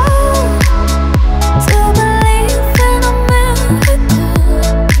call, to believe in a miracle.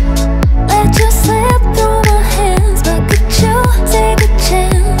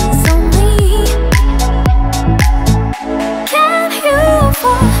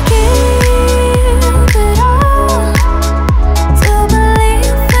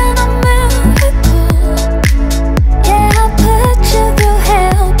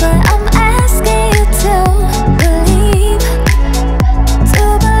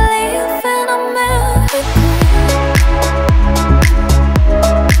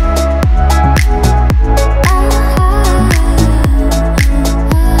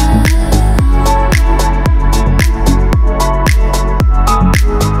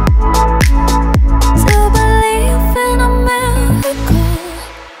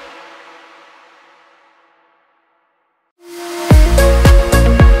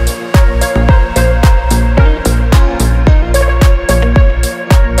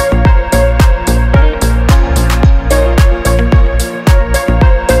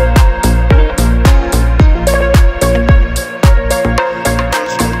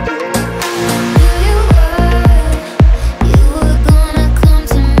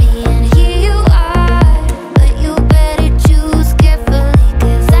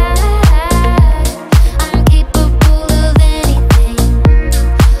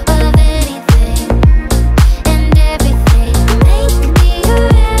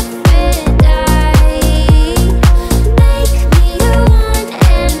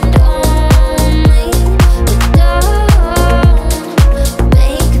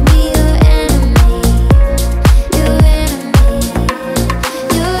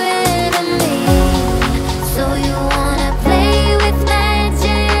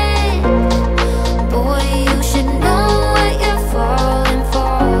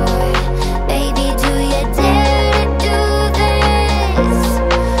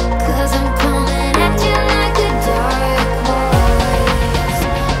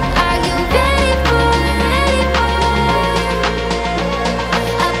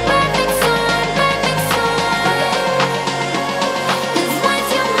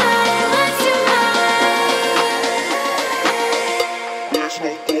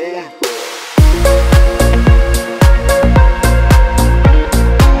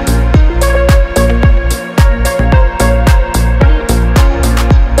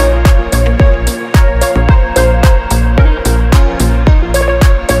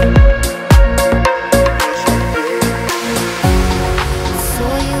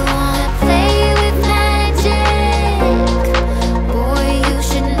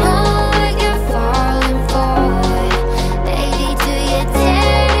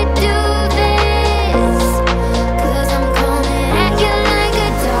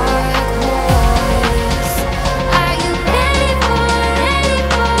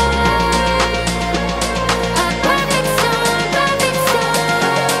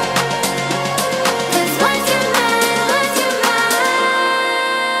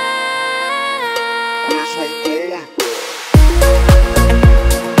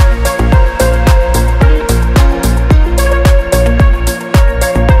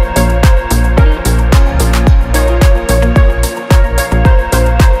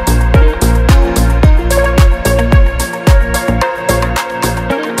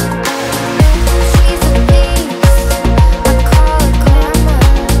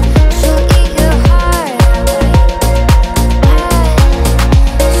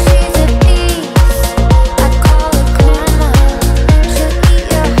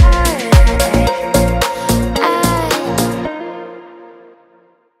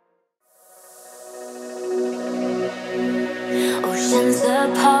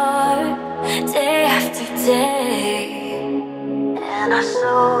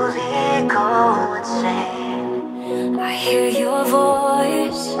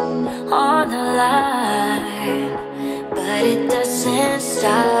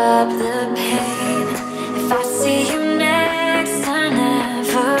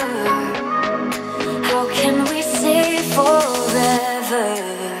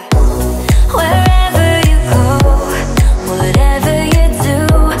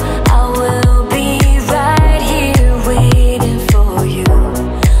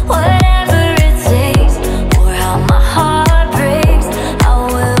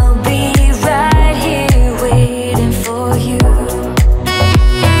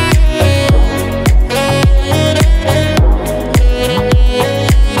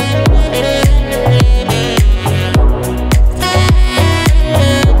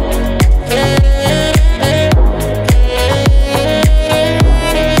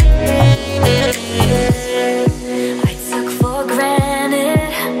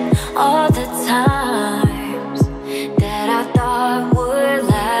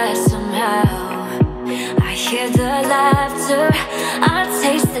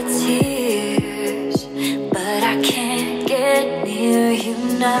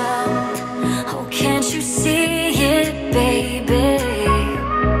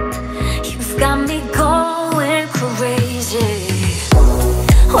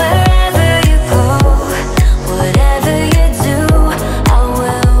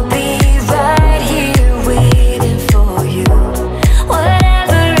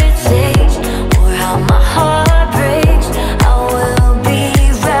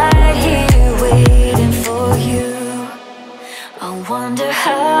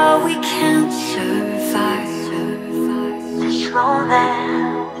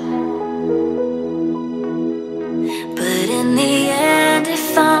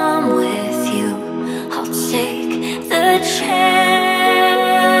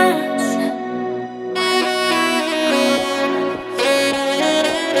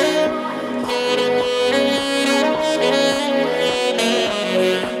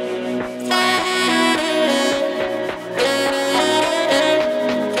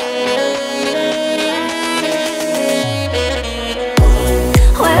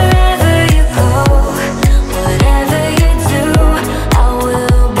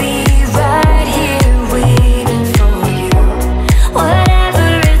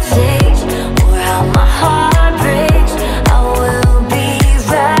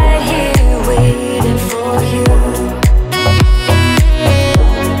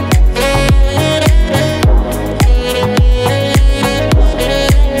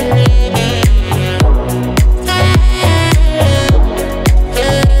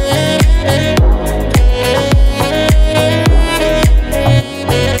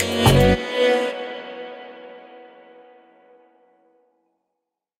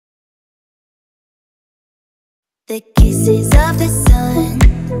 The kisses of the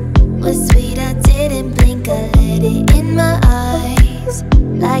sun was sweet, I didn't blink, I let it in my eyes.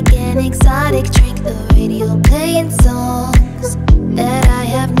 Like an exotic drink, the radio playing songs that I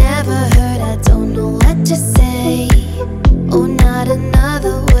have never heard, I don't know what to say. Oh, not enough.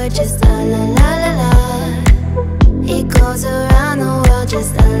 world, just la la la la la. It goes around the world,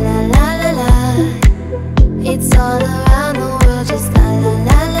 just la la la la la. It's all around the world, just la la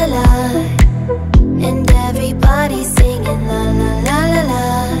la la la. And everybody's singing la la la la la.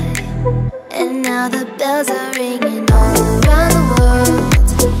 And now the bells are ringing all around the world.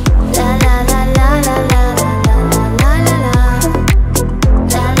 La la la la la la la la la la la.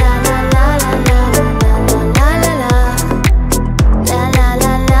 La la la la la la la la la la. La la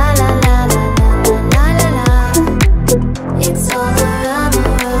la la la la la la la la. It's all around the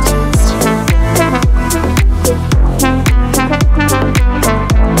world, just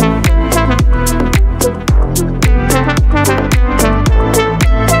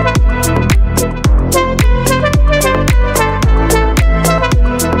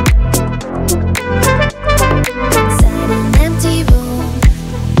inside an empty room.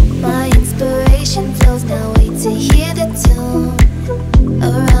 My inspiration flows, now wait to hear the tune.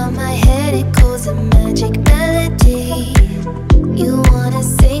 Around my head it goes a magic melody. You wanna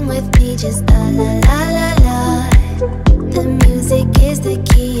sing with me, just la la la la la. The music is the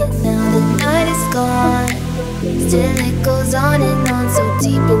key and now the night is gone. Still it goes on and on, so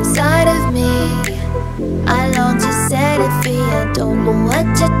deep inside of me. I long to set it free, I don't know what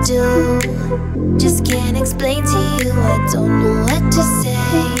to do. Just can't explain to you, I don't know what to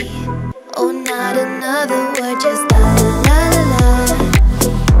say. Oh, not another word, just la la la la la.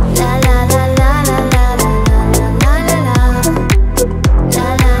 La la la la la la la la la la la. La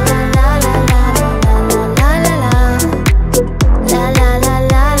la la la la la la la la la la. La la la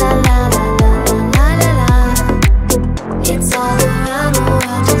la la la la la la la. It's all around the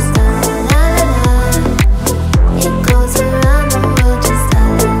world, just la la la la la. It goes around the world, just la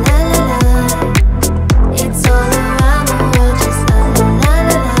la la la la. It's all around the world, just la la la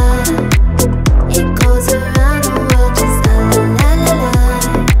la la. It goes around the world.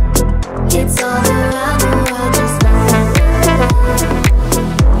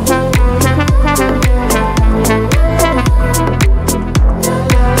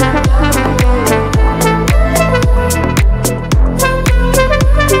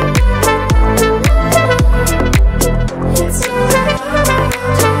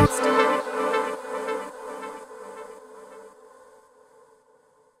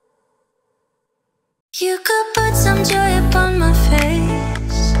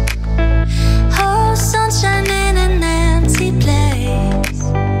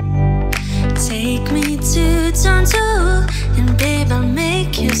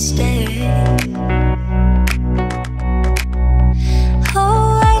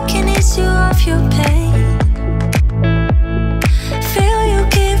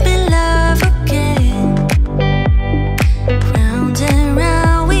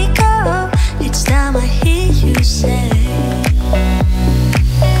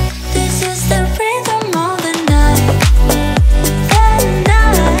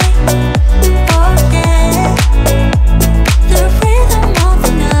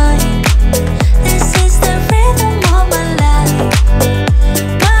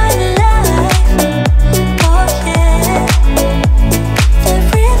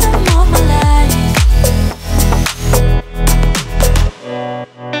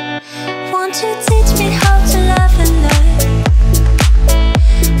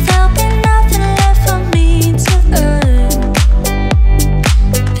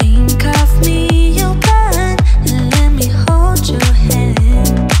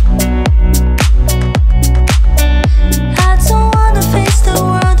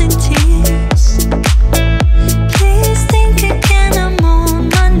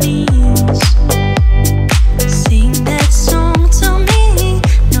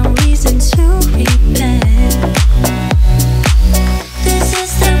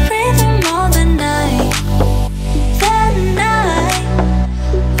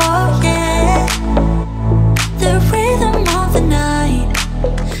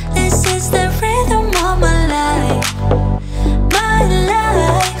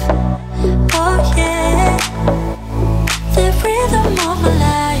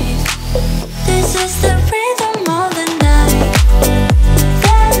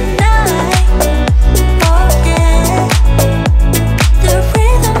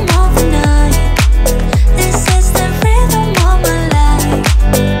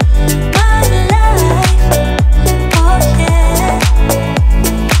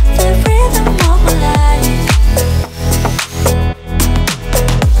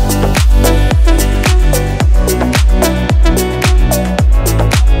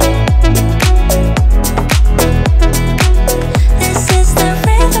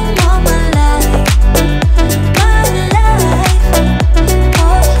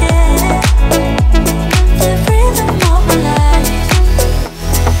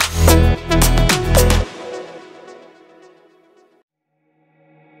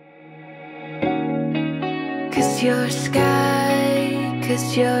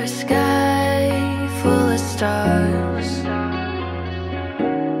 'cause you're a sky full of stars.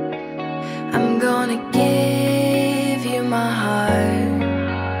 I'm gonna give you my heart.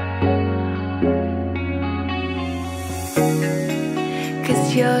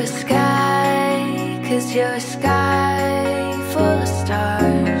 'Cause you're a sky, 'cause you're a sky full of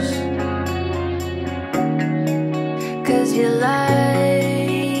stars. 'Cause you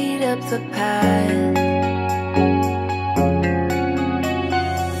light up the path.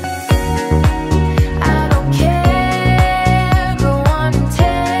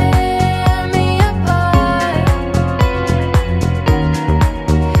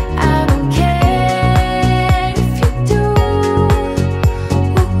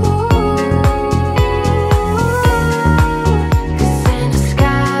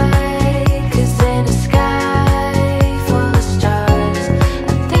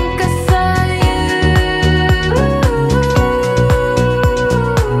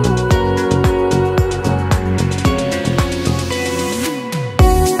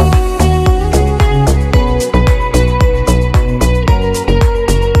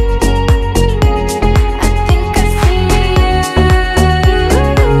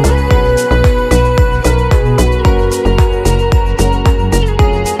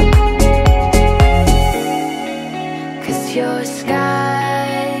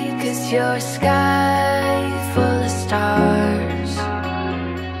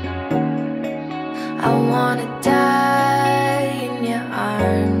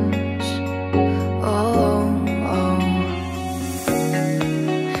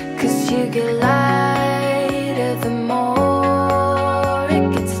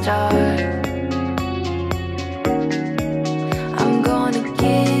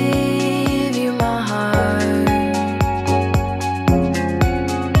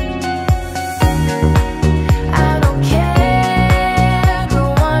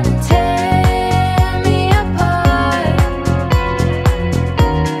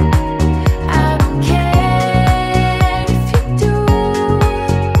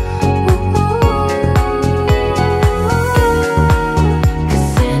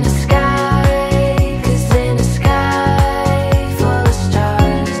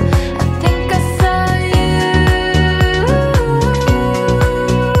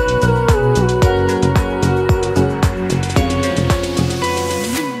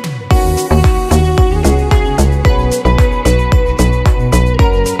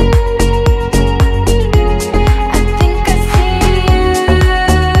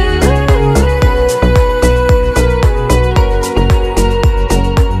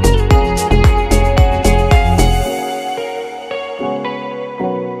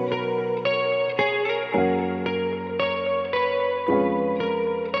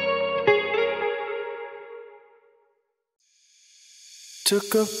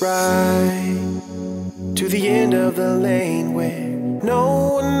 Took a ride to the end of the lane where no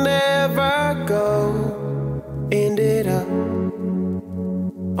one ever go. Ended up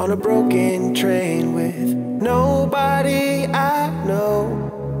on a broken train with nobody I know.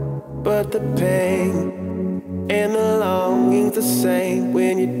 But the pain and the longing's the same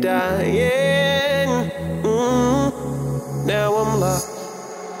when you're dying. Now I'm lost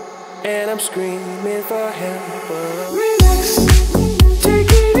and I'm screaming for help. Relax.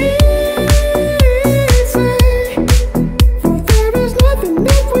 Take it easy, for there is nothing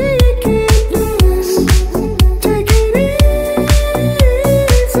that we can do. Take it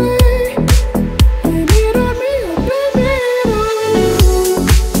easy, blame it on me or blame it on you.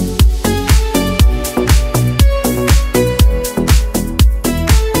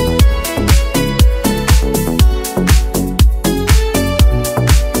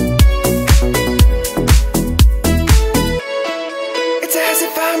 It's as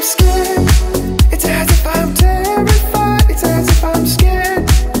if I'm scared. It's as if I'm terrified. It's as if I'm scared.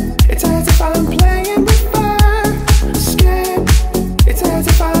 It's as if I'm playing with fire. Scared. It's as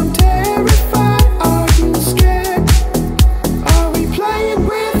if I'm terrified. Are you scared? Are we playing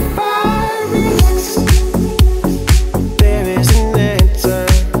with fire? Relax. There is an answer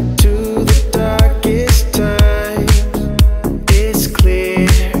to the darkest times. It's clear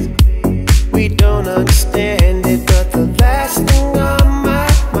we don't understand it, but the last thing on my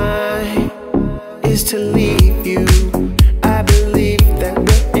mind is to leave you. I believe that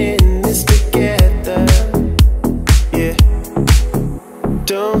we're in this together. Yeah.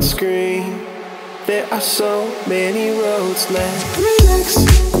 Don't scream. There are so many roads left. Relax.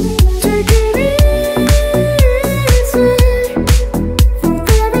 Take it easy, for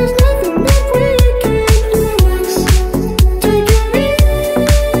there is nothing that we can do. Take it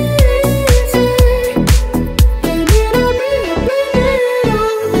easy, blame it on me or blame it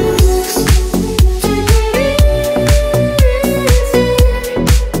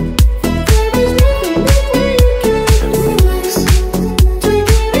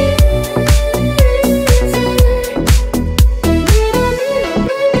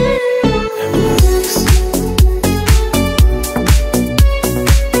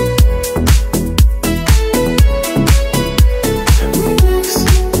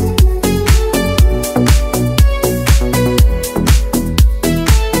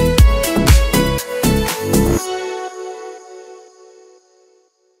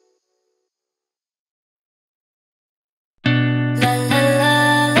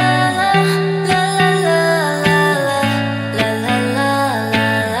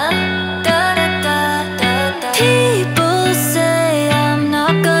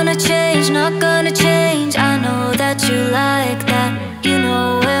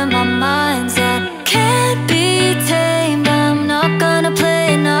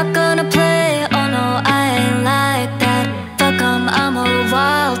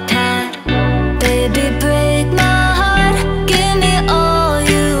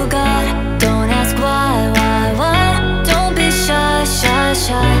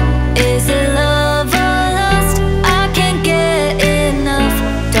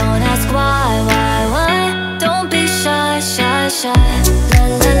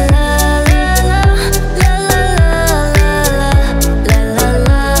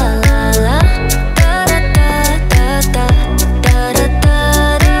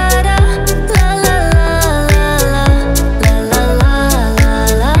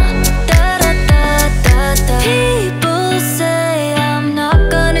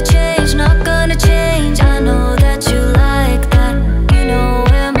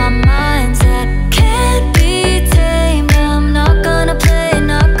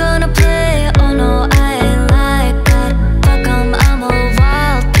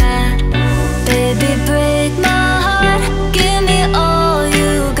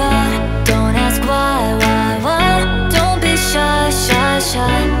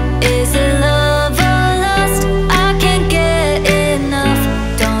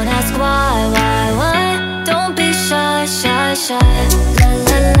shy. La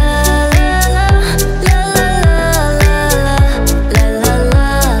la la la la, la la la la la, la la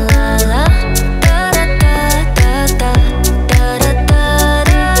la la, da da da da da da da da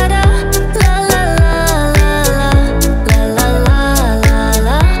da, la la la la la, la la la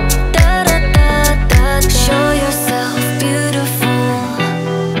la, da da da da. Show yourself beautiful,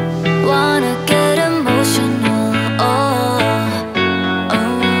 wanna get emotional. Oh,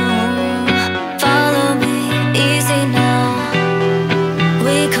 oh, follow me easy now.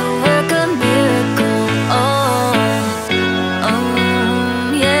 We could work a miracle. Oh,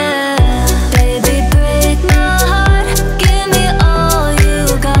 oh, yeah. Baby, break my heart. Give me all you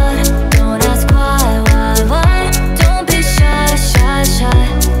got. Don't ask why. Don't be shy, shy, shy.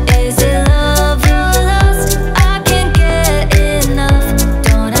 Is it love or lust? I can't get enough.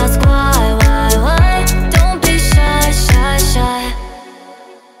 Don't ask why. Don't be shy, shy, shy.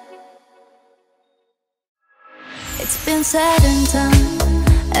 It's been said and done.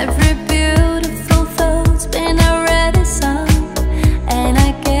 Every beautiful thought's been already sung. And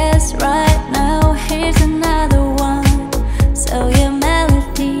I guess right now here's another one. So your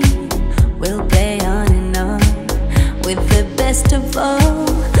melody will play on and on. With the best of all,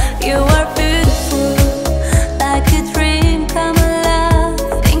 you are beautiful, like a dream come alive,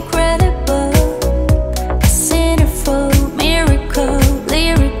 incredible. A centerfold, miracle,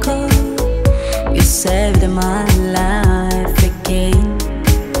 lyrical. You saved my life again.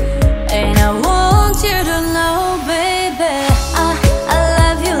 And I want you to know, baby, I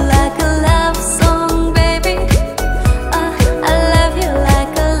love you like a love song, baby. I love you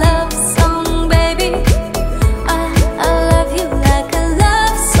like a love song, baby. I love you like a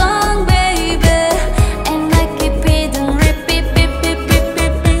love song, baby. And I keep it and repeat, beep, beep, beep,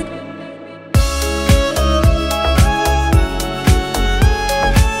 beep, beep.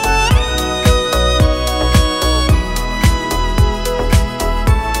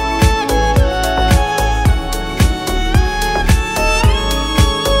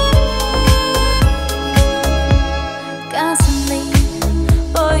 Constantly,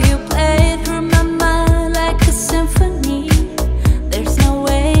 boy, you play through my mind like a symphony. There's no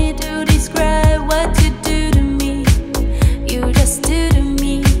way to describe what you do to me. You just do to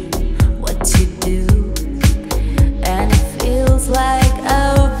me what you do. And it feels like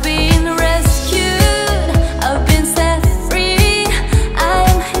I've been rescued, I've been set free. I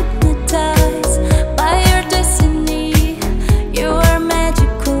am hypnotized by your destiny. You are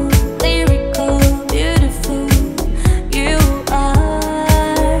magical, lyrical, beautiful. You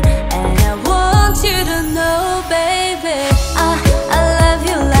are, and I want you to know, baby, I love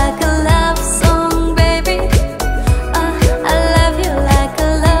you like a love song, baby. I love you like a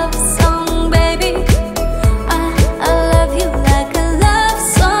love song, baby. I love you like a love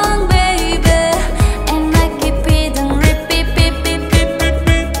song, baby. And I keep it and repeat, beep, beep, beep, beep,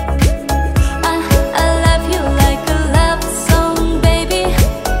 beep. I love you like a love song, baby.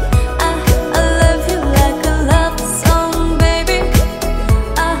 I love you like a love song, baby.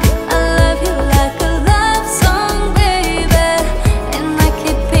 I love you like a love song, baby. And I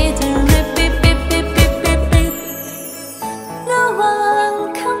keep it and repeat, beep, beep, beep, beep, beep. No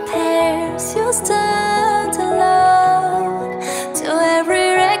one compares, you stand alone to every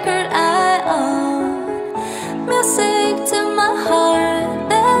record I own. Music to my heart,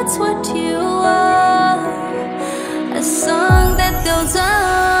 that's what you are. A song that goes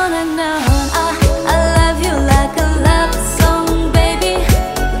on and on. I love you like a love song, baby.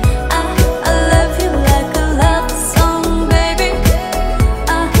 I love you like a love song, baby. I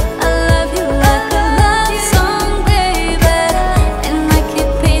love you like a love song, baby. And I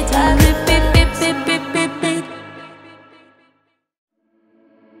keep it and repeat, beep, beep, beep, beep, beep.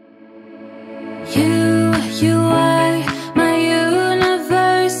 You are my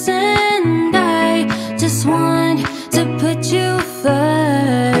universe, and I just want to put you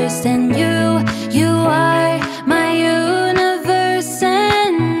first. And you are my universe,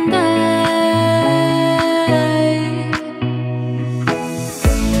 and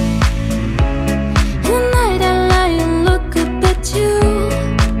tonight I lie and look up at you.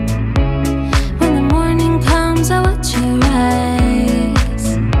 When the morning comes, I watch your eyes.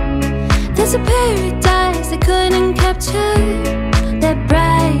 There's a paradise I couldn't capture, that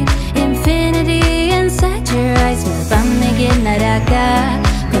bright infinity inside your eyes. 매일 밤 내게 날아가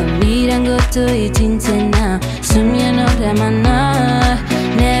꽃이란 것도 잊은 채 나 수면 오래 만나.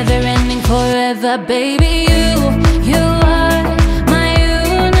 Never ending forever, baby. You are my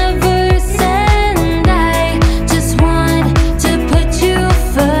universe, and I just want to put you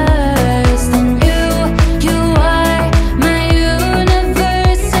first. And you are my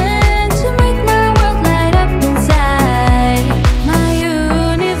universe, and to make my world light up inside.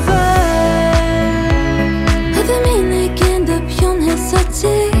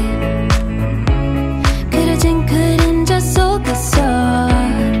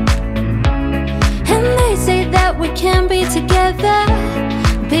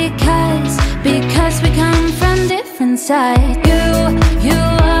 inside. You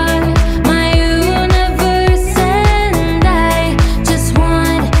are my universe, and I just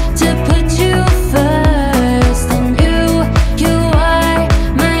want to put you first. And you are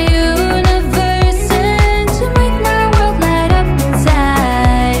my universe, and you make my world light up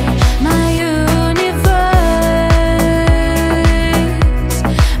inside. My universe,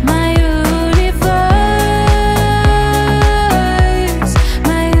 my universe,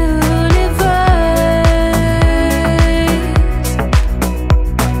 my universe.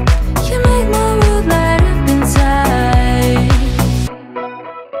 You make my world light up inside.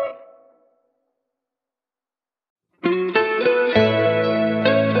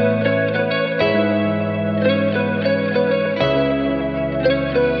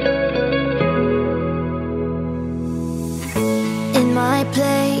 In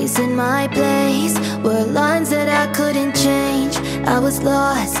my place were lines that I couldn't change. I was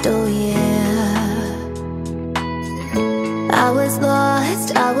lost, oh yeah. I was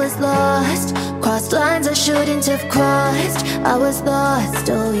lost, I was lost. Crossed lines I shouldn't have crossed. I was lost,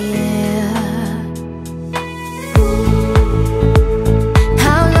 oh yeah.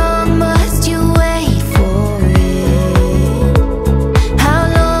 How long must you wait for it? How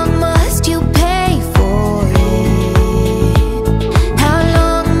long must you pay for it? How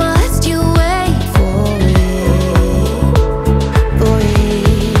long must you wait for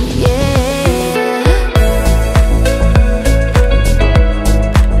it, yeah.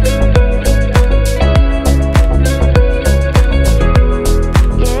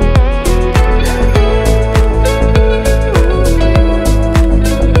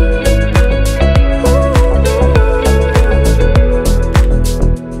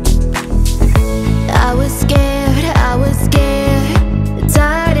 I was scared,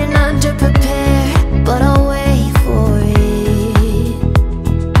 tired and underprepared, but I'll wait for it.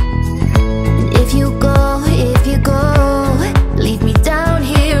 And if you go, leave me down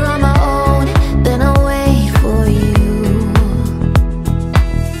here on my own, then I'll wait for you.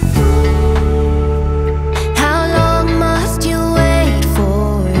 How long must you wait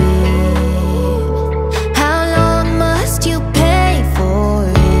for it? How long must you pay for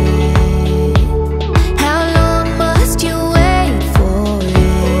it? How long must you wait for it,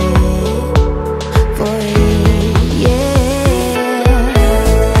 yeah.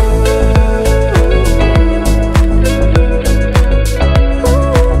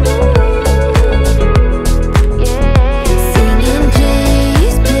 Singing,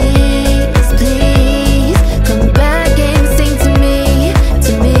 please, please, please, come back and sing to me,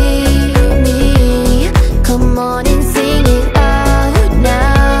 me. Come on and sing it out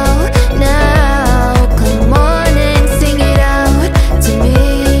now, now. Come on and sing it out to me.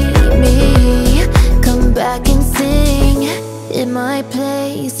 Come back and sing. In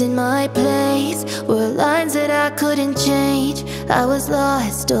my place were lines that I couldn't change. I was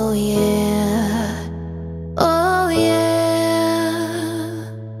lost, oh yeah. Oh yeah.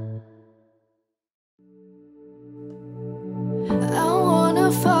 I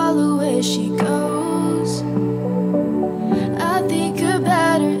wanna follow where she goes. I think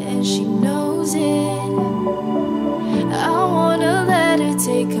about her and she knows it. I wanna let her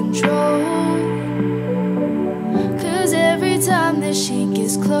take control. 'Cause every time that she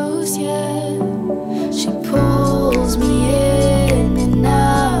gets close, yeah, she pulls me in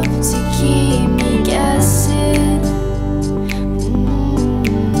enough to keep me guessing.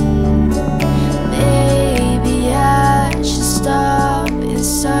 Maybe I should stop and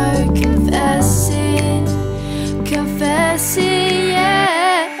start confessing,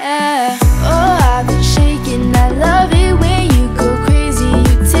 yeah. Oh, I've been shaking. I love it when you go crazy.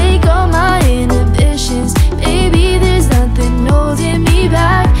 You take all my inhibitions. Baby, there's nothing holding me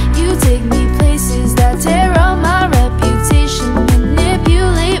back. You take me places that tear up my reputation.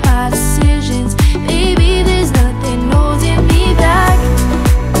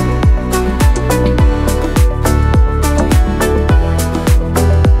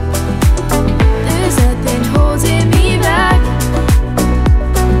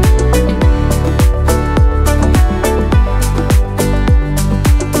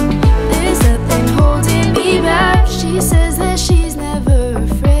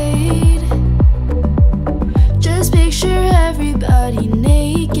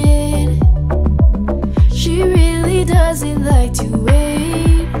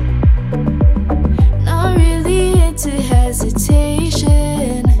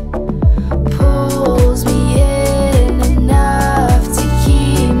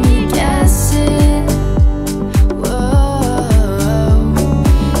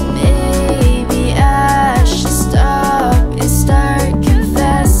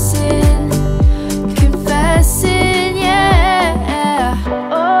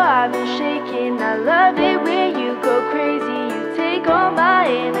 all my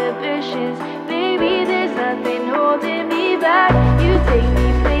inhibitions. Baby, there's nothing holding me back. You take me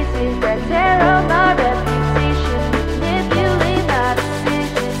places that tear up my reputation, manipulate my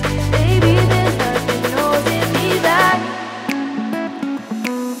decisions. Baby, there's nothing holding me back.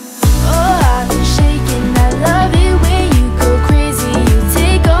 Oh, I'm shaking, I love it when you go crazy. You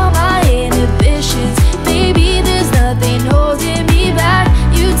take all my inhibitions. Baby, there's nothing holding me back.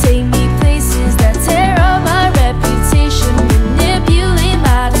 You take me places that tear up my reputation, manipulate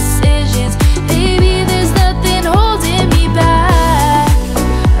my decisions. Baby, there's nothing holding me back.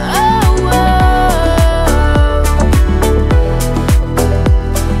 Oh, whoa.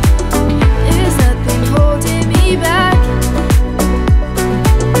 There's nothing holding me back.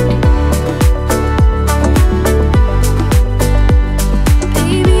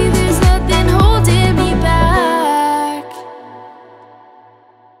 Baby, there's nothing holding me back.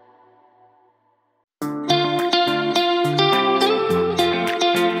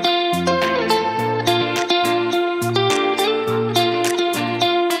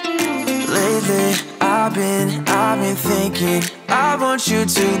 Lately, I've been thinking, I want you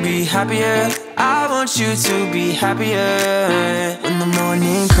to be happier. I want you to be happier. When the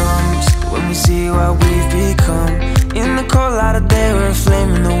morning comes, when we see what we've become. In the cold light of day, we're a flame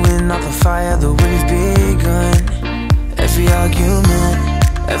in the wind, not the fire that we've begun. Every argument,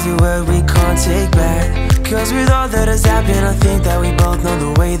 every word we can't take back. Cause with all that has happened, I think that we both know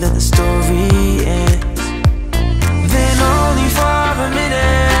the way that the story ends. Then only for a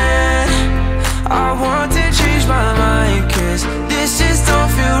minute, I want to change my mind, cause this just don't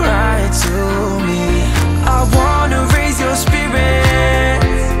feel right to me. I wanna raise your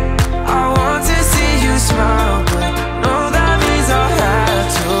spirits, I want to see you smile, but no, that means I'll have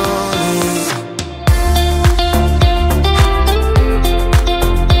to leave.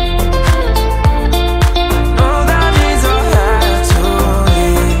 No, that means I'll have to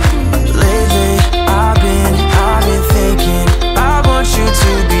leave. Lately, I've been thinking, I want you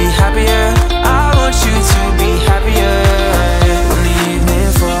to be happier. I want you to be happier. When the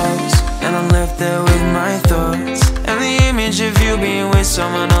evening falls and I'm left there with my thoughts, and the image of you being with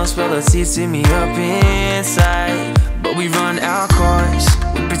someone else, well, it's eating me up inside. But we run our course,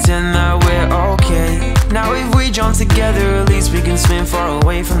 we pretend that we're okay. Now if we jump together, at least we can swim far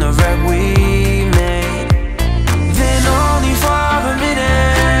away from the wreck we made. Then only for a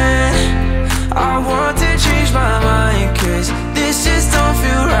minute,